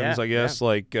questions, I guess.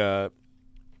 Like,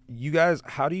 you guys,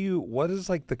 what is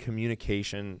like the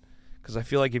communication? Because I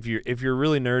feel like if you're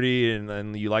really nerdy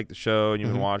and you like the show and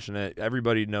you've been watching it,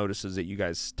 everybody notices that you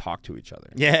guys talk to each other.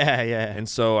 Yeah, yeah. And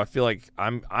so I feel like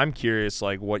I'm curious,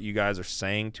 like, what you guys are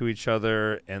saying to each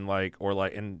other, and like, or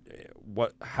like, and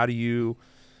how do you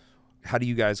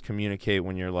guys communicate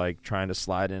when you're like trying to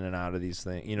slide in and out of these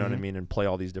things? You know what I mean, and play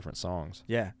all these different songs.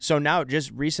 Yeah. So now,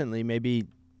 just recently, maybe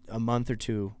a month or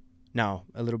two, no,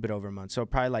 a little bit over a month. So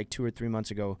probably like 2 or 3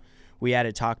 months ago, we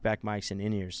added talkback mics and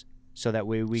in-ears. So that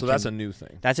way we. So that's a new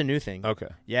thing. That's a new thing. Okay.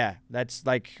 Yeah, that's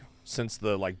like since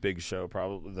the like big show,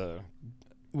 probably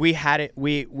we had it.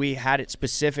 We had it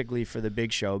specifically for the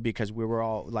big show because we were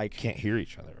all like can't hear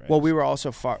each other. Right? Well, we were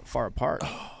also far apart.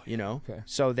 You know. Okay.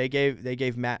 So they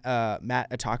gave Matt a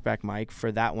talkback mic for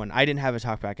that one. I didn't have a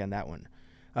talkback on that one,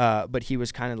 but he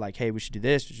was kind of like, hey, we should do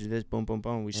this. Boom, boom,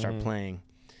 boom. We start playing.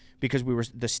 Because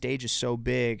the stage is so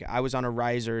big. I was on a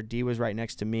riser. D was right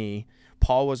next to me.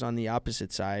 Paul was on the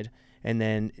opposite side, and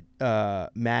then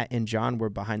Matt and John were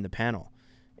behind the panel.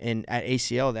 And at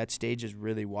ACL, that stage is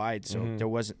really wide, so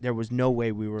there was no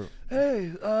way we were.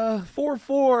 Hey,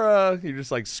 4-4. You're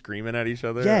just like screaming at each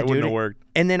other. Yeah, it wouldn't have worked.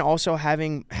 And then also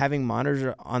having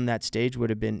monitors on that stage would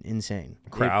have been insane.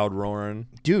 Crowd roaring,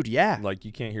 dude. Yeah, like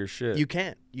you can't hear shit. You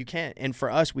can't. And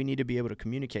for us, we need to be able to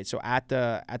communicate. So at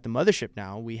the mothership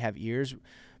now, we have ears.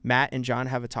 Matt and John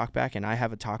have a talkback, and I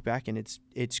have a talkback, and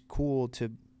it's cool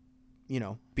to,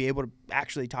 be able to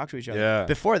actually talk to each other. Yeah.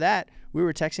 Before that, we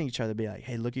were texting each other, be like,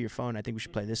 "Hey, look at your phone. I think we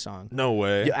should play this song." No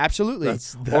way. Yeah, absolutely.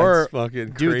 That's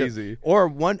fucking crazy.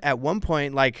 At one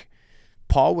point, like,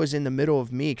 Paul was in the middle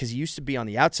of me because he used to be on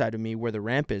the outside of me where the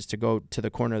ramp is to go to the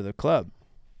corner of the club,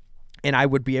 and I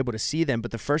would be able to see them.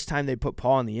 But the first time they put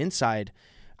Paul on the inside,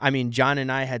 I mean, John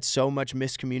and I had so much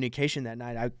miscommunication that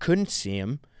night. I couldn't see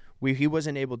him. He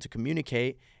wasn't able to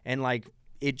communicate, and like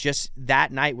it just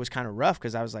that night was kind of rough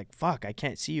because I was like, "Fuck, I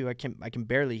can't see you. I can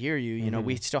barely hear you." You know,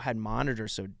 we still had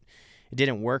monitors, so it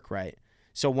didn't work right.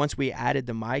 So once we added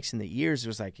the mics and the ears, it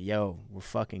was like, "Yo, we're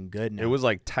fucking good now." It was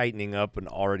like tightening up an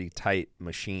already tight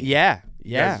machine. Yeah.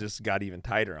 You guys just got even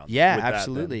tighter on. Yeah, with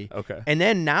absolutely. That, okay. And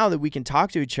then now that we can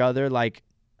talk to each other, like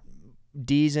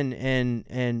Deez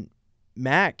and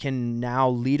Matt can now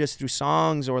lead us through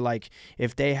songs, or like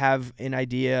if they have an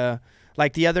idea,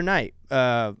 like the other night,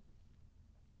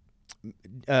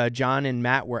 John and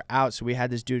Matt were out, so we had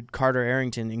this dude Carter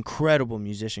Arrington, incredible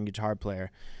musician, guitar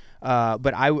player,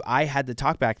 but I had the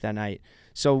talkback that night.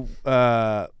 So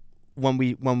when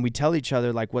we tell each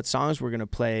other like what songs we're gonna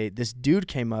play, this dude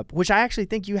came up, which I actually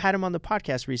think you had him on the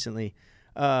podcast recently.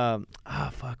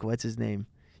 What's his name?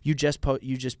 You just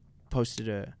posted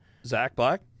a Zach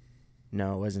Black.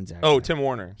 No, it wasn't Zach. Oh, Tim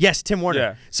Warner. Yes, Tim Warner.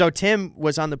 Yeah. So Tim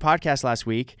was on the podcast last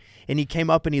week, and he came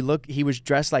up and he was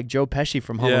dressed like Joe Pesci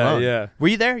from Home Alone. Yeah. Were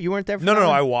you there? You weren't there? No,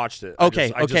 I watched it.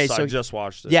 Okay, I just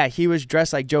watched it. Yeah, he was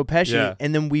dressed like Joe Pesci, Yeah.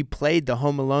 and then we played the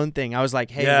Home Alone thing. I was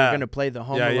like, hey, we're gonna play the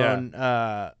Home Alone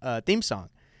theme song.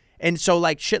 And so,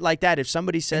 like, shit like that, if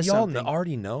somebody says y'all something...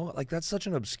 already know? Like, that's such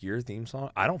an obscure theme song.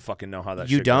 I don't fucking know how that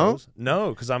You shit don't? goes. No,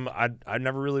 because I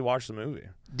never really watched the movie.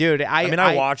 Dude,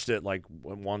 I watched it, like,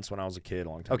 once when I was a kid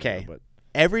a long time ago. But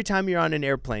every time you're on an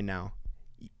airplane now,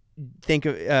 think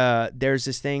of... there's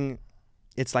this thing,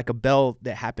 it's like a bell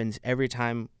that happens every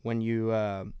time when you...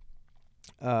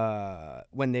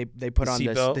 when they put on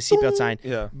the seatbelt sign.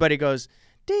 Yeah. But it goes,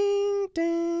 ding,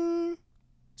 ding...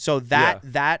 So that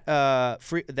note,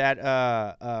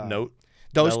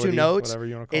 those melody, two notes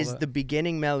is the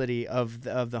beginning melody of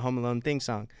the Home Alone theme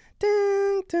song.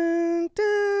 Ding, ding,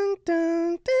 ding,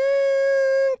 ding,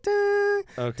 ding, ding,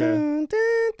 okay. Ding,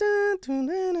 ding, ding, ding,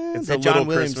 ding, It's the a John little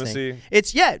Williams Christmassy. thing.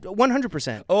 It's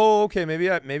 100%. Oh, okay.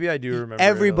 Maybe I do remember.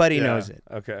 Everybody knows it.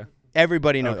 Okay.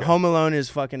 Everybody knows it. Home Alone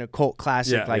is fucking a cult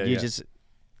classic. Yeah,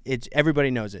 everybody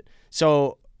knows it.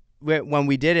 So when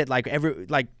we did it,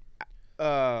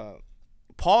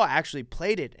 Paul actually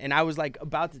played it, and I was like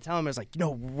about to tell him, I was like,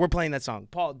 we're playing that song.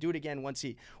 Paul, do it again once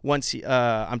he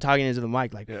I'm talking into the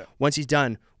mic, once he's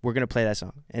done, we're gonna play that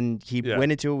song. And he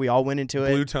went into it, we all went into it.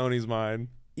 Blew Tony's mind.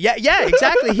 Yeah,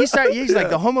 exactly. He's like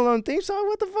the Home Alone theme song,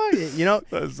 what the fuck?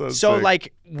 That's so sick.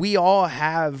 like we all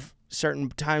have certain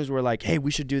times where like, hey,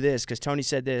 we should do this because Tony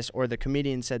said this, or the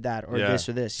comedian said that, or this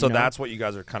or this. So that's what you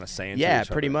guys are kind of saying to each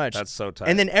other. Pretty much. That's so tight.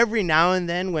 And then every now and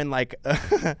then when like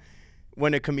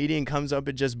when a comedian comes up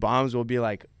and just bombs, we'll be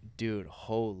like, dude,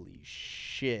 holy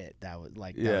shit, that was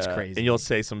crazy. And you'll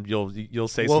say some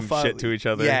shit to each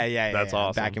other. Yeah. That's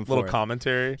awesome. Back and little forth.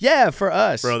 Commentary. Yeah, for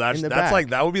us. Bro, that's like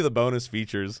that would be the bonus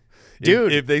features.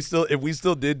 Dude, if we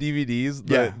still did DVDs,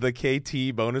 the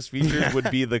KT bonus features would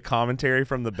be the commentary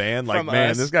from the band, like,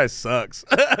 man, this guy sucks,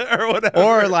 or whatever.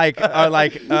 Or like,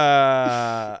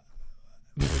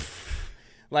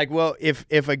 well,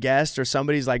 if a guest or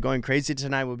somebody's like going crazy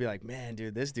tonight, we'll be like, man,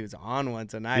 dude, this dude's on one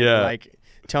tonight. Yeah. Like,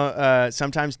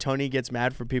 sometimes Tony gets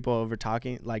mad for people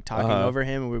talking over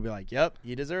him, and we'll be like, yep,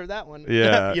 you deserve that one.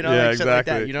 Yeah, exactly. Shit like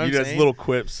that. You know what I'm saying? Little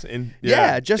quips.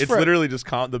 It's literally just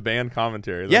the band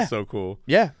commentary. That's so cool.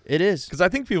 Yeah, it is. Because I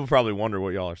think people probably wonder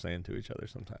what y'all are saying to each other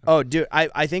sometimes. Oh, dude,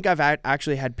 I think I've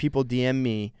actually had people DM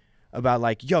me about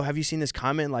like, yo, have you seen this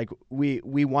comment? Like, we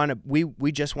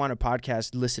just want a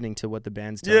podcast listening to what the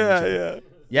band's telling each other.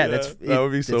 Yeah, that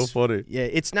would be so funny. Yeah,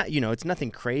 it's not, it's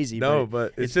nothing crazy. No,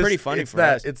 but it's pretty funny for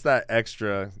us. It's that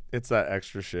extra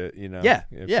shit,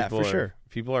 Yeah, for sure.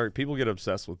 People get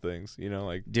obsessed with things,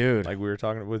 like, dude, like we were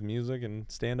talking with music and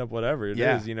stand up, whatever it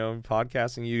is,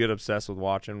 podcasting. You get obsessed with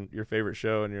watching your favorite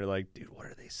show, and you're like, dude, what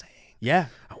are they saying? Yeah,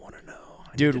 I want to know.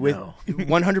 Dude, with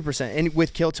 100%, and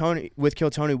with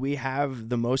killtony, we have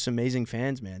the most amazing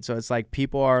fans, man. So it's like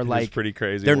people are like pretty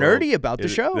crazy. They're nerdy about the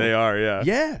show. They are, yeah.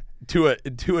 Yeah. To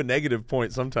a negative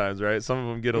point sometimes, right? Some of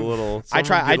them get a little. I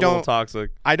don't toxic.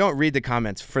 I don't read the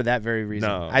comments for that very reason.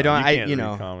 No, I don't. You can't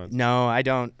read comments. No, I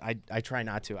don't. I try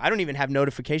not to. I don't even have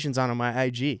notifications on my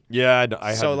IG. Yeah, I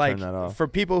have so to like turn that off. for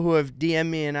people who have DM'd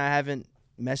me and I haven't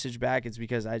messaged back, it's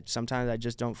because sometimes I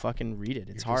just don't fucking read it.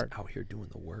 It's hard. Just out here doing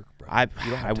the work, bro. I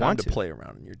want to play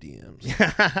around in your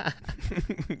DMs.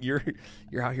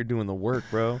 You're out here doing the work,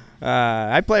 bro.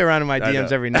 I play around in my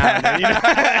DMs every now and then. You know?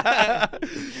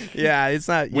 Yeah, it's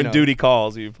not when duty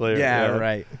calls, you play. Yeah,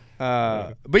 right.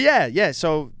 But yeah.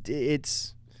 So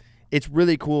it's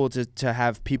really cool to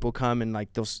have people come and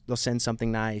like they'll send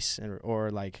something nice, or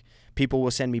like people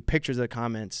will send me pictures of the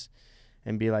comments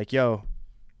and be like, "Yo,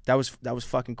 that was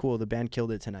fucking cool. The band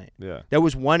killed it tonight." Yeah. There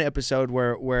was one episode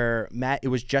where Matt, it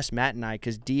was just Matt and I,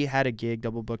 because D had a gig,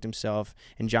 double booked himself,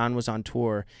 and John was on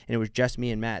tour, and it was just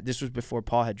me and Matt. This was before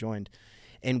Paul had joined,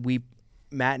 and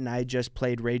Matt and I just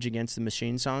played Rage Against the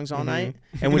Machine songs all night.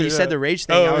 And when you said the Rage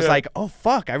thing, I was like, oh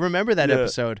fuck, I remember that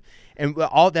episode. And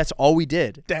that's all we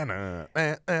did.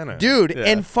 Dude,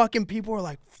 and fucking people were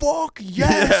like, fuck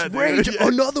yes, Rage,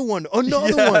 another one,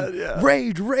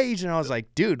 Rage. And I was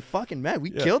like, dude, fucking Matt,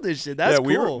 we killed this shit. That's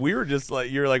cool. We were just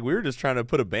like, we were just trying to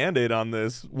put a Band-Aid on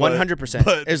this.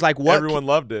 100%. It's like, what? Everyone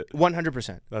loved it.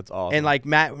 100%. That's awesome. And like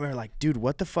Matt, we were like, dude,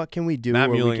 what the fuck can we do?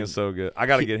 Matt Muelling is so good. I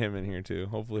got to get him in here too.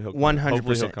 Hopefully he'll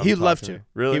 100%. He'd love to.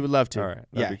 Really? He would love to. All right.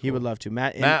 Yeah, he would love to.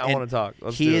 Matt, I want to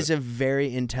talk. He is a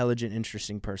very intelligent,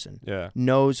 interesting person. Yeah.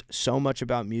 Knows so much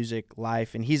about music,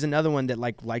 life, and he's another one that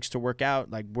likes to work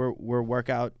out. Like we're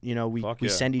workout. You know, we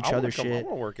send each other shit. I want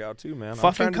to work out too, man.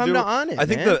 Fucking come to On It. I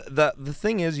think the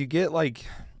thing is, you get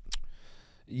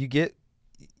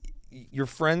your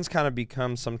friends kind of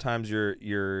become sometimes your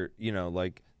you know,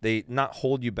 like they not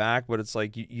hold you back, but it's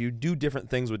like you do different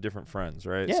things with different friends,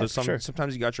 right? Yeah, so sure.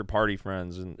 Sometimes you got your party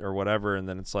friends or whatever, and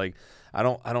then it's like I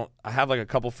have like a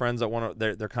couple friends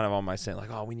that they're kind of on my same,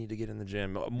 like, oh, we need to get in the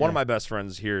gym. One of my best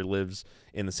friends here lives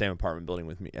in the same apartment building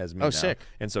with me as me. Oh, now. Sick.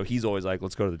 And so he's always like,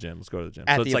 let's go to the gym. Let's go to the gym.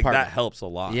 At so the it's like apartment. that helps a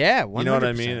lot. Yeah, 100%. You know what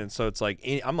I mean? And so it's like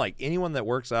I'm like anyone that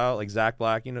works out, like Zach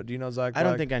Black. Do you know Zach Black? I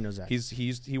don't think I know Zach.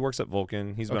 He works at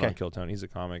Vulcan. He's been on Killtony. He's a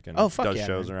comic and does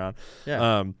shows around.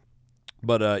 Yeah.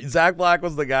 But Zach Black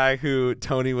was the guy who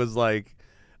Tony was like,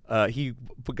 he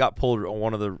got pulled on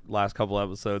one of the last couple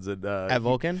episodes at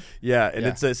Vulcan. And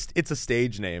it's a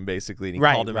stage name basically. And he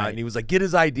called him out and he was like, "Get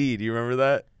his ID." Do you remember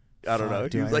that? I don't know.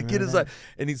 He was like, "Get his ID,"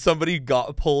 and somebody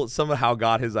somehow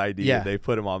got his ID. Yeah. And they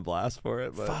put him on blast for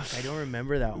it. But fuck, I don't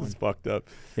remember that one. It's fucked up.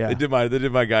 Yeah. They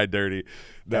did my guy dirty.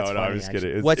 No, funny, I'm just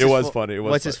kidding. It What's was funny.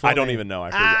 What's his full I don't name? even know.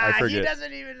 I forget. He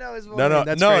doesn't even know his full No. name.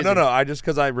 That's crazy. No. I just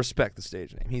because I respect the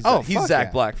stage name. He's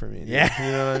Zach Black for me. Yeah.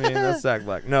 You know what I mean? That's Zach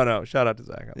Black. No. Shout out to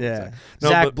Zach. Yeah. No,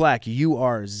 Zach Black. You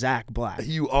are Zach Black.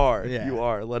 You are. Yeah. You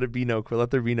are. Let there be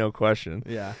no question.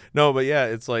 Yeah. No, but yeah,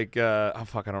 it's like oh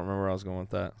fuck, I don't remember where I was going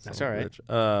with that. That's all right.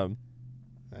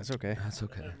 That's okay. That's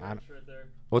okay. Right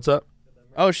What's up?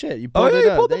 Oh shit! You pulled it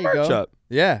up. Pulled the there merch you go. up.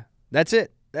 Yeah. That's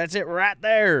it. That's it right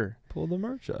there. Pull the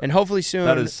merch up. And hopefully soon.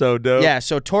 That is so dope. Yeah.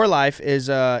 So Tour Life is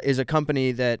a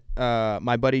company that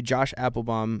my buddy Josh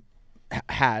Applebaum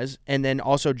has, and then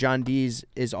also John Dees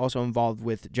is also involved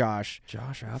with Josh.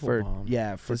 Josh Applebaum.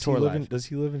 For Tour Life. Does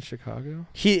he live in Chicago?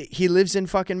 He lives in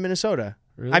fucking Minnesota.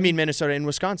 Really? I mean Minnesota and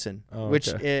Wisconsin,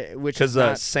 which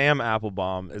because Sam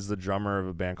Applebaum is the drummer of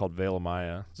a band called Veil of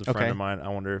Maya. It's a friend of mine. I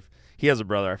wonder if he has a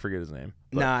brother. I forget his name.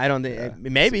 Nah, I don't think.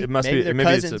 Maybe it must maybe be.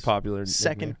 Maybe it's a popular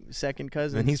second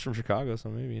cousin. And he's from Chicago, so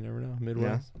maybe you never know.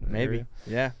 Midwest. Yeah, maybe. Area.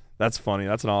 Yeah. That's funny.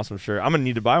 That's an awesome shirt. I'm gonna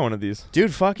need to buy one of these.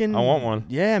 Dude, fucking. I want one.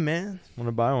 Yeah, man. I want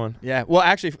to buy one. Yeah. Well,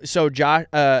 actually, so Josh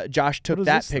took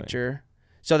that picture. Thing?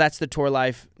 So that's the Tour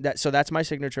Life. So that's my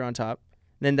signature on top.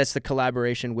 Then that's the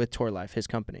collaboration with Tour Life, his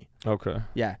company. Okay.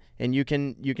 Yeah, and you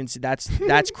can see that's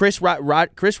Chris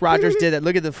Chris Rogers did that.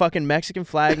 Look at the fucking Mexican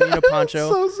flag,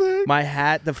 poncho. So sick. My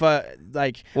hat,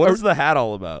 What is the hat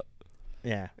all about?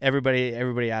 Yeah,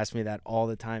 everybody asks me that all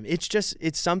the time.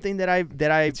 It's something that I.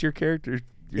 It's your character.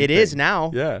 It is now.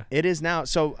 Yeah. It is now.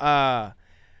 So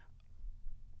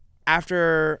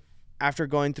after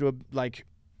going through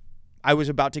I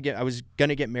was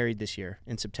gonna get married this year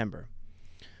in September.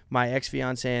 My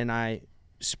ex-fiance and I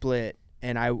split,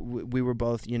 and we were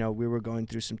both, we were going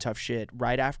through some tough shit.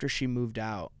 Right after she moved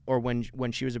out, or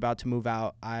when she was about to move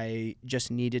out, I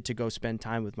just needed to go spend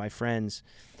time with my friends.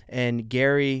 And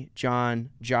Gary, John,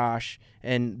 Josh,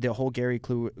 and the whole Gary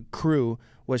crew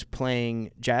was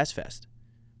playing Jazz Fest.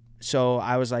 So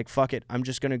I was like, fuck it. I'm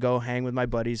just going to go hang with my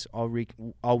buddies all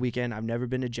weekend. I've never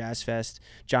been to Jazz Fest.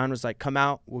 John was like, come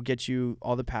out. We'll get you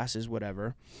all the passes,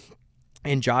 whatever.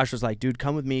 And Josh was like, dude,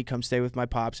 come with me. Come stay with my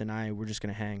pops and we're just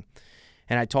going to hang.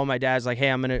 And I told my dad, I was like, hey,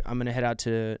 I'm gonna head out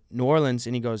to New Orleans.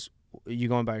 And he goes, you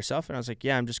going by yourself? And I was like,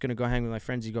 yeah, I'm just going to go hang with my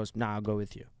friends. He goes, nah, I'll go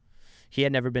with you. He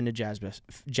had never been to Jazz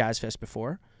Fest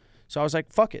before. So I was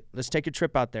like, fuck it. Let's take a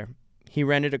trip out there. He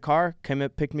rented a car, came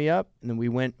up, picked me up, and then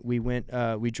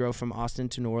we drove from Austin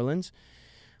to New Orleans,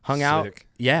 hung out.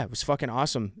 Yeah, it was fucking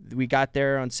awesome. We got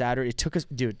there on Saturday. It took us,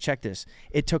 dude, check this.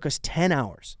 It took us 10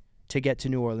 hours to get to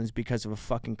New Orleans because of a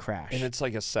fucking crash. And it's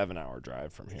like a 7-hour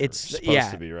drive from here. It's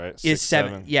supposed to be, right? It's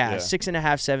 7. Yeah,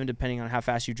 6.5, 7, depending on how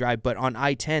fast you drive. But on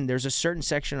I-10, there's a certain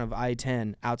section of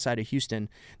I-10 outside of Houston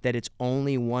that it's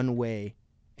only one way,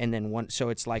 and then one. So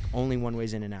it's like only one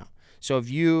ways in and out. So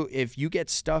if you get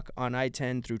stuck on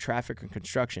I-10 through traffic and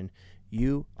construction,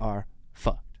 you are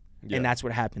fucked. Yeah. And that's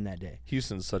what happened that day.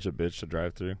 Houston's such a bitch to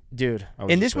drive through. Dude.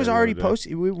 And this was already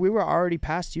posted. We were already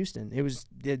past Houston.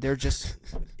 They're just,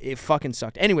 it fucking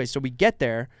sucked. Anyway, so we get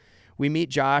there. We meet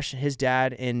Josh, his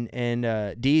dad, and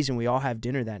Deez, and we all have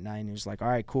dinner that night. And he was like, all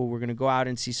right, cool. We're going to go out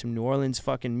and see some New Orleans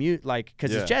fucking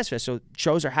because it's Jazz Fest. So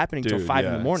shows are happening till 5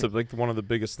 in the morning. It's like one of the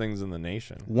biggest things in the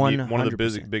nation. 100%. One of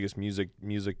the biggest music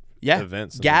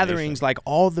events. Gatherings, like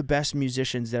all the best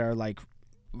musicians that are like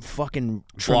fucking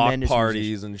tremendous block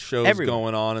parties musicians. And shows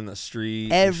going on in the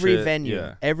street. Every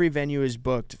venue is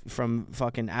booked from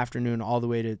fucking afternoon all the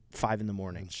way to 5 in the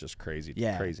morning. It's just crazy.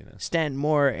 Yeah. Craziness. Stan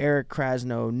Moore, Eric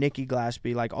Krasno, Nikki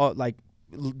Glaspie, like all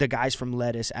the guys from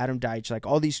Lettuce, Adam Deitch, like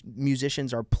all these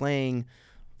musicians are playing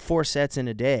 4 sets in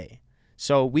a day.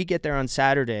 So we get there on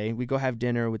Saturday, we go have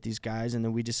dinner with these guys, and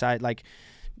then we decide, like,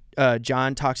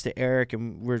 John talks to Eric,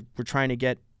 and we're trying to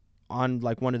get on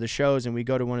like one of the shows, and we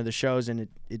go to one of the shows, and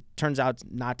it turns out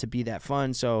not to be that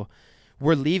fun. So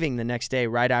we're leaving the next day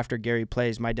right after Gary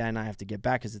plays. My dad and I have to get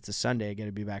back because it's a Sunday. I got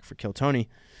to be back for Kill Tony.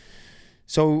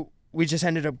 So we just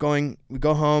ended up going. We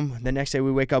go home. The next day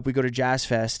we wake up. We go to Jazz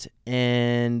Fest,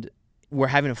 and we're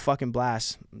having a fucking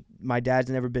blast. My dad's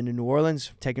never been to New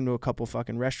Orleans. Take him to a couple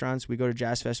fucking restaurants. We go to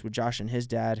Jazz Fest with Josh and his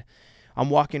dad. I'm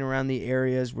walking around the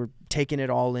areas. We're taking it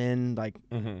all in. Like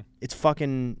it's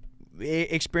fucking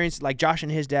experience, like Josh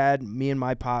and his dad, me and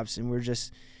my pops, and we're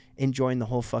just enjoying the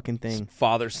whole fucking thing.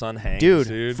 Father-son hang,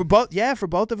 dude. For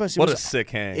both of us. What a sick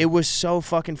hang. It was so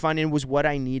fucking fun. It was what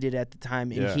I needed at the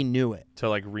time, and he knew it. To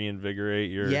like reinvigorate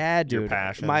your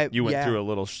passion. You went through a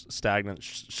little stagnant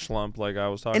slump, like I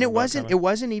was talking about. And it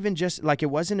wasn't even just like, it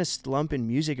wasn't a slump in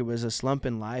music. It was a slump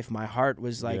in life. My heart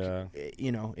was like,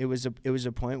 it was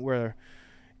a point where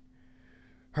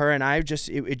her and I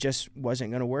it just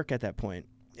wasn't gonna work at that point.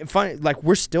 Funny, like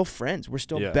we're still friends. We're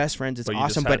still best friends. It's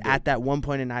awesome. But at that one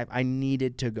point in life, I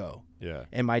needed to go. Yeah.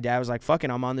 And my dad was like,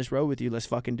 "Fucking, I'm on this road with you. Let's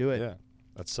fucking do it." Yeah.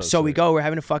 That's so. So sick. we go. We're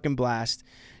having a fucking blast.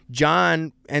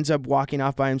 John ends up walking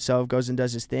off by himself, goes and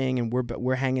does his thing, and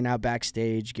we're hanging out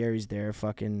backstage. Gary's there.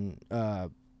 Fucking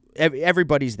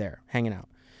everybody's there hanging out.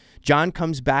 John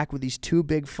comes back with these 2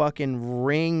 big fucking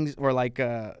rings or like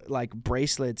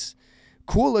bracelets,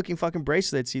 cool looking fucking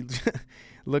bracelets. He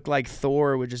looked like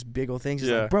Thor with just big old things.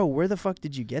 He's like, bro, where the fuck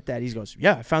did you get that? He goes,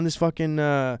 yeah, I found this fucking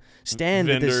stand.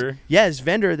 Vendor. This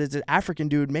vendor that's an African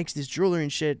dude makes this jewelry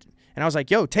and shit. And I was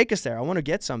like, yo, take us there. I want to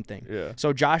get something. Yeah.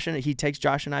 So he takes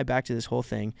Josh and I back to this whole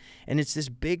thing. And it's this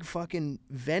big fucking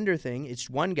vendor thing. It's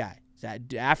one guy.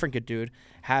 That African dude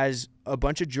has a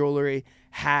bunch of jewelry,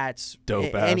 hats,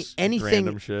 dope ass, anything,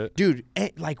 random shit. Dude,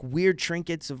 like weird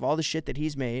trinkets of all the shit that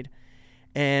he's made.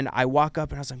 And I walk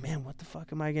up and I was like, man, what the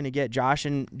fuck am I gonna get? Josh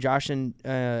and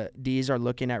Deez are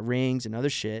looking at rings and other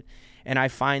shit, and I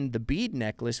find the bead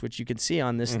necklace, which you can see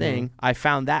on this thing. I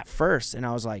found that first, and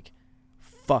I was like,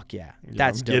 fuck yeah,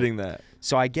 that's dope. Getting that.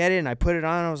 So I get it and I put it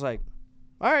on. And I was like,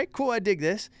 all right, cool, I dig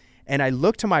this. And I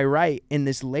look to my right, and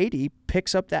this lady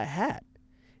picks up that hat.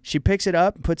 She picks it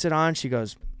up, puts it on. She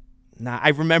goes, nah. I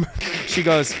remember. She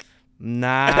goes,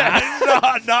 nah.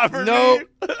 Not for me.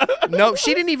 No,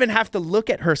 she didn't even have to look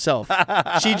at herself.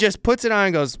 She just puts it on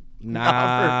and goes, nah,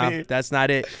 not for me. That's not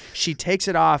it. She takes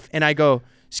it off, and I go,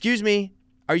 excuse me,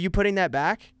 are you putting that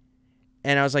back?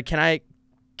 And I was like, can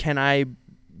I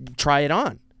try it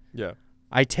on? Yeah.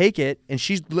 I take it, and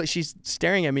she's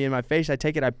staring at me in my face. I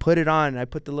take it, I put it on, and I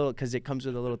put the little, because it comes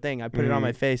with a little thing. I put it on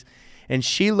my face, and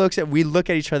we look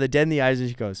at each other dead in the eyes, and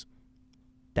she goes,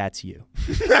 that's you.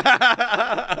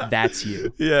 That's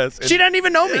you. Yes. She doesn't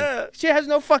even know me. She has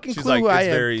no fucking clue who I am.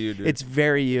 It's very you, dude. It's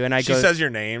very you. And she says your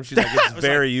name. She's like, it's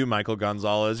very you, Michael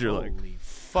Gonzales. You're like, holy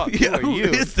fuck? Yeah, Who are you?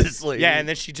 Who is this lady? Yeah, and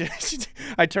then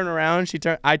I turn around,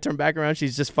 I turn back around,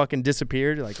 she's just fucking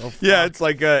disappeared. Like, oh, fuck. Yeah, it's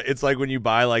like when you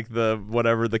buy like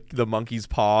the monkey's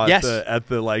paw at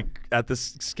the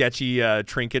sketchy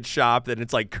trinket shop, and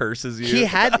it's like curses you. He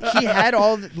had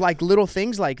all like little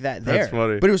things like that there. That's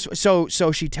funny. But it was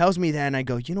so she tells me that, and I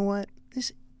go, you know what?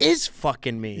 This is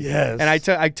fucking me. Yes. And I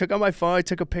took on my phone, I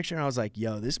took a picture, and I was like,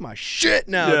 yo, this is my shit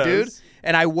now, dude.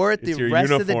 And I wore it the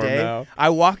rest of the day. Now. I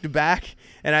walked back,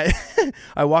 and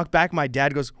I walked back. My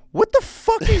dad goes, "What the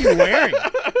fuck are you wearing?"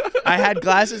 I had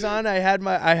glasses on. I had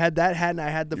that hat, and I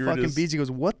had the fucking beads. He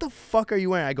goes, "What the fuck are you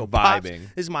wearing?" I go, "Pops, vibing.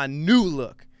 this is my new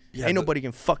look. Yeah, Ain't nobody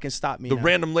can fucking stop me." The now.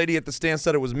 random lady at the stand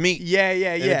said it was me. Yeah.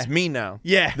 And it's me now.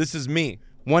 Yeah. This is me.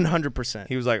 100%.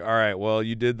 He was like, all right, well,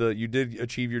 you did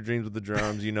achieve your dreams with the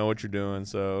drums. You know what you're doing,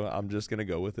 so I'm just going to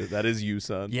go with it. That is you,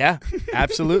 son. Yeah,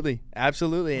 absolutely.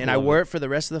 And I wore it for the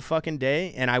rest of the fucking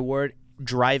day, and I wore it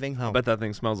driving home. I bet that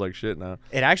thing smells like shit now.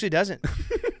 It actually doesn't.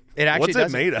 It actually What's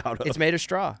doesn't. it made out of? It's made of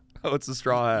straw. Oh, it's a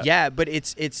straw hat. Yeah, but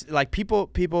it's like people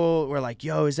were like,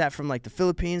 yo, is that from like the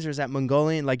Philippines or is that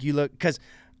Mongolian? Like you look, because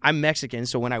I'm Mexican,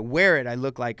 so when I wear it, I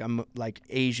look like I'm like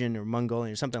Asian or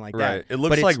Mongolian or something like that. Right. It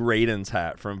looks like Raiden's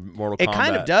hat from Mortal Kombat. It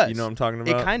kind of does. You know what I'm talking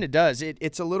about? It kind of does.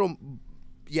 It's a little,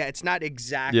 it's not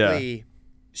exactly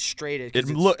straight.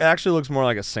 It actually looks more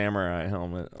like a samurai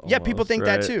helmet. Almost, yeah, people think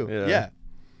that right? too. Yeah.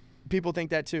 People think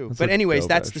that too. That's But a anyways, dope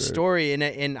that's ass the shirt. story,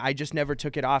 and I just never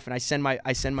took it off. And I send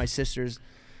my sisters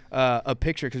a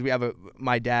picture because we have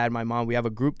my dad, my mom, we have a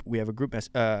group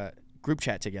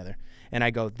chat together. And I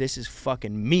go, this is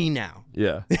fucking me now.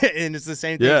 Yeah. And it's the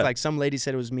same thing. Yeah. Like some lady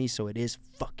said it was me, so it is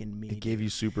fucking me. It gave you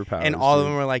superpowers. And all of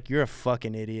them were like, you're a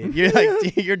fucking idiot. You're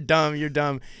like, you're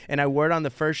dumb. And I wore it on the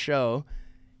first show.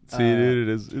 See, dude,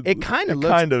 it is. It kind of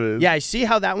looks. Kind of is. Yeah, I see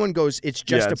how that one goes. It's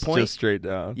just a it's point. just straight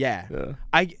down. Yeah.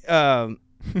 Yeah.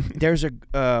 There's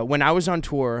when I was on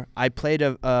tour, I played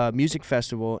a music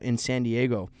festival in San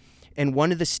Diego, and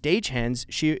one of the stagehands,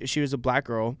 she was a black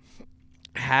girl,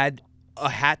 had a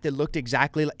hat that looked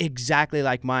exactly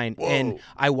like mine. Whoa. And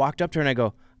I walked up to her and I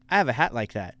go, I have a hat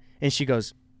like that. And she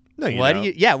goes, No, you what don't. do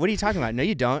you? Yeah, what are you talking about? No,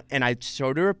 you don't. And I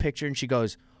showed her a picture, and she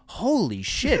goes, holy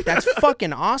shit, that's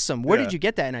fucking awesome. Where did you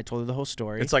get that? And I told her the whole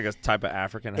story. It's like a type of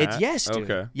African hat. It's yes, dude.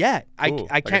 Okay. Yeah, Cool.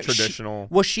 I Like a can't. traditional.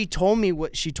 Well, she told me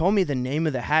the name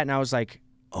of the hat, and I was like,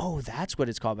 oh, that's what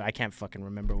it's called, but I can't fucking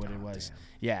remember what it was. Damn.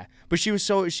 Yeah, but she was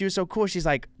so cool. She's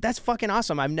like, that's fucking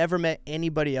awesome. I've never met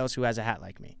anybody else who has a hat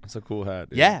like me. It's a cool hat.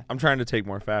 Dude. Yeah. I'm trying to take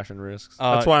more fashion risks.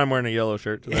 That's why I'm wearing a yellow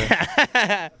shirt today.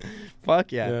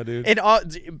 Fuck yeah. Yeah, dude. And all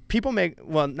people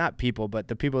not people, but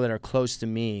the people that are close to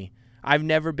me. I've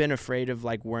never been afraid of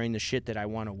like wearing the shit that I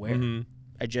want to wear. Mm-hmm.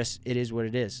 It is what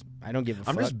it is. I don't give a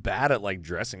fuck. I'm just bad at like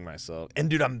dressing myself, and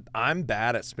dude, I'm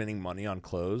bad at spending money on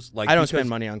clothes. Like I don't spend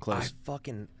money on clothes.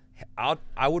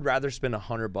 I would rather spend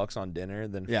 $100 on dinner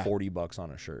than $40 on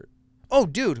a shirt. Oh,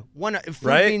 dude,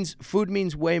 food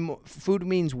means way more. Food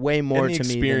means way more and the to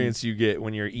me. Experience you get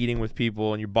when you're eating with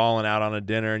people and you're balling out on a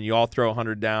dinner and you all throw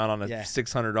 $100 down on a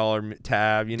 $600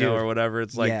 tab, you know, or whatever.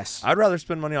 It's like I'd rather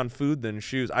spend money on food than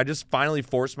shoes. I just finally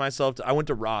forced myself to. I went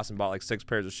to Ross and bought like 6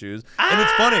 pairs of shoes, and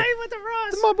it's funny. I went to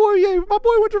Ross. My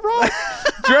boy went to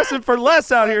Ross. Dressing for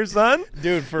less out here, son.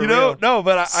 Dude, for you real. know, no,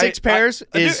 but 6 pairs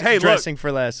is dressing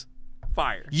for less.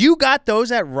 Fire. You got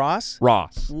those at Ross?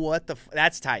 Ross. What the?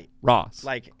 That's tight. Ross.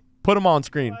 Like, put them on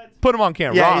screen. Put them on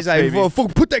camera. yeah, Ross, he's like,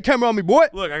 baby. put that camera on me, boy.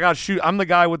 Look, I got shoes. I'm the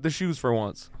guy with the shoes for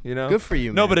once. You know. Good for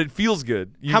you, No, man. but it feels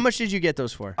good. How much did you get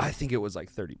those for? I think it was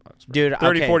like $30, bro. Dude,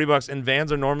 30, okay. $40, and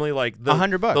Vans are normally like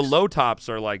 $100. The low tops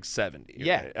are like 70.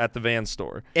 Yeah. right, at the Vans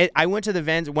store. I went to the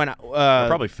Vans when They're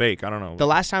probably fake. I don't know. the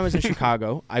last time I was in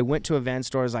Chicago. I went to a Vans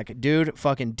store. I was like, dude,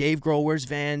 fucking Dave Grohl wears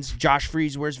Vans. Josh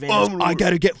Freese wears Vans. I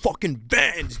gotta get fucking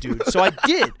Vans, dude. So I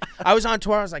did. I was on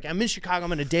tour. I was like, I'm in Chicago.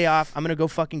 I'm on a day off. I'm gonna go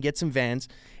fucking get some Vans.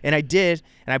 And I did.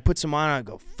 And I put some on. And I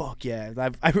go, fuck yeah.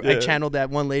 I channeled that.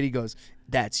 One lady goes,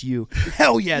 that's you.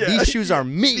 Hell yeah. These shoes are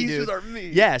me, dude. These shoes are me.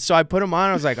 Yeah. So I put them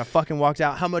on. I was like, I fucking walked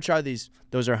out. How much are these?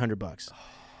 Those are $100.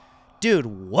 Dude,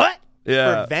 what?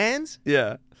 Yeah. For Vans?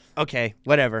 Yeah. Okay,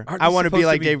 whatever. Aren't I these want to be supposed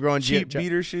like Dave Grohl and cheap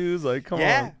beater shoes. Like, come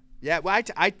on. Yeah. Well,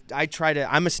 I try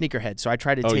to. I'm a sneakerhead, so I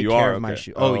try to take you care are? of my Okay.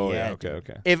 shoes. Oh, yeah. okay,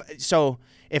 okay.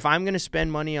 If I'm gonna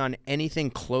spend money on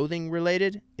anything clothing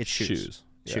related, it's shoes.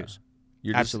 Yeah. Shoes.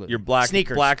 You're Absolutely. You're black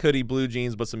Sneakers. black hoodie, blue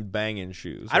jeans, but some banging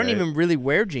shoes. I don't right? even really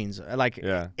wear jeans. Like,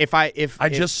 Yeah. if I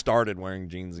just started wearing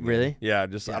jeans again. Really? Yeah.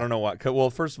 I don't know why.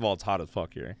 Well, first of all, it's hot as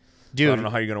fuck here. Dude, so I don't know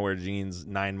how you're gonna wear jeans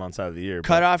 9 months out of the year.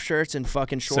 cut off shirts and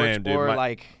fucking shorts, Same, dude. or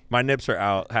like. My nips are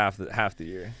out half the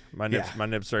year. My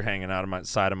nips are hanging out of my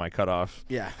side of my cutoff.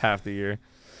 Yeah. Half the year.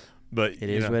 But it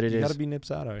is what it is. You gotta be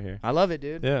nips out here. I love it,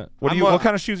 dude. Yeah. What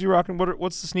kind of shoes you rocking?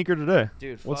 What's the sneaker today?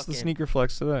 Dude, what's the sneaker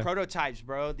flex today? Prototypes,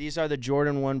 bro. These are the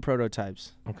Jordan 1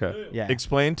 prototypes. Okay. Yeah.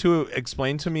 Explain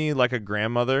to me like a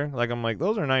grandmother. Like I'm like,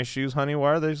 those are nice shoes, honey.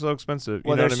 Why are they so expensive?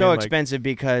 Well, they're so expensive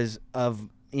because of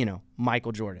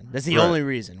Michael Jordan. That's the only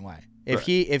reason why. If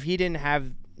he didn't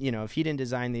have if he didn't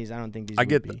design these, I don't think these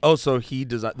would be. Oh, so he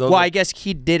designed those. Well, I guess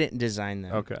he didn't design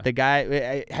them. Okay. The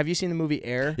guy, have you seen the movie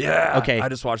Air? Yeah. Okay. I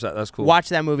just watched that. That's cool. Watch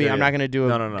that movie. Yeah, I'm not going to do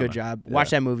a good job. Yeah.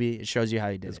 Watch that movie. It shows you how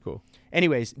he did it. That's cool.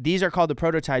 Anyways, these are called the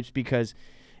prototypes because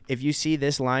if you see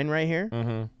this line right here,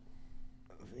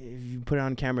 if you put it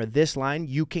on camera, this line,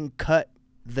 you can cut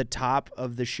the top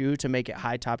of the shoe to make it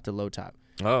high top to low top.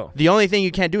 Oh. The only thing you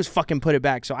can't do is fucking put it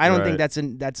back. So I don't think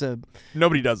that's a.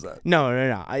 Nobody does that. No.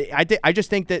 I just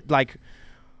think that like.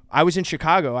 I was in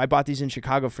Chicago. I bought these in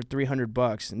Chicago for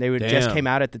 $300, and they just came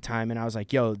out at the time. And I was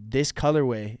like, "Yo, this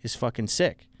colorway is fucking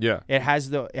sick." Yeah, it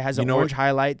has an orange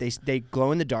highlight. They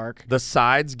glow in the dark. The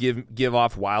sides give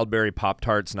off Wildberry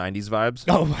Pop-Tarts 90s vibes.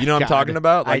 Oh my you know what I'm talking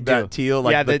about? Like I that do. teal,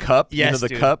 like the cup. Yes, the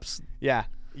dude. cups. Yeah,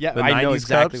 the I 90s know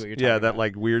exactly cups. what you're talking about. That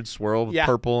like weird swirl,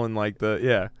 purple and like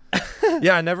the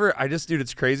dude,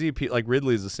 it's crazy. Like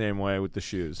Ridley's the same way with the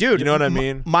shoes. Dude, you know what I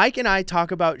mean? Mike and I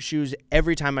talk about shoes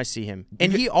every time I see him,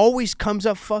 and he always comes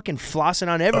up fucking flossing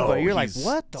on everybody. You're like,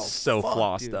 what the so fuck,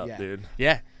 flossed dude? up, dude.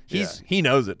 Yeah, he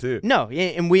knows it too. No,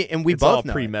 and we it's both all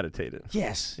know premeditated.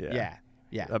 Yes.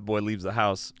 Yeah. That boy leaves the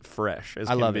house fresh as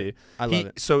I can love be. it. I love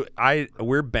it. So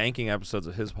we're banking episodes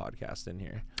of his podcast in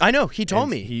here. I know. He told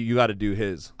me. You got to do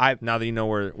his. Now that you know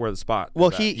where the spot. Well,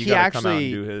 is he at. Come out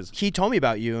actually and do his. he told me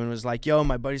about you and was like, "Yo,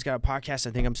 my buddy's got a podcast.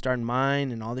 I think I'm starting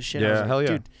mine and all this shit." I was like, hell yeah,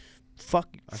 dude.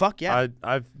 Fuck yeah.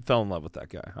 I fell in love with that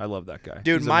guy. I love that guy.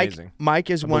 Dude, he's amazing. Mike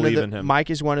is one of him. Mike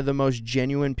is one of the most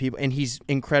genuine people, and he's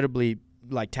incredibly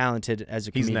like talented as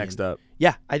a comedian. He's next up.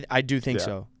 Yeah, I do think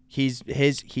so. He's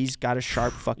got a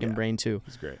sharp fucking brain too.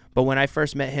 He's great. But when I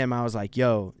first met him, I was like,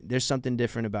 "Yo, there's something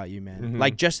different about you, man."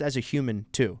 Like just as a human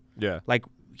too. Yeah. Like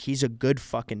he's a good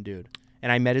fucking dude. And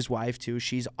I met his wife too.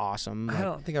 She's awesome. I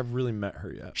don't think I've really met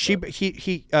her yet.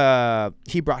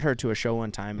 He brought her to a show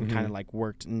one time and kind of like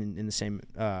worked in the same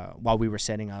while we were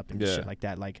setting up and shit like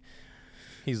that. Like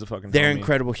he's a fucking. They're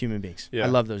incredible human beings. Yeah. I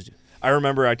love those dudes. I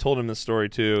remember I told him this story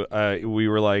too. We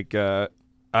were like.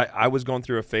 I was going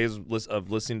through a phase of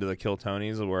listening to the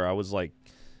Killtonys where I was like,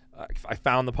 I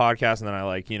found the podcast and then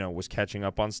I was catching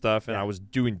up on stuff and I was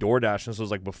doing DoorDash, and this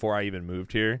was like before I even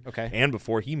moved here. Okay. And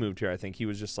before he moved here, I think he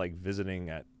was just like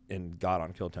visiting and got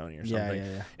on Killtony or something.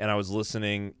 Yeah. And I was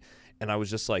listening and I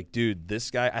was just like, dude, this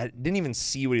guy, I didn't even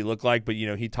see what he looked like, but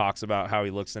he talks about how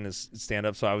he looks in his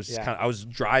stand-up. So I was just I was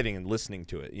driving and listening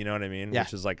to it. You know what I mean? Yeah.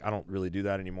 Which is like, I don't really do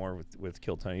that anymore with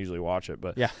Killtony. I usually watch it,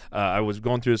 but I was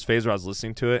going through this phase where I was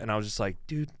listening to it and I was just like,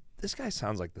 dude, this guy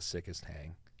sounds like the sickest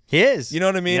hang. He is. You know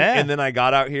what I mean? Yeah. And then I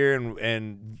got out here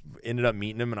and ended up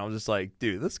meeting him, and I was just like,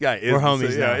 dude, this guy is. We're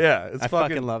homies now. Yeah. I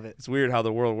fucking love it. It's weird how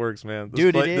the world works, man.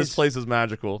 This place is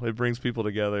magical. It brings people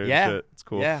together. Yeah. And shit. It's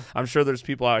cool. Yeah. I'm sure there's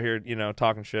people out here,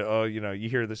 talking shit. Oh, you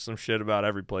hear there's some shit about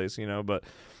every place, but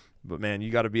man,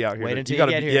 you got to be out here. Wait until you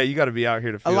get here. Yeah, you got to be out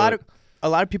here to feel a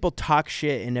lot of people talk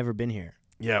shit and never been here.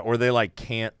 Yeah, or they like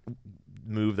can't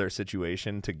move their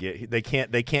situation to get. They can't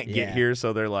get here,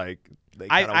 so they're like. They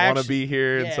kind of want to be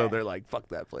here, and so they're like, "Fuck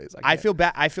that place." I feel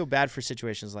bad. I feel bad for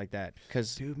situations like that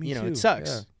because it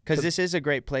sucks. Because this is a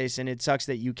great place, and it sucks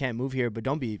that you can't move here. But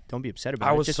don't be upset about it.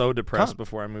 I was so depressed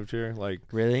before I moved here. Like,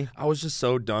 really, I was just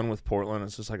so done with Portland.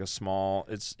 It's just like it's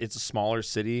a smaller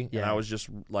city, and I was just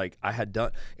like, I had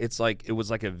done. It's like it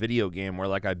was like a video game where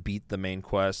like I beat the main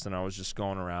quest, and I was just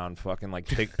going around fucking like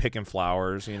picking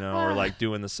flowers, or like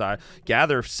doing the side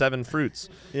gather 7 fruits.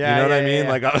 Yeah, you know what I mean? Yeah.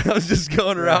 Like I was just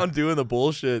going around doing the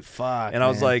bullshit. Fuck. And I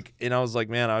was like,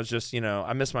 man, I was just,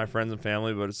 I miss my friends and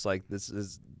family, but it's like this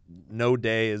is. No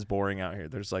day is boring out here.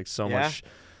 There's like so much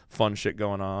fun shit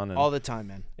going on, and all the time,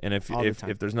 man. And if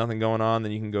there's nothing going on,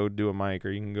 then you can go do a mic,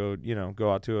 or you can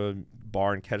go out to a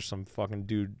bar and catch some fucking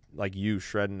dude like you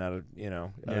shredding at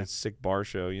a sick bar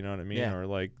show. You know what I mean? Or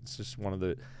like it's just one of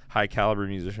the high caliber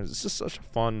musicians. It's just such a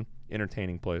fun,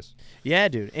 entertaining place. Yeah,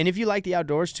 dude. And if you like the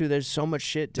outdoors too, there's so much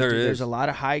shit to do. There's a lot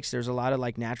of hikes. There's a lot of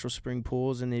like natural spring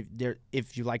pools, and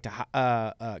if you like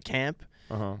to camp.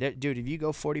 Dude, if you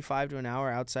go 45 to an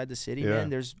hour outside the city, man,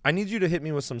 there's. I need you to hit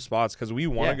me with some spots because we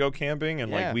want to go camping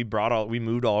and like we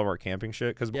moved all of our camping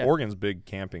shit because Oregon's big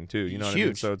camping too. You know what I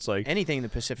mean? So it's like anything in the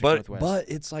Pacific Northwest. But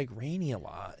it's like rainy a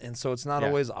lot, and so it's not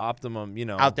always optimum. You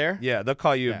know, out there. Yeah, they'll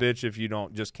call you a bitch if you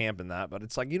don't just camp in that. But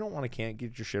it's like you don't want to camp,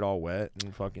 get your shit all wet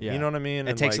and fucking. You know what I mean?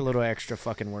 It takes a little extra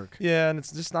fucking work. Yeah, and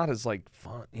it's just not as like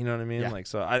fun. You know what I mean? Like,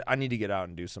 so I need to get out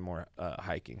and do some more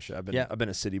hiking shit. I've been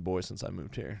a city boy since I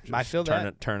moved here. Just I feel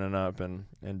turning up and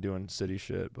doing city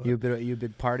shit. But you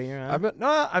been partying around?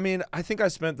 I mean, I think I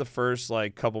spent the first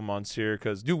like couple months here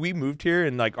because dude, we moved here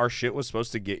and like our shit was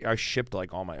supposed to get. I shipped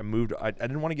like all my. I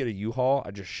didn't want to get a U-Haul.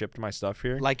 I just shipped my stuff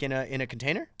here. Like in a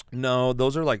container? No,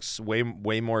 those are like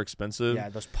way more expensive. Yeah,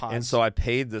 those pods. And so I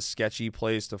paid this sketchy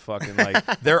place to fucking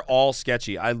like. They're all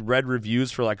sketchy. I read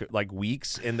reviews for like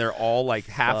weeks, and they're all like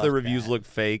half the reviews look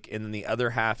fake, and then the other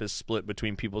half is split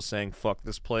between people saying "fuck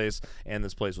this place" and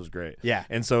 "this place was great." Yeah,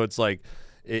 and so it's like.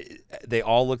 They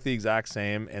all look the exact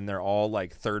same, and they're all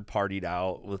like third-partied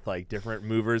out with like different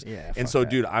movers. Yeah, and so,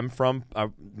 dude, I'm from.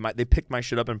 They picked my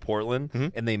shit up in Portland,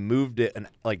 and they moved it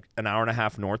like an hour and a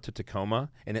half north to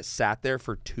Tacoma, and it sat there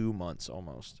for 2 months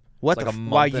almost. What like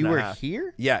while you were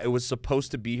here? Yeah, it was supposed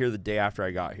to be here the day after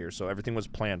I got here, so everything was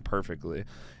planned perfectly.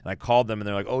 And I called them, and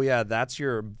they're like, "Oh yeah, that's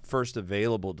your first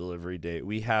available delivery date.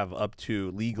 We have up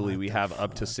to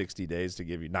up to 60 days to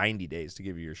give you 90 days to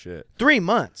give you your shit. 3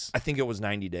 months. I think it was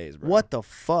 90 days, bro. What the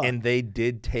fuck? And they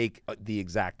did take the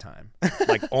exact time,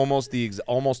 like almost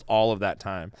all of that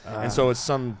time. And so it's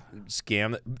some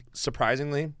scam.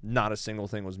 Surprisingly, not a single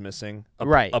thing was missing.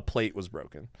 A plate was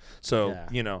broken. So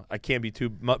you know, I can't be too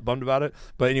bummed about it.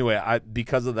 But anyway,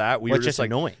 because of that, we were just like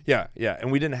annoying. Yeah,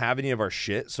 and we didn't have any of our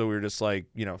shit, so we were just like,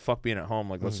 you know, fuck being at home.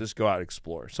 Like, let's just go out and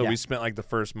explore. So we spent like the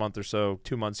first month or so,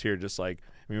 2 months here, just like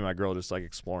me and my girl just like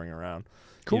exploring around.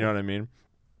 Cool. You know what I mean?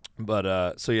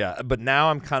 But so yeah. But now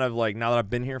I'm kind of like, now that I've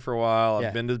been here for a while,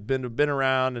 I've been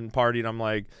around and partied. I'm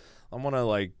like, I want to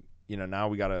like, you know, now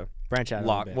we gotta branch out.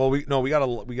 A well, we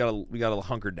gotta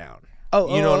hunker down.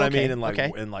 Oh, you know what I mean? And like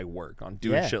and like work on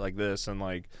doing shit like this and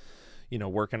like. You know,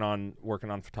 working on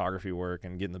photography work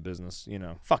and getting the business, you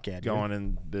know, fuck yeah, going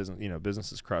in business. You know,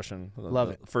 business is crushing.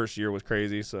 Love it. The first year was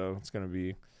crazy, so it's gonna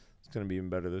be even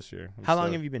better this year. How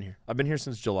long have you been here? I've been here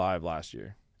since July of last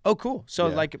year. Oh, cool. So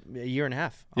like a year and a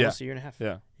half, almost a year and a half.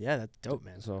 Yeah, yeah, that's dope,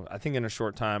 man. So I think in a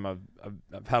short time, I've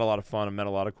had a lot of fun. I've met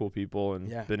a lot of cool people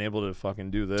and been able to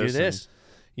fucking do this. And,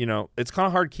 you know, it's kind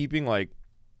of hard keeping like.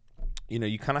 You know,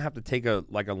 you kind of have to take a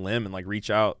limb and like reach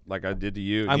out like I did to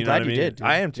you. I'm glad you did. Dude.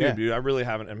 I am too, dude. I really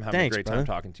I'm having a great time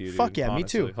talking to you. Fuck dude, yeah,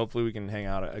 honestly. me too. Hopefully we can hang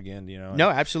out again. You know. No,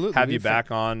 absolutely. Have you back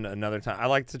on another time. I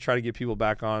like to try to get people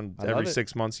back on every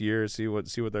 6 months, year, see what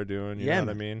they're doing. You know what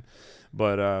I mean?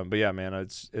 But yeah, man,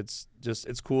 it's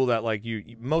cool that like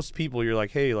most people you're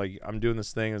like, hey, like I'm doing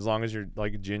this thing as long as you're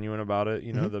like genuine about it.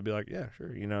 You know, they'll be like, yeah,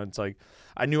 sure. You know, it's like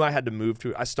I knew I had to move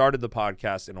to. I started the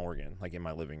podcast in Oregon, like in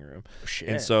my living room. Oh,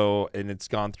 shit. And it's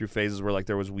gone through phases where like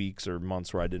there was weeks or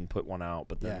months where I didn't put one out,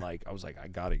 but then like I was like, I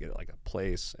gotta get like a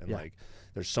place and like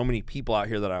there's so many people out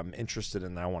here that I'm interested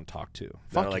in that I want to talk to.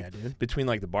 Fuck like, yeah, dude. Between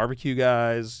like the barbecue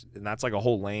guys and that's like a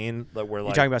whole lane that we're like.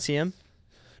 You talking about CM?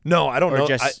 No, I don't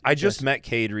know. I just met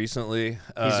Cade recently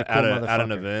at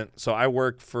an event. So I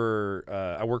work for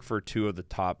 2 of the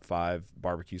top 5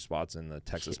 barbecue spots in the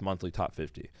Texas Monthly Top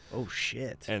 50. Oh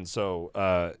shit! And so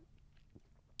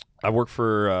I work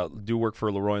for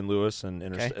Leroy and Lewis and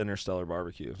Interstellar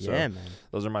Barbecue. So yeah, man.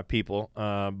 Those are my people.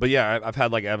 But yeah, I've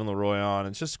had like Evan Leroy on.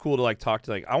 It's just cool to like talk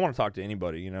to I want to talk to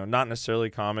anybody. You know, not necessarily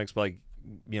comics, but like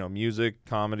you know, music,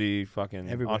 comedy,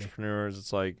 fucking entrepreneurs.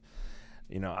 It's like.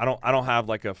 You know, I don't have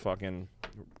like a fucking,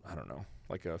 I don't know,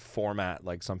 like a format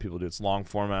like some people do. It's long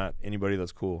format. Anybody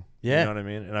that's cool. Yeah. You know what I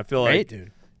mean? And I feel like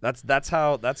dude. That's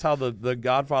how the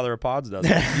Godfather of Pods does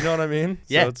it. You know what I mean?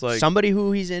 Yeah. So it's like somebody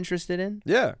who he's interested in.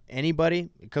 Yeah.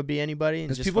 Anybody. It could be anybody.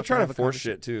 Because people try to force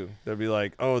shit too. They'll be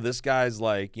like, oh, this guy's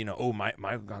like, you know, oh,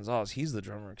 Michael Gonzales, he's the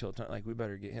drummer of Killtony. Like, we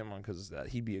better get him on because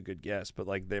he'd be a good guest. But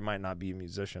like, they might not be a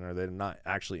musician or they're not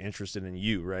actually interested in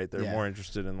you, right? They're more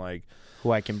interested in like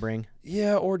who I can bring.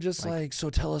 Yeah, or just like,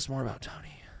 so tell us more about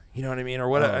Tony. You know what I mean? Or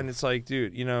what? And it's like,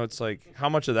 dude, you know, it's like, how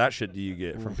much of that shit do you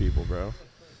get from people, bro?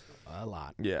 A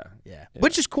lot. Yeah.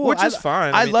 Which is cool. Which is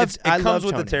fine. I mean, it comes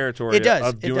with Tony. the territory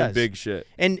of doing big shit.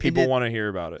 And people want to hear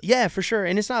about it. Yeah, for sure.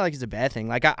 And it's not like it's a bad thing.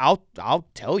 Like I'll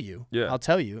tell you. Yeah. I'll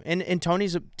tell you. And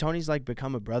Tony's like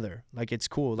become a brother. Like it's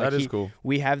cool. Like that is cool.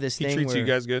 We have this thing. He treats you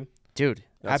guys good? Dude.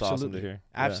 That's absolutely. Awesome to hear.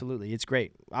 Absolutely. It's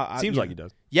great. Seems like he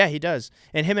does. Yeah, he does.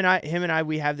 And him and I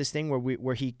we have this thing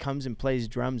where he comes and plays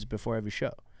drums before every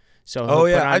show. So oh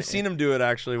yeah, I've seen him do it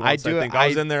actually once. I think I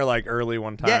was in there like early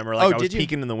one time, Yeah. or like I was did you?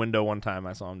 peeking in the window one time.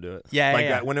 I saw him do it. Yeah, like yeah.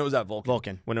 that when it was at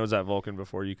Vulcan. When it was at Vulcan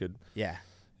before you could. Yeah.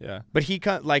 Yeah. But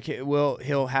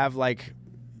he'll have like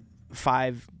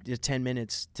 5 to 10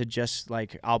 minutes to just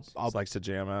like I'll likes to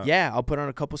jam out. Yeah, I'll put on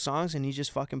a couple songs and he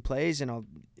just fucking plays and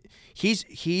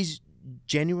he's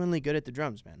genuinely good at the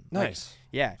drums, man. Nice. Like,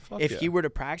 yeah. Fuck if yeah. he were to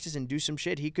practice and do some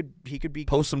shit, he could be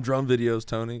Post some drum videos,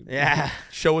 Tony. Yeah.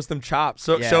 Show us them chops.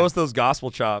 Yeah. Show us those gospel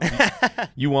chops.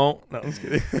 You won't. No, I'm just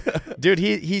kidding. Dude,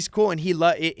 he's cool and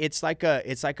it's like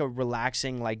a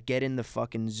relaxing like get in the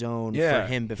fucking zone for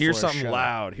him before here's a something show.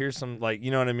 loud. Here's some like, you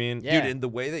know what I mean? Yeah. Dude, in the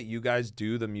way that you guys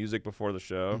do the music before the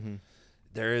show,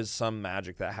 there is some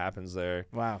magic that happens there.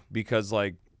 Wow. Because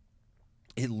like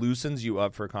it loosens you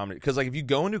up for a comedy. Because like if you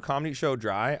go into a comedy show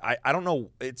dry, I don't know,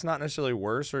 it's not necessarily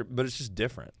worse, but it's just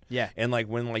different. Yeah. And like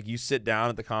when like you sit down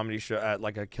at the comedy show at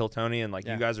like a Killtony and like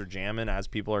you guys are jamming as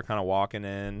people are kind of walking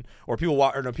in, or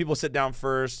people sit down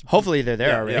first. Hopefully they're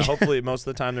there already. Yeah, hopefully most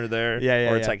of the time they're there. Yeah,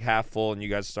 or it's like half full and you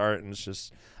guys start and it's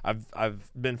just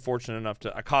I've been fortunate enough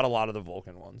to I caught a lot of the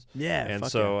Vulcan ones. Yeah. And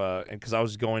so and because I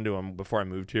was going to them before I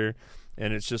moved here,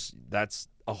 and it's just that's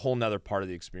a whole nother part of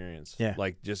the experience. Yeah.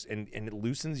 Like just and it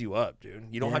loosens you up, dude.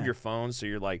 You don't have your phone, so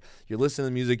you're listening to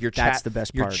the music, that's the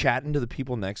best part. You're chatting to the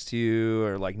people next to you,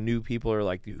 or like new people, or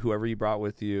like whoever you brought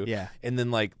with you. Yeah. And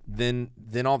then like then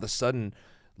all of a sudden,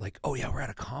 like, oh yeah, we're at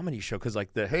a comedy show, because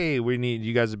like hey, we need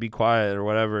you guys to be quiet or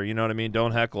whatever, you know what I mean?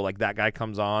 Don't heckle. Like that guy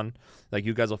comes on, like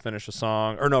you guys will finish a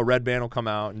song, or no, Red Band will come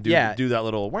out and do that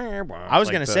little. I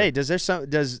was gonna say, does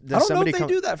somebody? I don't know if they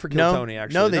do that for Killtony.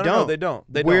 Actually, no, they don't. No, they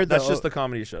don't. They don't. That's just the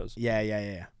comedy shows.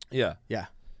 Yeah.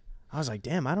 I was like,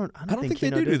 damn, I don't think they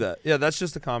do that. Yeah, that's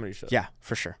just the comedy show. Yeah,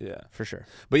 for sure. Yeah, for sure.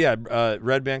 But yeah,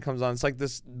 Red Band comes on. It's like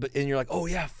this, and you're like, oh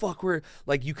yeah, fuck, we're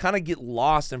like, you kind of get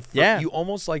lost and you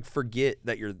almost like forget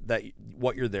that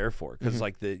what you're there for, because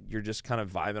like you're just kind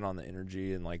of vibing on the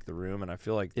energy and like the room. And I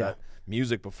feel like that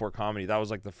music before comedy, that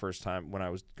was like the first time when I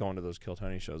was going to those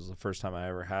Killtony shows. The first time I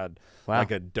ever had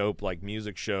like a dope like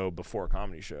music show before a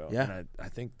comedy show. Yeah, and I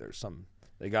think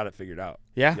they got it figured out.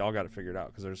 Yeah, y'all got it figured out,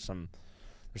 because there's some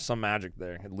magic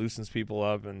there. It loosens people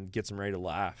up and gets them ready to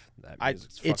laugh. That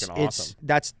music's fucking awesome.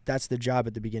 That's the job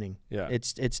at the beginning. Yeah.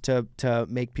 It's to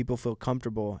make people feel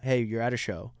comfortable. Hey, you're at a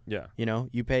show. Yeah. You know,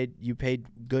 you paid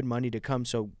good money to come,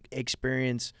 so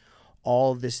experience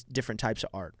all this different types of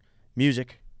art.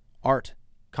 Music, art,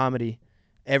 comedy,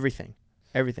 everything.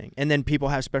 And then people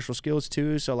have special skills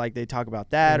too, so like they talk about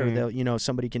that, or they'll,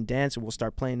 somebody can dance and we'll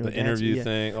start playing to the interview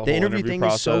thing. The interview thing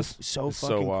process is so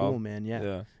fucking cool, man.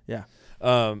 Yeah.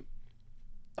 Oh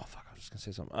fuck, I was just gonna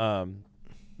say something.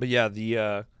 But yeah,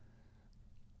 the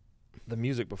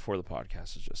music before the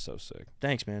podcast is just so sick.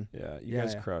 Thanks, man. Yeah, you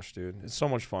guys crush, dude. It's so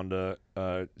much fun to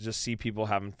just see people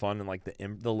having fun, and like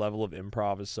the level of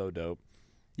improv is so dope.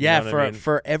 Yeah,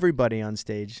 for everybody on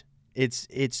stage, it's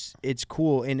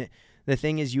cool. And the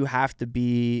thing is, you have to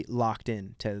be locked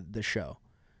in to the show.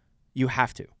 You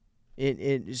have to.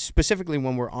 It specifically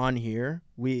when we're on here,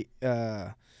 we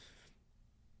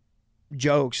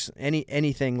jokes,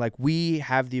 anything, like we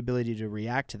have the ability to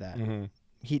react to that.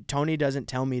 Tony doesn't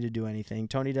tell me to do anything.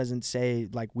 Tony doesn't say,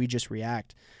 like, we just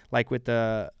react. Like with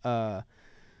the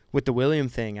William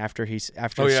thing after he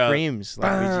screams.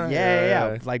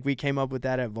 Like like we came up with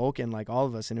that at Vulcan, like all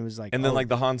of us, and it was like, and then like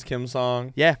the Hans Kim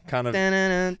song, kind of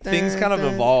things kind of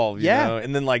evolve, you know?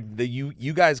 And then like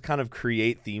you guys kind of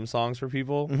create theme songs for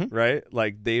people, right?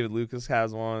 Like David Lucas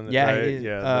has one,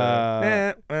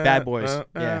 right? Bad Boys,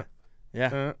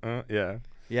 yeah,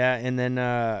 and then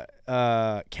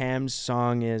Cam's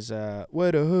song is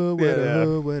where the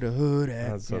hood at.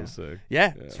 That's so sick.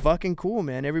 Yeah, it's fucking cool,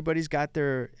 man. Everybody's got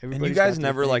their. And you guys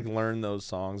never like learn those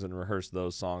songs and rehearse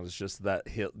those songs. It's just that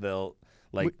they'll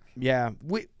like.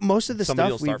 Most of the somebody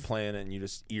stuff will start playing it and you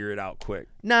just ear it out quick.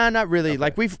 Nah, not really. Okay.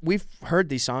 Like we've heard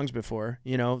these songs before.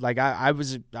 You know, like I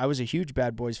was a huge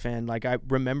Bad Boys fan. Like I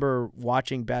remember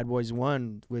watching Bad Boys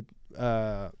 1 with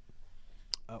I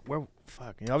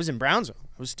was in Brownsville.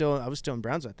 I was still in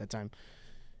Brownsville at that time.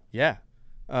 Yeah.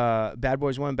 Bad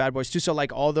Boys 1, Bad Boys 2. So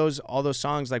like all those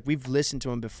songs, like we've listened to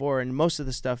them before, and most of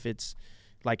the stuff it's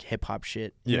like hip hop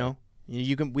shit, you know?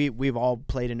 We've all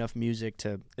played enough music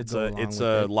to it's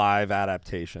a live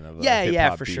adaptation of a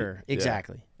hip-hop for beat. Sure.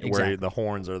 Exactly. Where the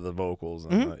horns are the vocals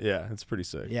and it's pretty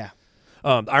sick. Yeah.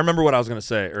 I remember what I was going to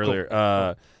say earlier.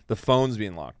 Cool. The phone's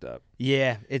being locked up.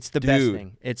 Yeah, it's the best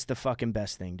thing. It's the fucking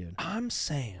best thing, dude. I'm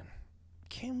saying,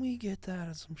 can we get that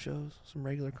at some shows, some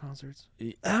regular concerts?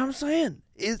 I'm saying,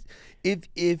 if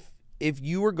if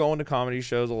you were going to comedy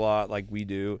shows a lot like we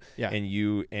do, Yeah. and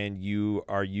you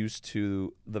are used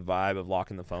to the vibe of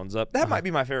locking the phones up, that might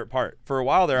be my favorite part. For a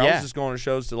while there, I was just going to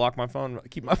shows to lock my phone,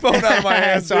 keep my phone out of my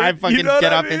hands. So I fucking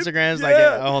get off Instagrams like,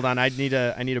 oh, hold on, I need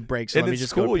a break. So and let me it's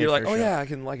just cool. go. You're like, oh yeah, I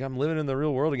can, like, I'm living in the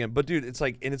real world again. But dude, it's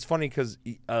like, and it's funny because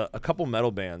a couple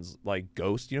metal bands like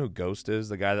Ghost. You know who Ghost is?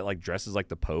 The guy that like dresses like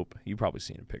the Pope. You've probably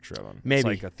seen a picture of him. Maybe. It's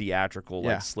like a theatrical,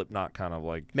 like Slipknot kind of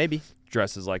like maybe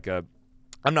dresses like a.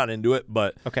 I'm not into it,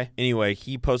 but okay. Anyway,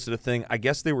 he posted a thing. I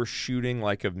guess they were shooting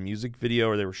like a music video,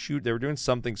 or they were doing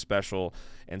something special,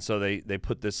 and so they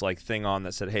put this like thing on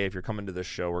that said, "Hey, if you're coming to this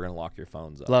show, we're gonna lock your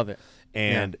phones up." Love it.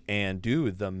 And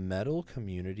dude, the metal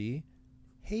community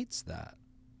hates that.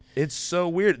 It's so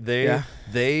weird. They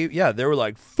were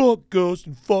like, fuck Ghost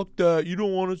and fuck that. You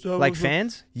don't want us to have like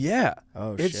fans? Yeah.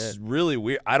 Oh, it's really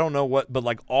weird. I don't know what, but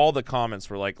like all the comments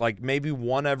were like maybe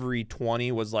one every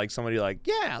 20 was like somebody like,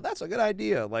 yeah, that's a good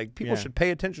idea. Like people should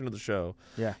pay attention to the show.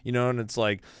 Yeah. You know, and it's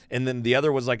like, and then the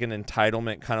other was like an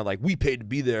entitlement kind of like, we paid to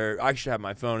be there. I should have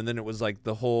my phone. And then it was like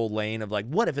the whole lane of like,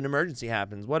 what if an emergency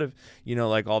happens? What if, you know,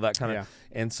 like all that kind of,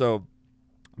 and so.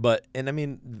 But, and I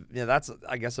mean, yeah, that's,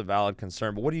 I guess, a valid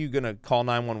concern. But what are you going to call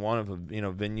 911 if, you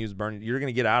know, venues burn? You're going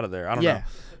to get out of there. I don't know.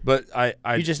 But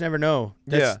you just never know.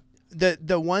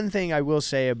 The one thing I will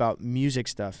say about music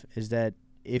stuff is that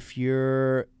if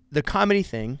you're the comedy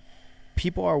thing,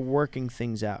 people are working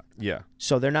things out. Yeah.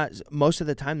 So they're not, most of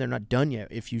the time, they're not done yet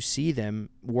if you see them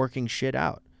working shit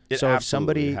out. So if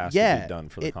somebody has to be done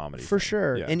for the comedy for thing.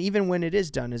 sure. Yeah. And even when it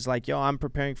is done, it's like, yo, I'm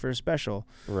preparing for a special.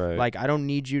 Right. Like, I don't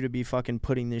need you to be fucking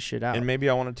putting this shit out. And maybe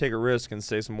I want to take a risk and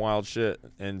say some wild shit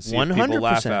and see 100%. if people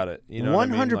laugh at it. You know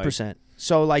 100%. Like,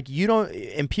 so like you don't,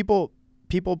 and people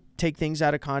take things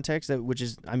out of context, which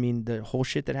is, I mean, the whole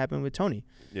shit that happened with Tony.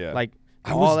 Yeah. Like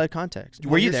all that context.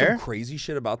 Were you there? Some crazy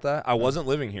shit about that. I wasn't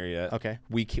living here yet. Okay.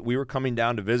 We were coming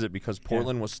down to visit because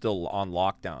Portland was still on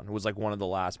lockdown. It was like one of the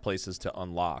last places to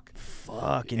unlock.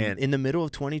 Fuck. In the middle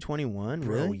of 2021,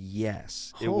 bro, really?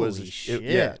 Yes. Holy shit.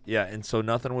 Yeah. And so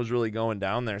nothing was really going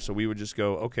down there. So we would just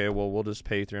go, okay, well, we'll just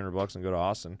pay $300 and go to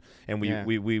Austin. And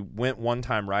we went one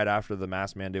time right after the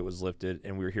mask mandate was lifted,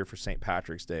 and we were here for St.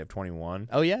 Patrick's Day of 21.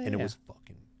 Oh yeah. And it was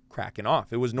fucking cracking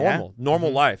off. It was normal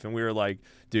life, and we were like,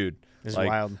 dude. It's like,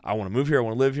 wild. I want to move here. I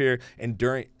want to live here. And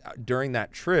during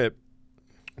that trip,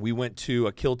 we went to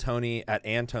a Kill Tony at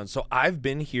Antone's. So I've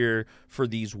been here for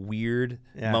these weird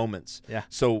moments. Yeah.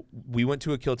 So we went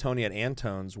to a Kill Tony at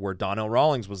Antone's where Donnell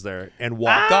Rawlings was there and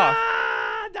walked off.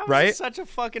 That was such a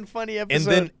fucking funny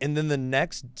episode. And then the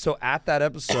next, so at that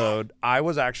episode, I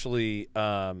was actually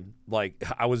like,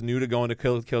 I was new to going to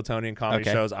Kill Tony and comedy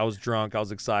shows. I was drunk. I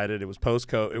was excited. It was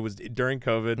post-COVID. It was during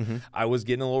COVID. I was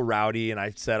getting a little rowdy, and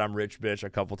I said I'm rich bitch a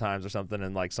couple times or something,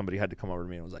 and like somebody had to come over to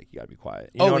me and was like, you gotta be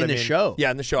quiet. You know what I mean? Show?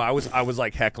 Yeah, in the show. I was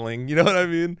like heckling. You know what I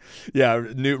mean? Yeah,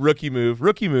 new rookie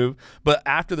move. But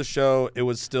after the show, it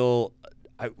was still,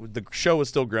 the show was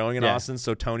still growing in Austin,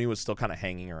 so Tony was still kind of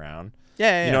hanging around.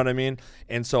 Yeah, you know what I mean?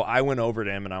 And so I went over to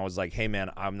him and I was like, hey,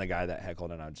 man, I'm the guy that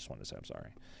heckled, and I just wanted to say I'm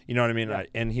sorry. You know what I mean? Yeah.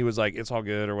 And he was like, it's all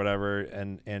good or whatever,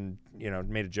 and you know,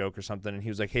 made a joke or something. And he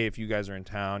was like, hey, if you guys are in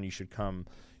town, you should come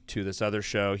to this other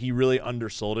show. He really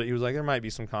undersold it. He was like, there might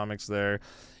be some comics there.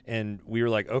 And we were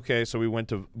like, okay. So we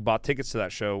bought tickets to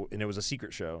that show, and it was a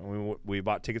secret show. And we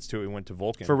bought tickets to it. We went to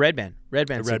Vulcan. For Red Band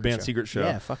Secret Show.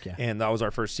 Yeah, fuck yeah. And that was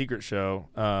our first secret show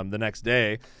the next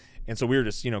day. And so we were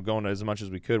just, you know, going as much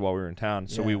as we could while we were in town.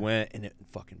 So we went, and it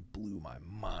fucking blew my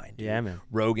mind. Dude. Yeah, man.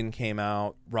 Rogan came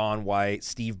out, Ron White,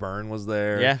 Steve Byrne was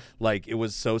there. Yeah. Like, it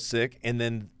was so sick. And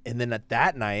then at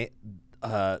that night,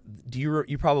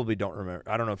 you probably don't remember.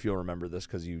 I don't know if you'll remember this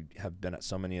because you have been at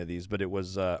so many of these, but it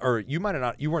was, or you might have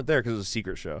not, you weren't there because it was a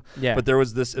secret show. Yeah. But there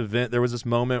was this event, there was this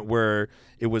moment where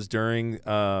it was during,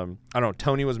 I don't know,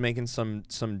 Tony was making some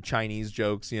Chinese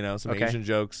jokes, you know, some Asian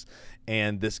jokes.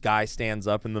 And this guy stands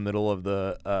up in the middle of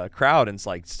the crowd and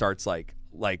starts like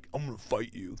I'm gonna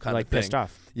fight you kind of thing. Pissed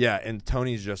off. Yeah, and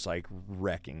Tony's just like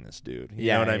wrecking this dude.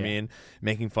 You know what I mean?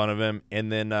 Making fun of him,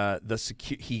 and then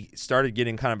he started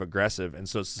getting kind of aggressive, and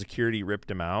so security ripped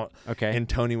him out. Okay. And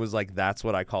Tony was like, "That's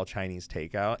what I call Chinese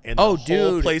takeout," and the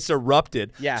whole place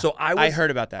erupted. Yeah. So I heard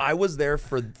about that. I was there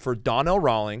for Donnell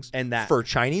Rawlings and that for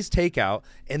Chinese takeout,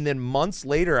 and then months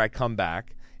later I come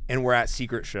back and we're at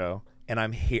Secret Show. And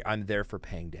I'm there for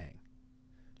Pang Dang.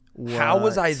 What? How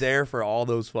was I there for all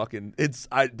those fucking?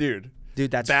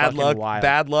 Dude, that's bad fucking luck, wild.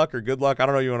 bad luck or good luck. I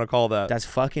don't know what you want to call that. That's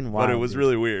fucking wild. But it was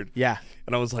really weird. Yeah.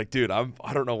 And I was like, dude, I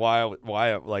don't know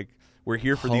why like we're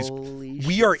here for these. Holy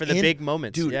We are for the big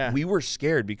moments, dude. Yeah. We were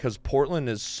scared because Portland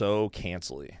is so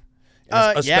cancel-y.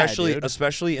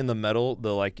 Especially in the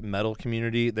metal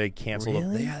community, they cancel.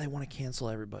 Really? They want to cancel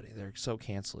everybody. They're so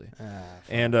cancelly.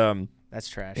 And that's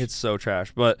trash. It's so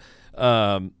trash. But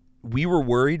we were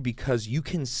worried because you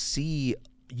can see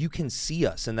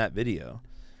us in that video.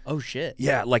 Oh shit.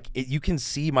 Yeah, like you can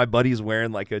see my buddies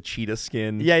wearing like a cheetah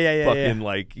skin. Yeah. Fucking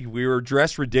like we were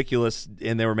dressed ridiculous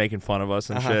and they were making fun of us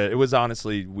and shit. It was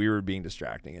honestly, we were being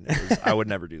distracting and I would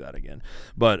never do that again.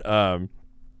 But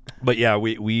yeah,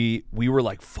 we were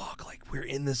like, fuck, like we're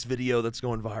in this video that's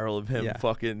going viral of him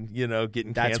fucking,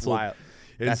 getting canceled. That's wild.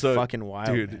 That's fucking wild,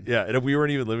 dude. Man. Yeah, and we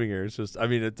weren't even living here. It's just, I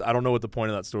mean, I don't know what the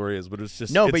point of that story is, but it's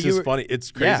just, funny.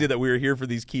 It's crazy that we were here for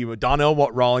these key. Donnell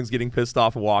Rawlings getting pissed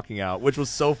off and walking out, which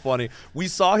was so funny. We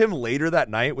saw him later that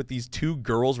night with these two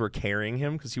girls were carrying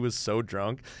him because he was so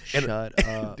drunk. Shut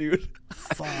up, dude.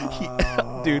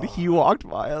 Fuck. Dude, he walked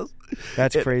by us.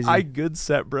 That's crazy. I good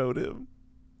set bro'd him.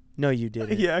 No, you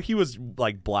didn't. Yeah, he was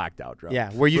like blacked out drunk.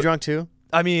 Yeah, were you drunk too?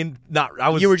 I mean, not.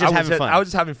 You were just having fun. I was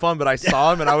just having fun, but I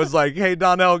saw him and I was like, "Hey,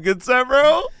 Donnell, good set,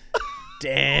 bro."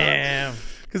 Damn.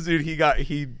 Because dude, he got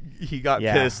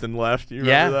pissed and left. You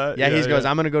remember that? Yeah. He goes,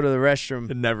 "I'm gonna go to the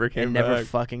restroom." And never came back. Never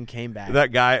fucking came back.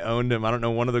 That guy owned him. I don't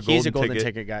know, one of the He's a golden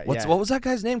ticket guy. What was that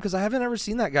guy's name? Because I haven't ever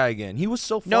seen that guy again. He was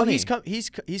so funny. No, he's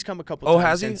come a couple times.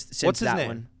 Has he? Since What's his that name?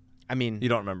 one. I mean, you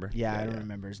don't remember? Yeah, I don't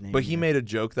remember his name. But he made a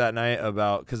joke that night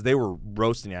about, because they were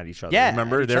roasting at each other. Yeah,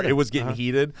 remember? It was getting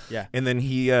heated. Yeah. And then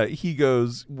he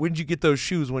goes, "When'd you get those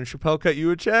shoes? When Chappelle cut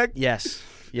you a check?" Yes.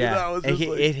 Yeah. And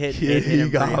it hit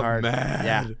him pretty hard. Mad.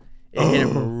 Yeah. It hit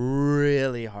him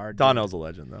really hard. Donnell's a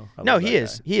legend, though. No, he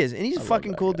is. He is, and he's a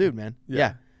fucking cool dude, man.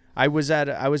 Yeah. I was at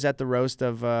the roast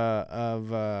of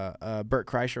Bert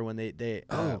Kreischer when they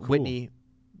cool. Whitney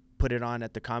put it on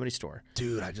at the Comedy Store.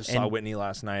 Dude, I just saw Whitney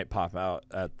last night pop out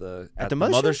at the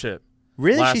mothership.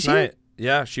 Really? Last She's night. here?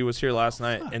 Yeah, she was here last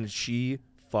night, and she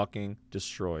fucking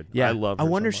destroyed. Yeah, I love her. I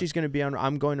wonder if so she's going to be on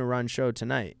I'm Going to Run show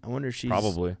tonight. I wonder if she's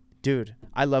probably. Dude,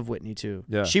 I love Whitney too.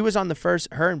 Yeah. She was on the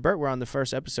first. Her and Bert were on the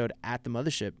first episode at the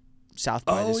mothership South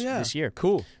by this year.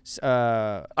 Cool.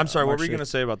 I'm sorry. What were you going to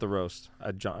say about the roast?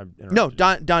 No,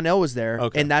 Donnell was there,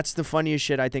 okay. And that's the funniest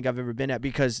shit I think I've ever been at,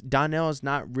 because Donnell is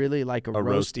not really like a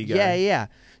roasty guy. Yeah.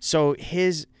 So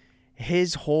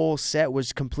his whole set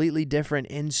was completely different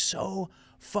and so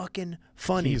fucking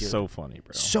funny. He's so funny,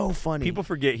 bro. So funny. People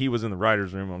forget he was in the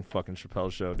writers' room on fucking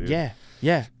Chappelle's show, dude.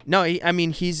 Yeah. No,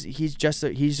 he's just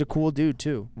a cool dude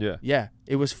too. Yeah.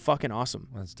 It was fucking awesome.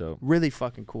 That's dope. Really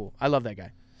fucking cool. I love that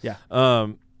guy. Yeah.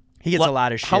 He gets a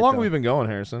lot of shit. How long have we been going,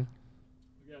 Harrison?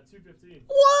 We got 2:15.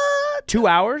 What? 2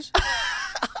 hours?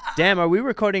 Damn, are we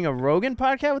recording a Rogan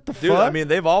podcast? What the fuck? Dude, I mean,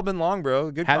 they've all been long,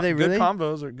 bro. Have they really? Good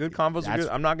combos are good.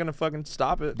 I'm not gonna fucking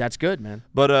stop it. That's good, man.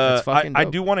 But I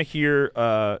do want to hear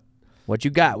what you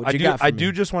got. I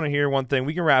do just want to hear one thing.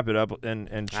 We can wrap it up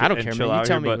and I don't care, chill man. You out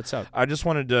tell here, me but what's up. I just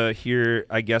wanted to hear,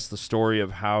 I guess, the story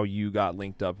of how you got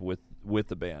linked up with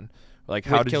the band. Like,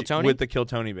 how did you with the Kill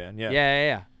Tony band?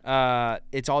 Yeah.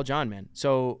 It's all John, man.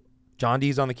 So John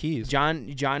D's on the keys. John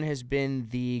has been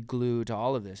the glue to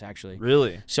all of this, actually.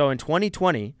 Really? So in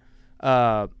 2020,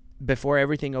 before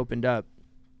everything opened up,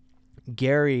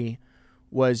 Gary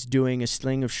was doing a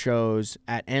sling of shows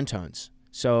at Antone's.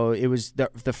 So it was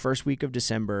the first week of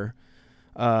December.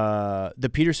 The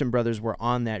Peterson Brothers were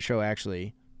on that show,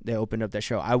 actually. They opened up that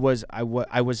show. I was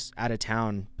out of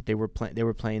town, but they were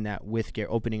playing that with Gary,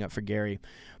 opening up for Gary.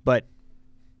 But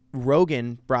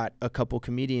Rogan brought a couple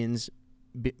comedians,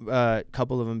 a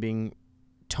couple of them being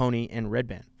Tony and Red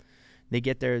Band. They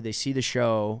get there, they see the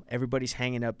show. Everybody's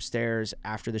hanging upstairs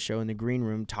after the show in the green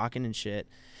room talking and shit.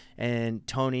 And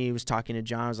Tony was talking to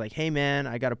John. I was like, "Hey man,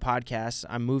 I got a podcast.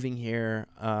 I'm moving here.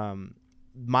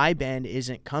 My band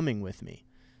isn't coming with me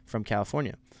from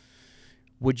California.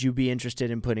 Would you be interested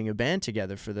in putting a band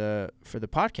together for the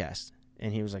podcast?"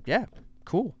 And he was like, "Yeah,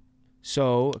 cool."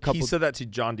 So he said that to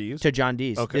John D's? To John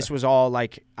D's. Okay. This was all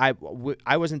like, I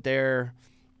wasn't there.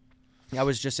 I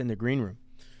was just in the green room.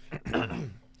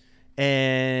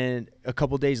 And a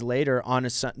couple days later, on I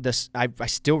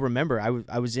still remember,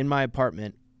 I was in my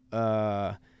apartment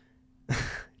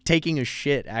taking a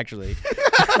shit, actually.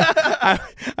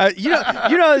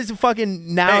 It's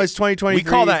fucking now. It's 2023. We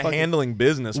call that handling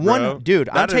business, bro. Dude,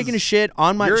 I'm taking a shit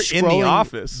on my. You're in the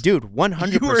office, dude.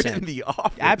 100%. You were in the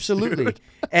office, absolutely. Dude.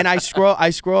 And I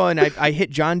scroll, and I hit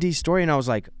John D's story, and I was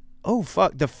like, oh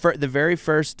fuck. The very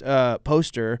first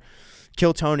poster,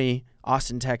 Kill Tony,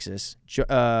 Austin, Texas,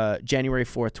 January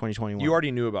 4th, 2021. You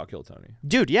already knew about Kill Tony,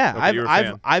 dude. Yeah,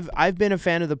 okay, I've been a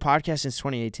fan of the podcast since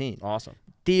 2018. Awesome.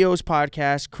 Theo's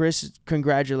podcast, Chris,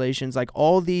 congratulations! Like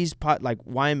all these like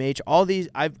YMH, all these.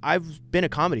 I've been a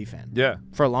comedy fan. Yeah.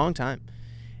 For a long time,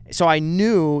 So I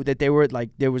knew that there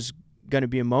was going to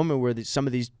be a moment where some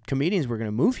of these comedians were going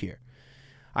to move here.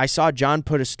 I saw John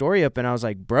put a story up, and I was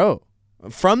like, bro,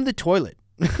 from the toilet,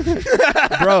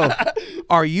 bro,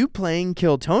 are you playing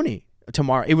Kill Tony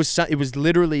tomorrow? It was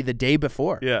literally the day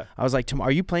before. Yeah. I was like,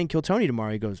 are you playing Kill Tony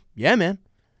tomorrow? He goes, yeah, man.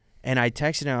 And I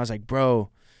texted him. I was like, bro,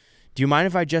 do you mind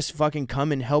if I just fucking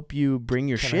come and help you bring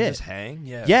your shit? Can I just hang?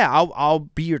 Yeah. Yeah, I'll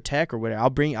be your tech or whatever.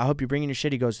 I'll help you bring in your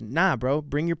shit. He goes, nah, bro,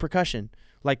 bring your percussion.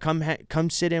 Like, come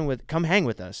hang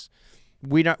with us.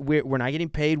 We're not getting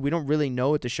paid. We don't really know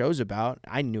what the show's about.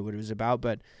 I knew what it was about,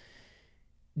 but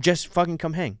just fucking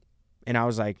come hang. And I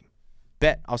was like,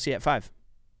 bet, I'll see you at 5.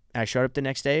 And I showed up the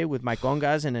next day with my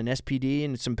congas and an SPD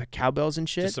and some cowbells and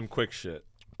shit. Just some quick shit.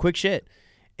 Quick shit.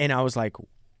 And I was like,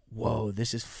 whoa,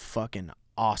 this is fucking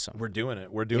awesome. We're doing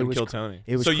it. We're doing Kill Tony.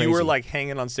 It was so crazy. You were like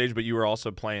hanging on stage, but you were also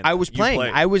playing. I was playing.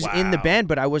 I was in the band,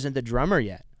 but I wasn't the drummer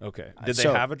yet. Okay. Did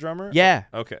they have a drummer? Yeah.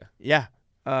 Okay. Yeah.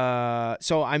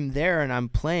 So I'm there and I'm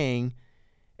playing,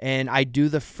 and I do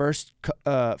the first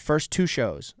 2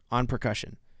 shows on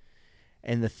percussion.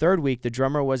 And the third week, the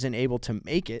drummer wasn't able to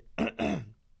make it.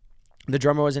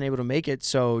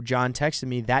 So John texted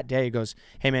me that day. He goes,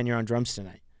 hey, man, you're on drums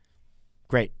tonight.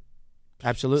 Great.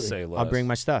 Absolutely. Say less. I'll bring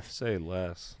my stuff. Say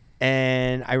less.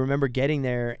 And I remember getting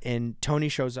there, and Tony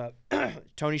shows up.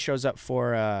 Tony shows up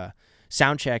for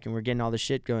sound check, and we're getting all the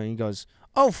shit going. He goes,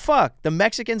 oh, fuck, the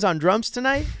Mexicans on drums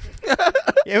tonight?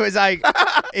 It was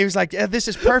like, yeah, this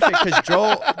is perfect because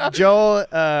Joel.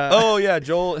 Oh, yeah,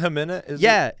 Joel Jimenez? Is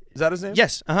that his name?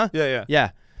 Yes. Uh-huh.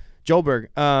 Yeah. Joelberg.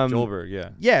 Joelberg, yeah.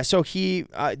 Yeah, so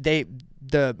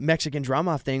the Mexican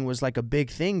drum-off thing was like a big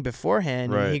thing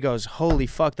beforehand. Right. And he goes, holy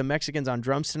fuck, the Mexicans on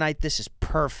drums tonight, this is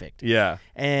perfect. Yeah.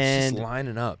 And it's just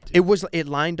lining up, dude. It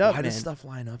lined up, Why man. does stuff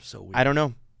line up so weird? I don't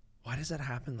know. Why does that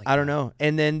happen like I don't know.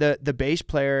 And then the bass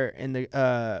player and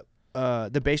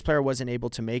the bass player wasn't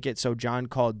able to make it, so John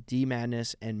called D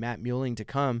Madness and Matt Muelling to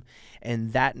come,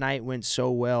 and that night went so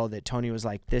well that Tony was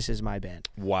like, this is my band.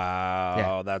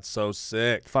 Wow, That's so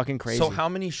sick. Fucking crazy. So how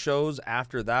many shows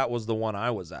after that was the one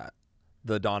I was at?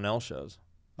 The Donnell shows?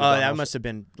 That must have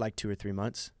been like 2 or 3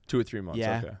 months. 2 or 3 months,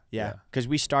 okay. Yeah, because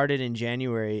we started in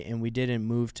January, and we didn't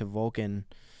move to Vulcan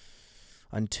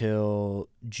until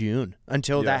June,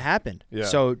 that happened. Yeah.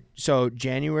 So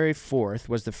January 4th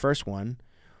was the first one.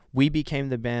 We became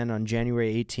the band on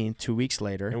January 18th, 2 weeks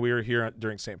later. And we were here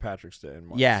during St. Patrick's Day in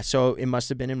March. Yeah, so it must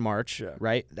have been in March,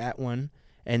 right? That one.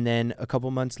 And then a couple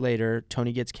months later,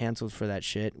 Tony gets canceled for that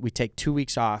shit. We take 2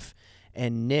 weeks off,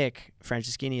 and Nick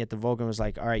Franceschini at the Vulcan was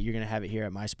like, all right, you're going to have it here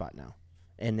at my spot now.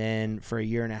 And then for a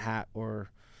year and a half, or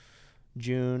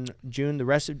June, the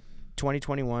rest of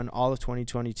 2021, all of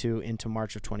 2022 into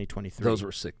March of 2023. Those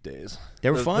were sick days.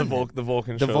 They were fun. The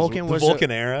Vulcan the shows. Vulcan the was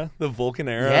Vulcan era. The Vulcan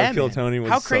era yeah, of Kill Tony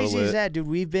was How crazy so lit. is that, dude?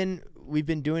 We've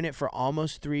been doing it for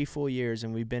almost 3 full years,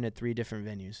 and we've been at 3 different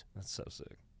venues. That's so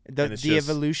sick. The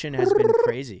evolution has been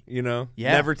crazy. You know?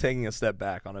 Yeah. Never taking a step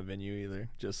back on a venue either.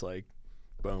 Just like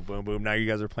boom, boom, boom. Now you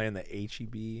guys are playing the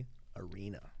HEB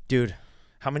Arena. Dude.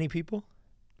 How many people?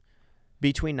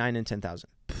 Between 9 and 10,000.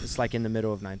 It's like in the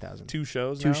middle of 9,000. 2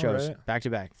 shows Two now, shows, right? back to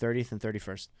back, 30th and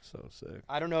 31st. So sick.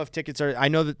 I don't know if tickets are. I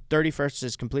know that 31st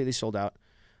is completely sold out.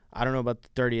 I don't know about the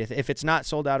 30th. If it's not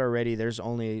sold out already, there's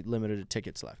only limited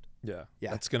tickets left. Yeah.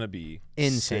 Yeah. That's gonna be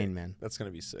insane, sick. man. That's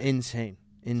gonna be sick. Insane.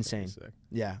 Sick.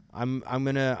 Yeah. I'm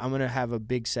gonna have a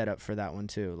big setup for that one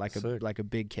too, like a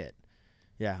big kit.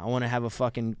 Yeah. I want to have a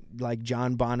fucking like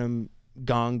John Bonham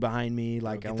gong behind me.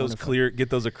 Like get those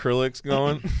acrylics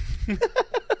going.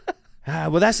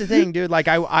 Well, that's the thing, dude. Like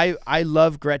I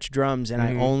love Gretsch drums, and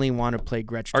I only want to play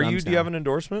Gretsch drums. Do you have an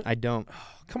endorsement? I don't.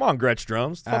 Come on, Gretsch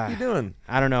drums. What the fuck you doing?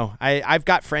 I don't know. I've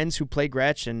got friends who play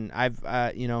Gretsch, and I've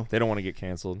They don't want to get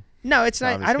canceled. No, it's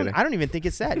not. I don't even think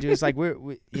it's that, dude. It's like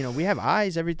we have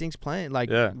eyes. Everything's playing. Like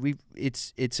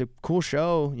it's a cool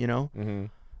show. You know.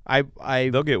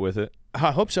 Mm-hmm. They'll get with it.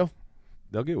 I hope so.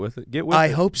 They'll get with it. Get with it. I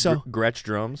hope so. Gretsch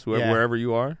drums, wherever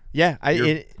you are. Yeah,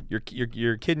 you're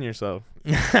kidding yourself.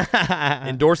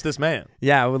 Endorse this man.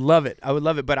 Yeah, I would love it.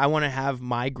 But I want to have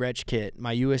my Gretsch kit,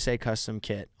 my USA custom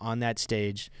kit, on that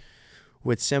stage,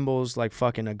 with cymbals like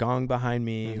fucking a gong behind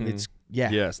me. Mm-hmm.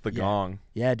 It's the gong.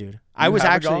 Yeah, dude. I was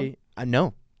actually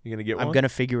no. You gonna get one? I'm gonna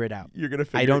figure it out. You're gonna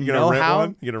figure. I don't know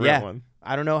how. You're gonna rent one.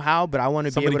 I don't know how, but I want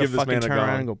to be able to fucking turn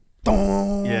around and go.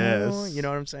 Yes. You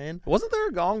know what I'm saying? Wasn't there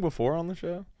a gong before on the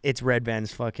show? It's Red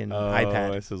Band's fucking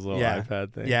iPad. It's his little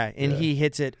iPad thing. Yeah, and he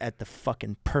hits it at the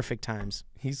fucking perfect times.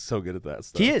 He's so good at that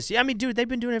stuff. He is. Yeah, I mean, dude, they've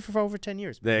been doing it for over 10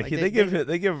 years. Yeah, they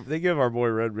give our boy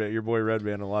Red Band, your boy Red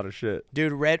Band, a lot of shit.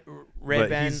 Dude, Red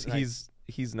Band.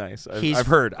 he's nice. I've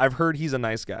heard he's a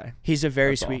nice guy. He's a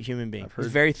very sweet human being. He's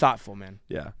very thoughtful, man.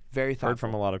 Yeah, very thoughtful. Heard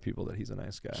from a lot of people that he's a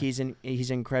nice guy.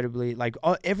 He's incredibly like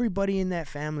everybody in that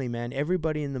family, man.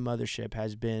 Everybody in the mothership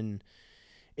has been.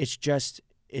 It's just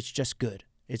good.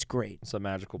 It's great. It's a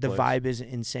magical place. The vibe is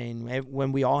insane.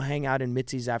 When we all hang out in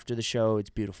Mitzi's after the show, it's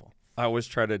beautiful. I always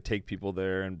try to take people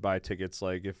there and buy tickets,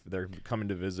 like if they're coming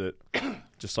to visit,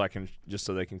 just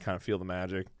so they can kind of feel the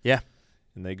magic. Yeah.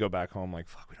 And they go back home like,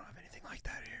 fuck, we don't have anything like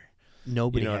that here.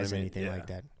 Nobody has anything like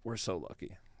that. We're so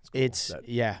lucky. It's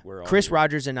Chris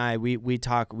Rogers and I, we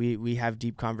talk, we have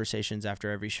deep conversations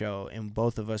after every show, and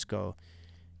both of us go,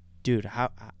 dude,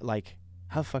 how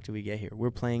the fuck did we get here?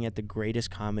 We're playing at the greatest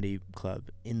comedy club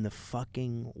in the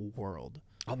fucking world.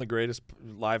 On the greatest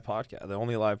live podcast, the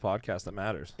only live podcast that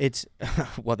matters. It's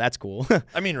well, that's cool.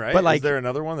 I mean, right? But like, is there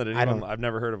another one that I've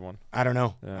never heard of one? I don't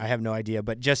know. Yeah. I have no idea.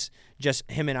 But just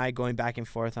him and I going back and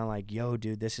forth on like, yo,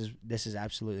 dude, this is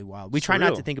absolutely wild. We try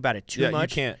not to think about it too much.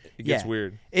 You can't. It gets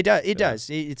weird. It does.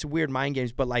 It's weird mind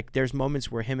games. But like, there's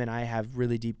moments where him and I have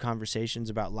really deep conversations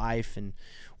about life and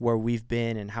where we've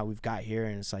been and how we've got here.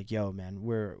 And it's like, yo, man,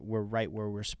 we're right where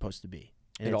we're supposed to be.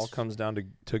 And it all comes down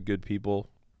to good people.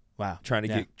 Wow. Trying to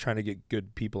get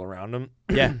good people around him.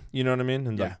 Yeah. You know what I mean?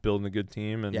 And like building a good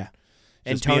team and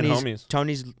and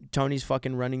Tony's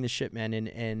fucking running the shit, man,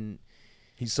 and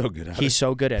he's so good at it. He's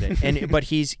so good at it. And but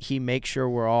he makes sure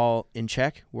we're all in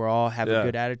check. We're all have a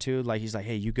good attitude. Like he's like,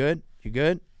 "Hey, you good? You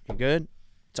good? You good?"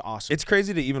 It's awesome. It's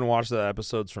crazy to even watch the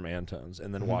episodes from Antone's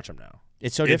and then watch them now.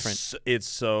 It's so different.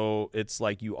 It's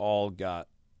like you all got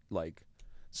like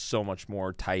so much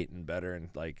more tight and better and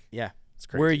like it's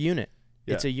crazy. We're a unit.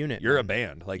 Yeah. It's a unit. You're a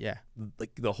band, like like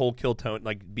the whole Killtony,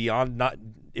 like beyond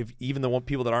even the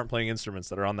people that aren't playing instruments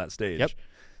that are on that stage,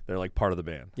 they're like part of the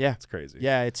band. Yeah, it's crazy.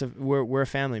 Yeah, we're a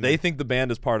family. Man. They think the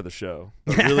band is part of the show,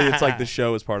 but really it's like the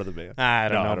show is part of the band. I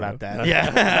don't know about that.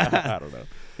 Yeah, I don't know.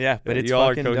 Yeah, but it's you all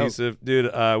are fucking cohesive, dope.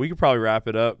 dude. We could probably wrap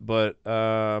it up, but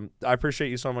I appreciate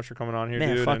you so much for coming on here,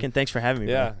 man, dude. Fucking thanks for having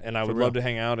me. Yeah, bro. and I would love to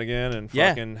hang out again and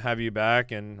fucking have you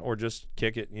back or just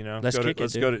kick it. You know, let's kick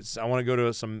it. I want to go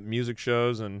to some music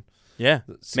shows and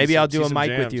maybe I'll do a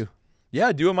mic with you.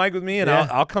 Yeah, do a mic with me and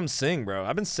I'll come sing, bro.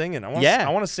 I've been singing. I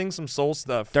want to sing some soul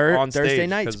stuff on stage. Thursday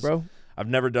nights, bro. I've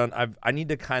never done. I need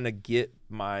to kind of get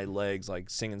my legs like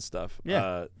singing stuff.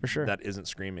 For sure. That isn't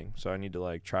screaming. So I need to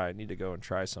like try. I need to go and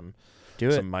try some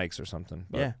mics or something.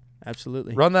 But yeah,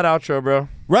 absolutely. Run that outro, bro.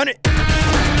 Run it.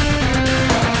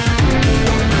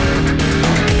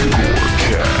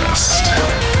 GORCAST.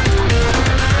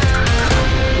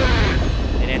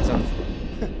 It ends on.